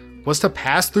Uruguay was to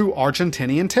pass through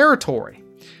Argentinian territory.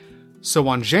 So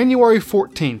on January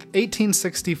 14,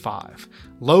 1865,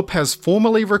 Lopez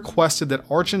formally requested that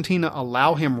Argentina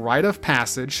allow him right of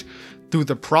passage through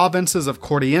the provinces of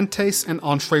Corrientes and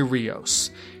Entre Rios.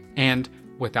 And,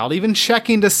 without even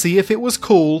checking to see if it was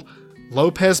cool,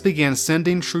 Lopez began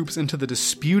sending troops into the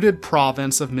disputed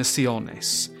province of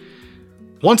Misiones.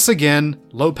 Once again,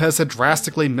 Lopez had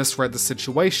drastically misread the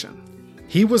situation.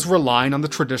 He was relying on the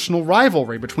traditional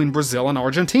rivalry between Brazil and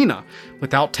Argentina,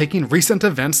 without taking recent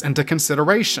events into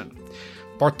consideration.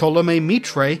 Bartolomé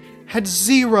Mitre had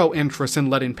zero interest in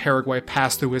letting Paraguay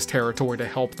pass through his territory to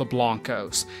help the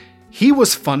Blancos. He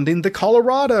was funding the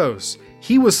Colorados.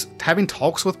 He was having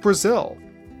talks with Brazil.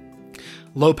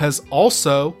 Lopez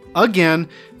also, again,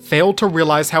 failed to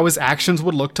realize how his actions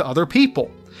would look to other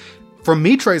people. From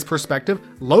Mitre's perspective,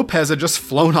 Lopez had just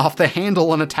flown off the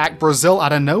handle and attacked Brazil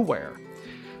out of nowhere.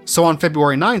 So on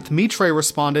February 9th, Mitre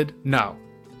responded, "No,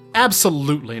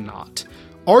 absolutely not.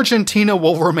 Argentina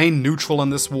will remain neutral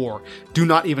in this war. Do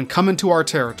not even come into our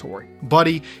territory.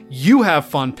 Buddy, you have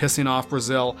fun pissing off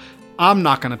Brazil. I'm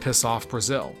not going to piss off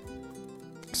Brazil."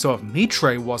 So if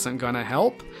Mitre wasn't going to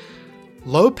help,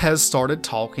 Lopez started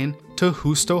talking to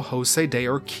Justo José de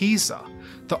Urquiza,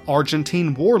 the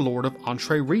Argentine warlord of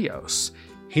Entre Rios.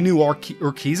 He knew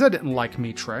Urquiza didn't like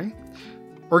Mitre.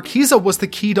 Urquiza was the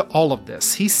key to all of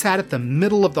this. He sat at the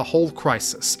middle of the whole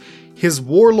crisis. His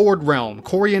warlord realm,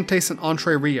 Corrientes and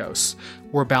Entre Rios,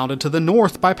 were bounded to the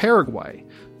north by Paraguay,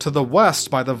 to the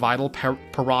west by the vital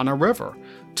Parana River,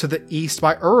 to the east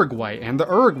by Uruguay and the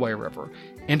Uruguay River,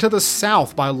 and to the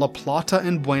south by La Plata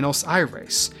and Buenos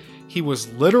Aires. He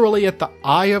was literally at the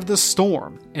eye of the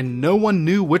storm, and no one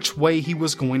knew which way he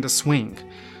was going to swing.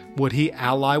 Would he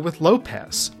ally with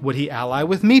Lopez? Would he ally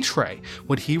with Mitre?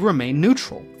 Would he remain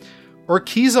neutral?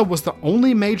 Urquiza was the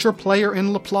only major player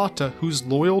in La Plata whose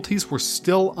loyalties were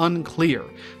still unclear,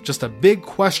 just a big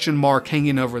question mark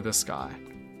hanging over this guy.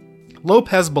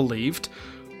 Lopez believed,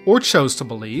 or chose to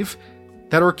believe,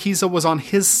 that Urquiza was on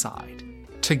his side.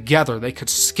 Together they could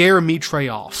scare Mitre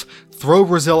off, throw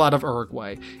Brazil out of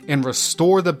Uruguay, and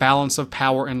restore the balance of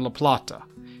power in La Plata.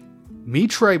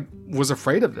 Mitre was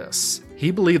afraid of this. He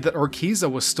believed that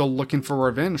Urquiza was still looking for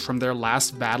revenge from their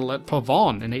last battle at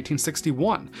Pavon in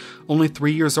 1861, only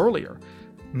 3 years earlier.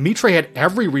 Mitre had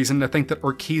every reason to think that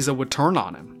Urquiza would turn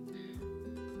on him.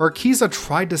 Urquiza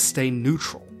tried to stay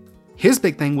neutral. His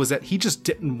big thing was that he just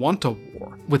didn't want a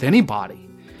war with anybody.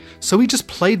 So he just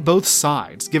played both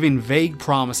sides, giving vague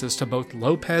promises to both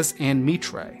Lopez and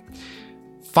Mitre.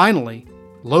 Finally,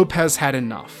 Lopez had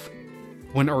enough.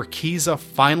 When Urquiza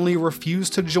finally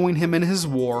refused to join him in his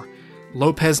war,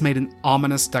 Lopez made an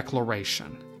ominous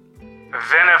declaration.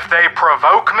 "Then if they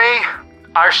provoke me,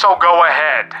 I shall go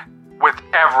ahead with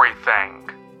everything."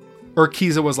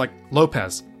 Urquiza was like,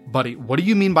 "Lopez, buddy, what do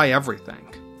you mean by everything?"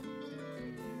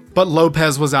 But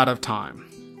Lopez was out of time.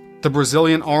 The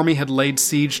Brazilian army had laid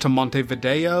siege to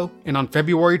Montevideo, and on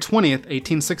February 20th,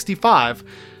 1865,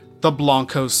 the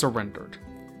Blancos surrendered.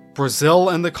 Brazil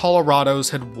and the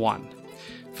Colorados had won.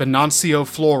 Venancio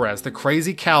Flores, the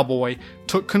crazy cowboy,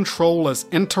 took control as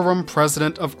interim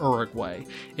president of Uruguay,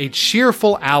 a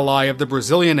cheerful ally of the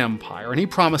Brazilian Empire, and he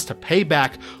promised to pay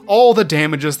back all the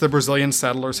damages the Brazilian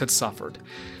settlers had suffered.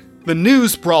 The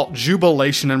news brought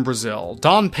jubilation in Brazil.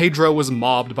 Dom Pedro was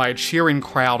mobbed by a cheering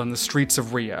crowd in the streets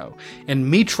of Rio, and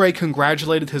Mitre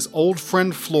congratulated his old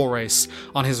friend Flores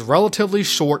on his relatively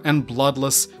short and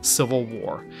bloodless civil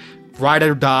war. Ride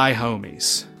or die,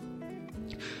 homies.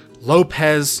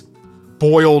 Lopez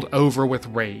boiled over with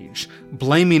rage,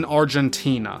 blaming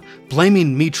Argentina,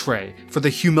 blaming Mitre for the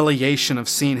humiliation of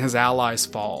seeing his allies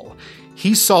fall.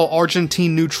 He saw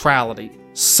Argentine neutrality,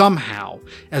 somehow,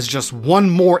 as just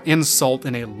one more insult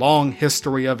in a long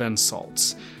history of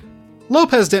insults.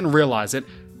 Lopez didn't realize it,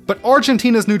 but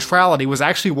Argentina's neutrality was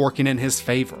actually working in his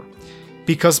favor,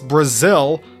 because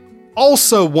Brazil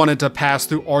also wanted to pass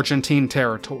through Argentine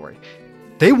territory.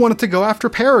 They wanted to go after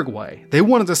Paraguay. They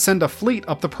wanted to send a fleet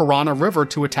up the Parana River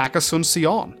to attack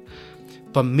Asuncion.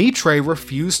 But Mitre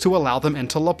refused to allow them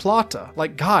into La Plata.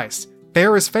 Like, guys,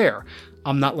 fair is fair.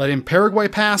 I'm not letting Paraguay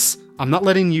pass. I'm not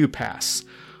letting you pass.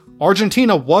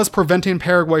 Argentina was preventing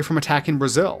Paraguay from attacking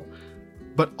Brazil,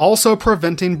 but also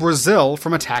preventing Brazil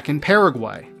from attacking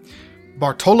Paraguay.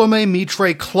 Bartolomé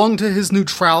Mitre clung to his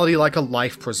neutrality like a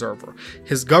life preserver.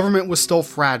 His government was still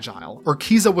fragile.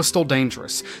 Urquiza was still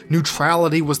dangerous.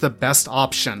 Neutrality was the best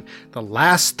option. The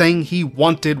last thing he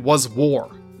wanted was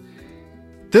war.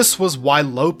 This was why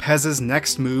Lopez's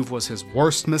next move was his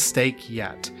worst mistake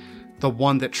yet. The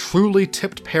one that truly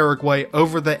tipped Paraguay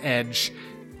over the edge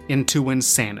into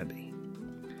insanity.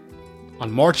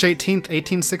 On March 18,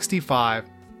 1865,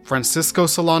 Francisco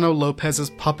Solano Lopez's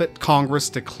puppet Congress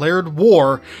declared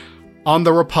war on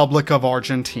the Republic of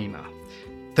Argentina.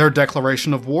 Their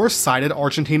declaration of war cited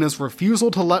Argentina's refusal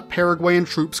to let Paraguayan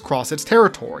troops cross its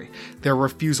territory, their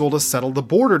refusal to settle the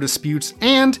border disputes,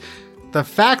 and the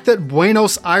fact that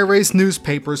Buenos Aires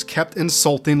newspapers kept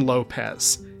insulting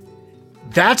Lopez.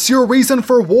 That's your reason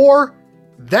for war?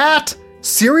 That?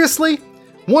 Seriously?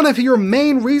 One of your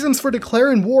main reasons for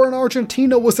declaring war on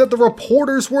Argentina was that the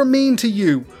reporters were mean to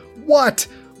you. What?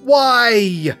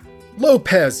 Why?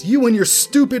 Lopez, you and your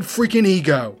stupid freaking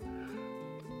ego.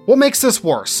 What makes this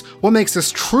worse, what makes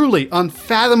this truly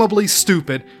unfathomably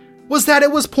stupid, was that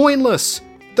it was pointless.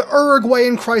 The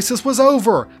Uruguayan crisis was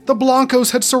over. The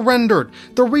Blancos had surrendered.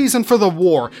 The reason for the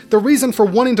war, the reason for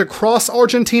wanting to cross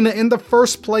Argentina in the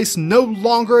first place no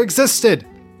longer existed.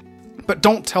 But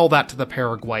don't tell that to the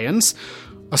Paraguayans.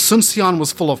 Asuncion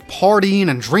was full of partying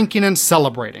and drinking and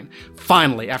celebrating.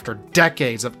 Finally, after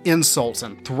decades of insults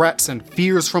and threats and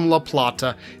fears from La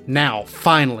Plata, now,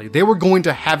 finally, they were going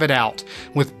to have it out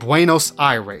with Buenos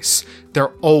Aires,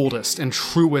 their oldest and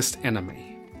truest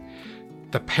enemy.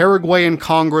 The Paraguayan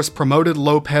Congress promoted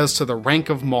Lopez to the rank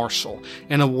of Marshal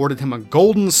and awarded him a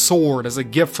golden sword as a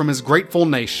gift from his grateful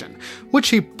nation, which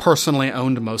he personally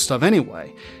owned most of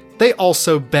anyway. They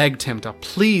also begged him to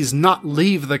please not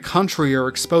leave the country or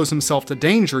expose himself to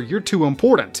danger, you're too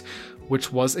important,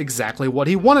 which was exactly what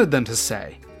he wanted them to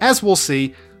say. As we'll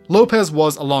see, Lopez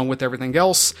was, along with everything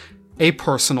else, a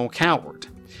personal coward.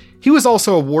 He was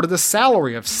also awarded a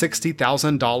salary of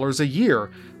 $60,000 a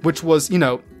year, which was,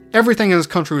 everything in his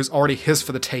country was already his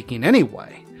for the taking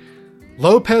anyway.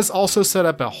 Lopez also set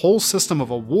up a whole system of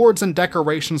awards and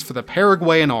decorations for the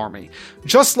Paraguayan army,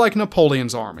 just like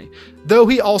Napoleon's army, though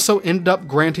he also ended up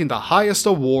granting the highest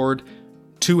award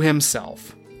to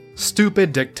himself.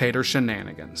 Stupid dictator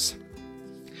shenanigans.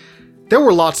 There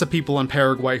were lots of people in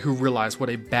Paraguay who realized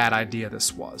what a bad idea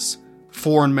this was.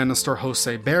 Foreign Minister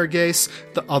Jose Berges,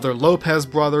 the other Lopez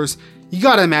brothers. You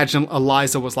gotta imagine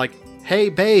Eliza was like, "Hey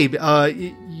babe,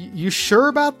 you sure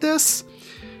about this?"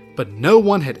 But no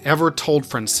one had ever told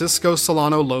Francisco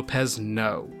Solano Lopez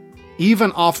no.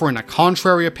 Even offering a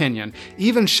contrary opinion,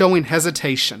 even showing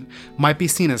hesitation, might be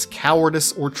seen as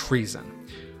cowardice or treason.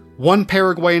 One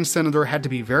Paraguayan senator had to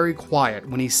be very quiet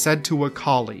when he said to a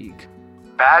colleague,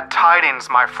 "Bad tidings,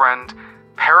 my friend.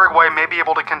 Paraguay may be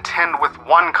able to contend with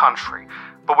one country,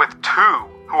 but with two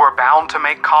who are bound to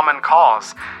make common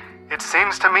cause. It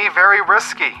seems to me very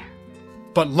risky."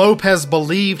 But Lopez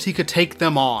believed he could take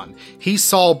them on. He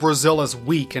saw Brazil as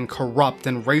weak and corrupt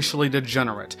and racially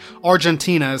degenerate,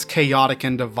 Argentina as chaotic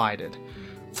and divided.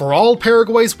 For all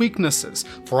Paraguay's weaknesses,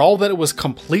 for all that it was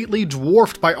completely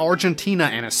dwarfed by Argentina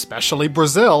and especially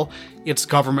Brazil, its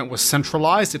government was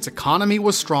centralized, its economy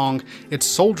was strong, its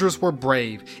soldiers were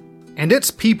brave, and its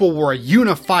people were a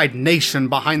unified nation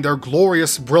behind their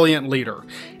glorious, brilliant leader,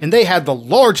 and they had the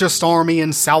largest army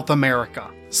in South America.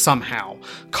 Somehow,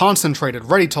 concentrated,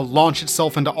 ready to launch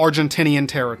itself into Argentinian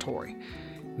territory.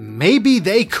 Maybe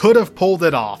they could have pulled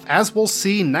it off. As we'll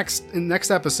see in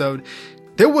next episode,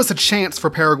 there was a chance for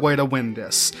Paraguay to win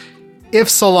this, if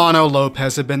Solano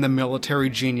Lopez had been the military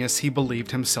genius he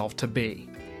believed himself to be.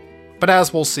 But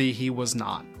as we'll see, he was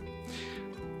not.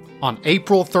 On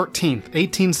April 13th,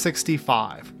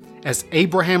 1865, as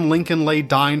Abraham Lincoln lay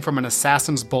dying from an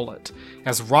assassin's bullet,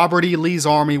 as Robert E. Lee's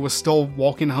army was still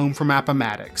walking home from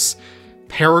Appomattox,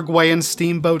 Paraguayan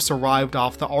steamboats arrived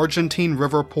off the Argentine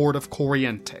river port of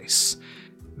Corrientes.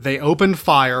 They opened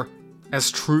fire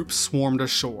as troops swarmed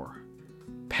ashore.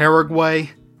 Paraguay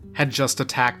had just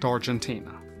attacked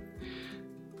Argentina.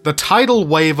 The tidal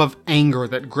wave of anger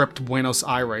that gripped Buenos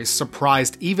Aires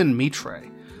surprised even Mitre.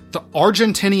 The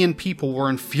Argentinian people were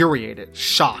infuriated,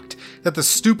 shocked that the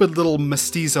stupid little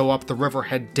mestizo up the river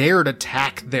had dared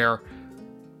attack their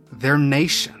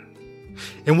nation.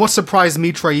 And what surprised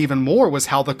Mitre even more was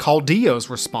how the Caudillos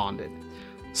responded.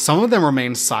 Some of them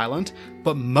remained silent,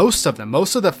 but most of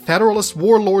the Federalist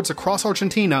warlords across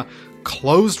Argentina,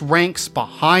 closed ranks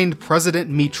behind President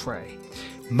Mitre.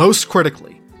 Most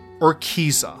critically,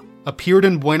 Urquiza appeared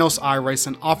in Buenos Aires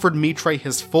and offered Mitre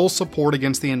his full support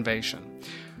against the invasion.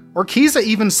 Urquiza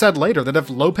even said later that if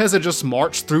Lopez had just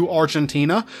marched through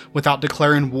Argentina without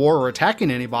declaring war or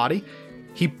attacking anybody,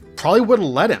 he probably would have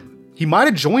let him. He might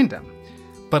have joined him.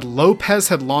 But Lopez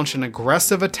had launched an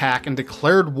aggressive attack and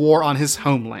declared war on his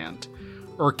homeland.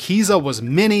 Urquiza was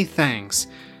many things,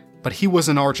 but he was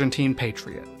an Argentine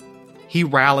patriot. He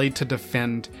rallied to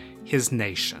defend his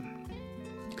nation.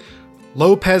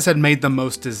 Lopez had made the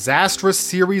most disastrous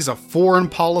series of foreign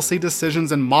policy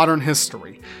decisions in modern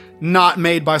history, not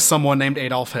made by someone named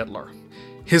Adolf Hitler.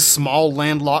 His small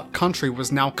landlocked country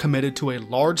was now committed to a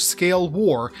large-scale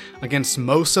war against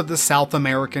most of the South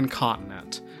American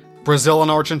continent. Brazil and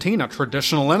Argentina,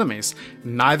 traditional enemies,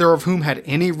 neither of whom had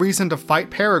any reason to fight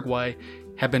Paraguay,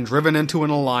 had been driven into an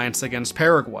alliance against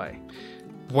Paraguay.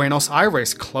 Buenos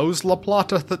Aires closed La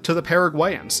Plata to the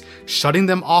Paraguayans, shutting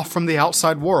them off from the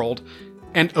outside world,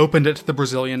 and opened it to the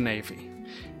Brazilian Navy.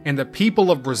 And the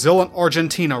people of Brazil and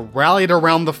Argentina rallied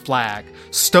around the flag,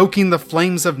 stoking the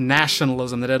flames of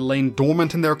nationalism that had lain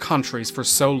dormant in their countries for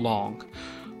so long.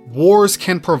 Wars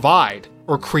can provide,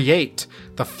 or create,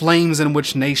 the flames in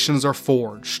which nations are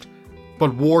forged,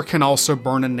 but war can also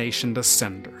burn a nation to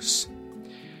cinders.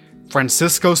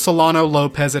 Francisco Solano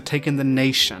Lopez had taken the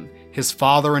nation his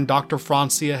father and Dr.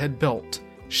 Francia had built,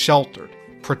 sheltered,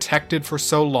 protected for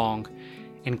so long,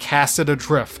 and cast it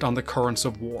adrift on the currents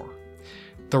of war.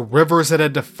 The rivers that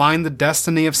had defined the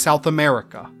destiny of South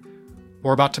America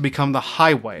were about to become the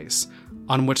highways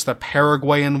on which the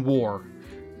Paraguayan War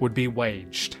would be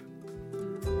waged.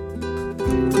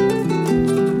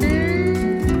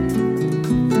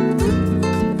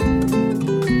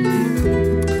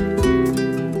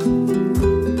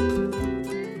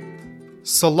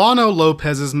 Solano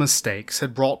Lopez's mistakes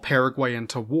had brought Paraguay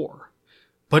into war,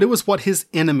 but it was what his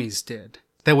enemies did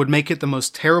that would make it the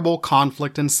most terrible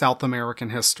conflict in South American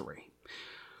history.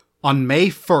 On May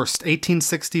 1st,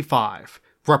 1865,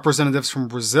 representatives from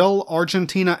Brazil,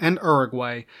 Argentina, and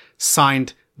Uruguay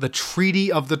signed the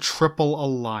Treaty of the Triple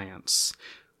Alliance.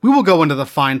 We will go into the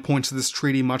fine points of this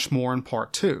treaty much more in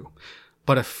Part 2,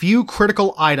 but a few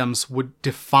critical items would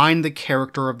define the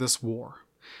character of this war.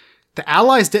 The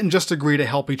Allies didn't just agree to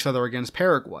help each other against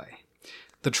Paraguay.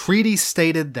 The treaty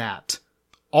stated that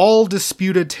all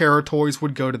disputed territories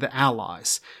would go to the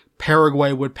Allies.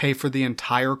 Paraguay would pay for the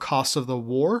entire cost of the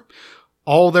war.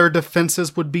 All their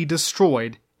defenses would be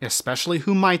destroyed, especially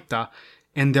Humaita,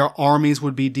 and their armies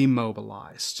would be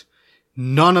demobilized.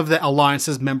 None of the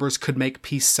alliance's members could make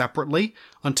peace separately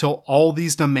until all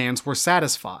these demands were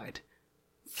satisfied.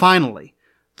 Finally,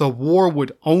 the war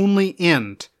would only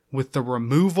end with the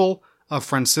removal of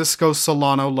Francisco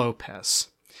Solano Lopez.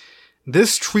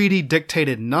 This treaty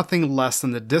dictated nothing less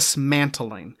than the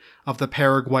dismantling of the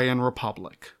Paraguayan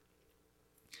Republic.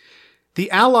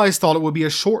 The Allies thought it would be a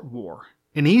short war,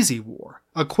 an easy war,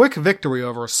 a quick victory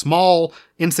over a small,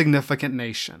 insignificant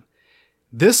nation.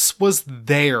 This was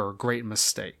their great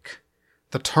mistake.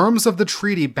 The terms of the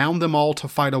treaty bound them all to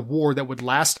fight a war that would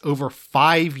last over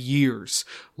 5 years,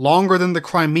 longer than the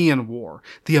Crimean War,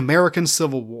 the American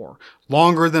Civil War,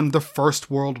 longer than the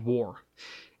First World War.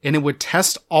 And it would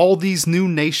test all these new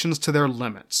nations to their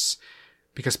limits,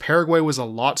 because Paraguay was a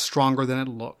lot stronger than it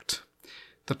looked.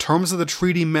 The terms of the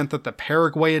treaty meant that the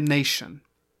Paraguayan nation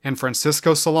and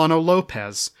Francisco Solano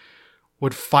Lopez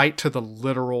would fight to the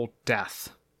literal death.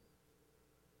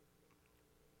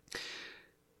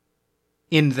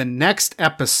 In the next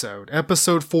episode,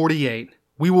 episode 48,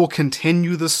 we will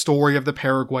continue the story of the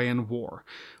Paraguayan War.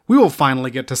 We will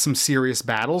finally get to some serious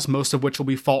battles, most of which will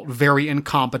be fought very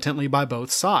incompetently by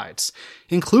both sides,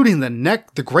 including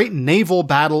the great naval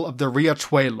battle of the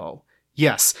Riachuelo.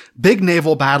 Yes, big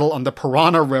naval battle on the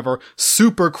Parana River,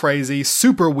 super crazy,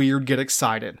 super weird, get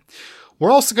excited.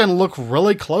 We're also going to look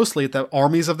really closely at the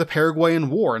armies of the Paraguayan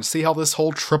War and see how this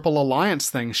whole Triple Alliance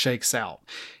thing shakes out.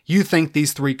 You think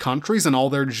these 3 countries and all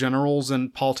their generals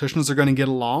and politicians are going to get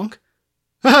along?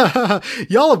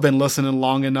 Y'all have been listening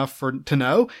long enough to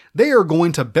know they are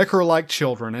going to bicker like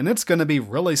children, and it's going to be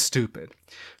really stupid.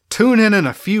 Tune in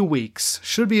a few weeks,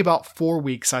 should be about 4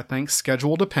 weeks, I think,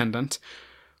 schedule dependent,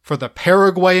 for the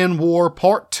Paraguayan War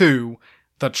Part 2,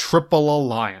 the Triple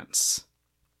Alliance.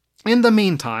 In the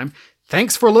meantime,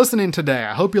 thanks for listening today.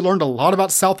 I hope you learned a lot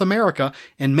about South America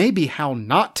and maybe how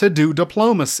not to do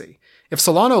diplomacy. If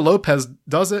Solano Lopez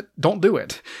does it, don't do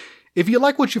it. If you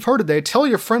like what you've heard today, tell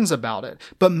your friends about it,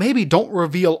 but maybe don't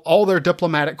reveal all their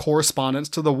diplomatic correspondence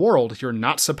to the world. You're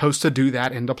not supposed to do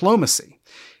that in diplomacy.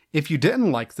 If you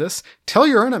didn't like this, tell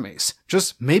your enemies.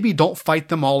 Just maybe don't fight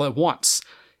them all at once.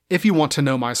 If you want to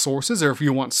know my sources, or if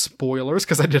you want spoilers,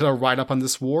 because I did a write-up on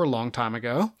this war a long time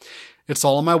ago, It's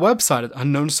all on my website at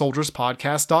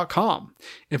unknownsoldierspodcast.com.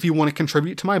 If you want to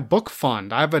contribute to my book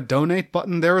fund, I have a donate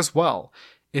button there as well.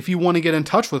 If you want to get in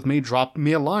touch with me, drop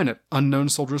me a line at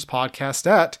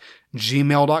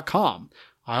unknownsoldierspodcast@gmail.com.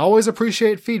 I always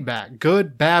appreciate feedback,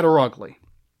 good, bad, or ugly.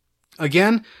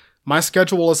 Again, my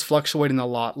schedule is fluctuating a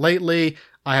lot lately.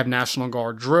 I have National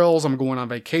Guard drills. I'm going on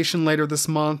vacation later this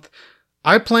month.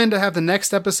 I plan to have the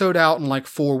next episode out in like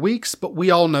 4 weeks, but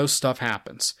we all know stuff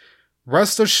happens.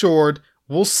 Rest assured,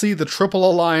 we'll see the Triple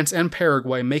Alliance and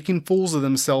Paraguay making fools of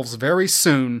themselves very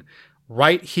soon,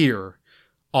 right here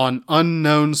on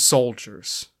Unknown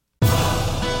Soldiers.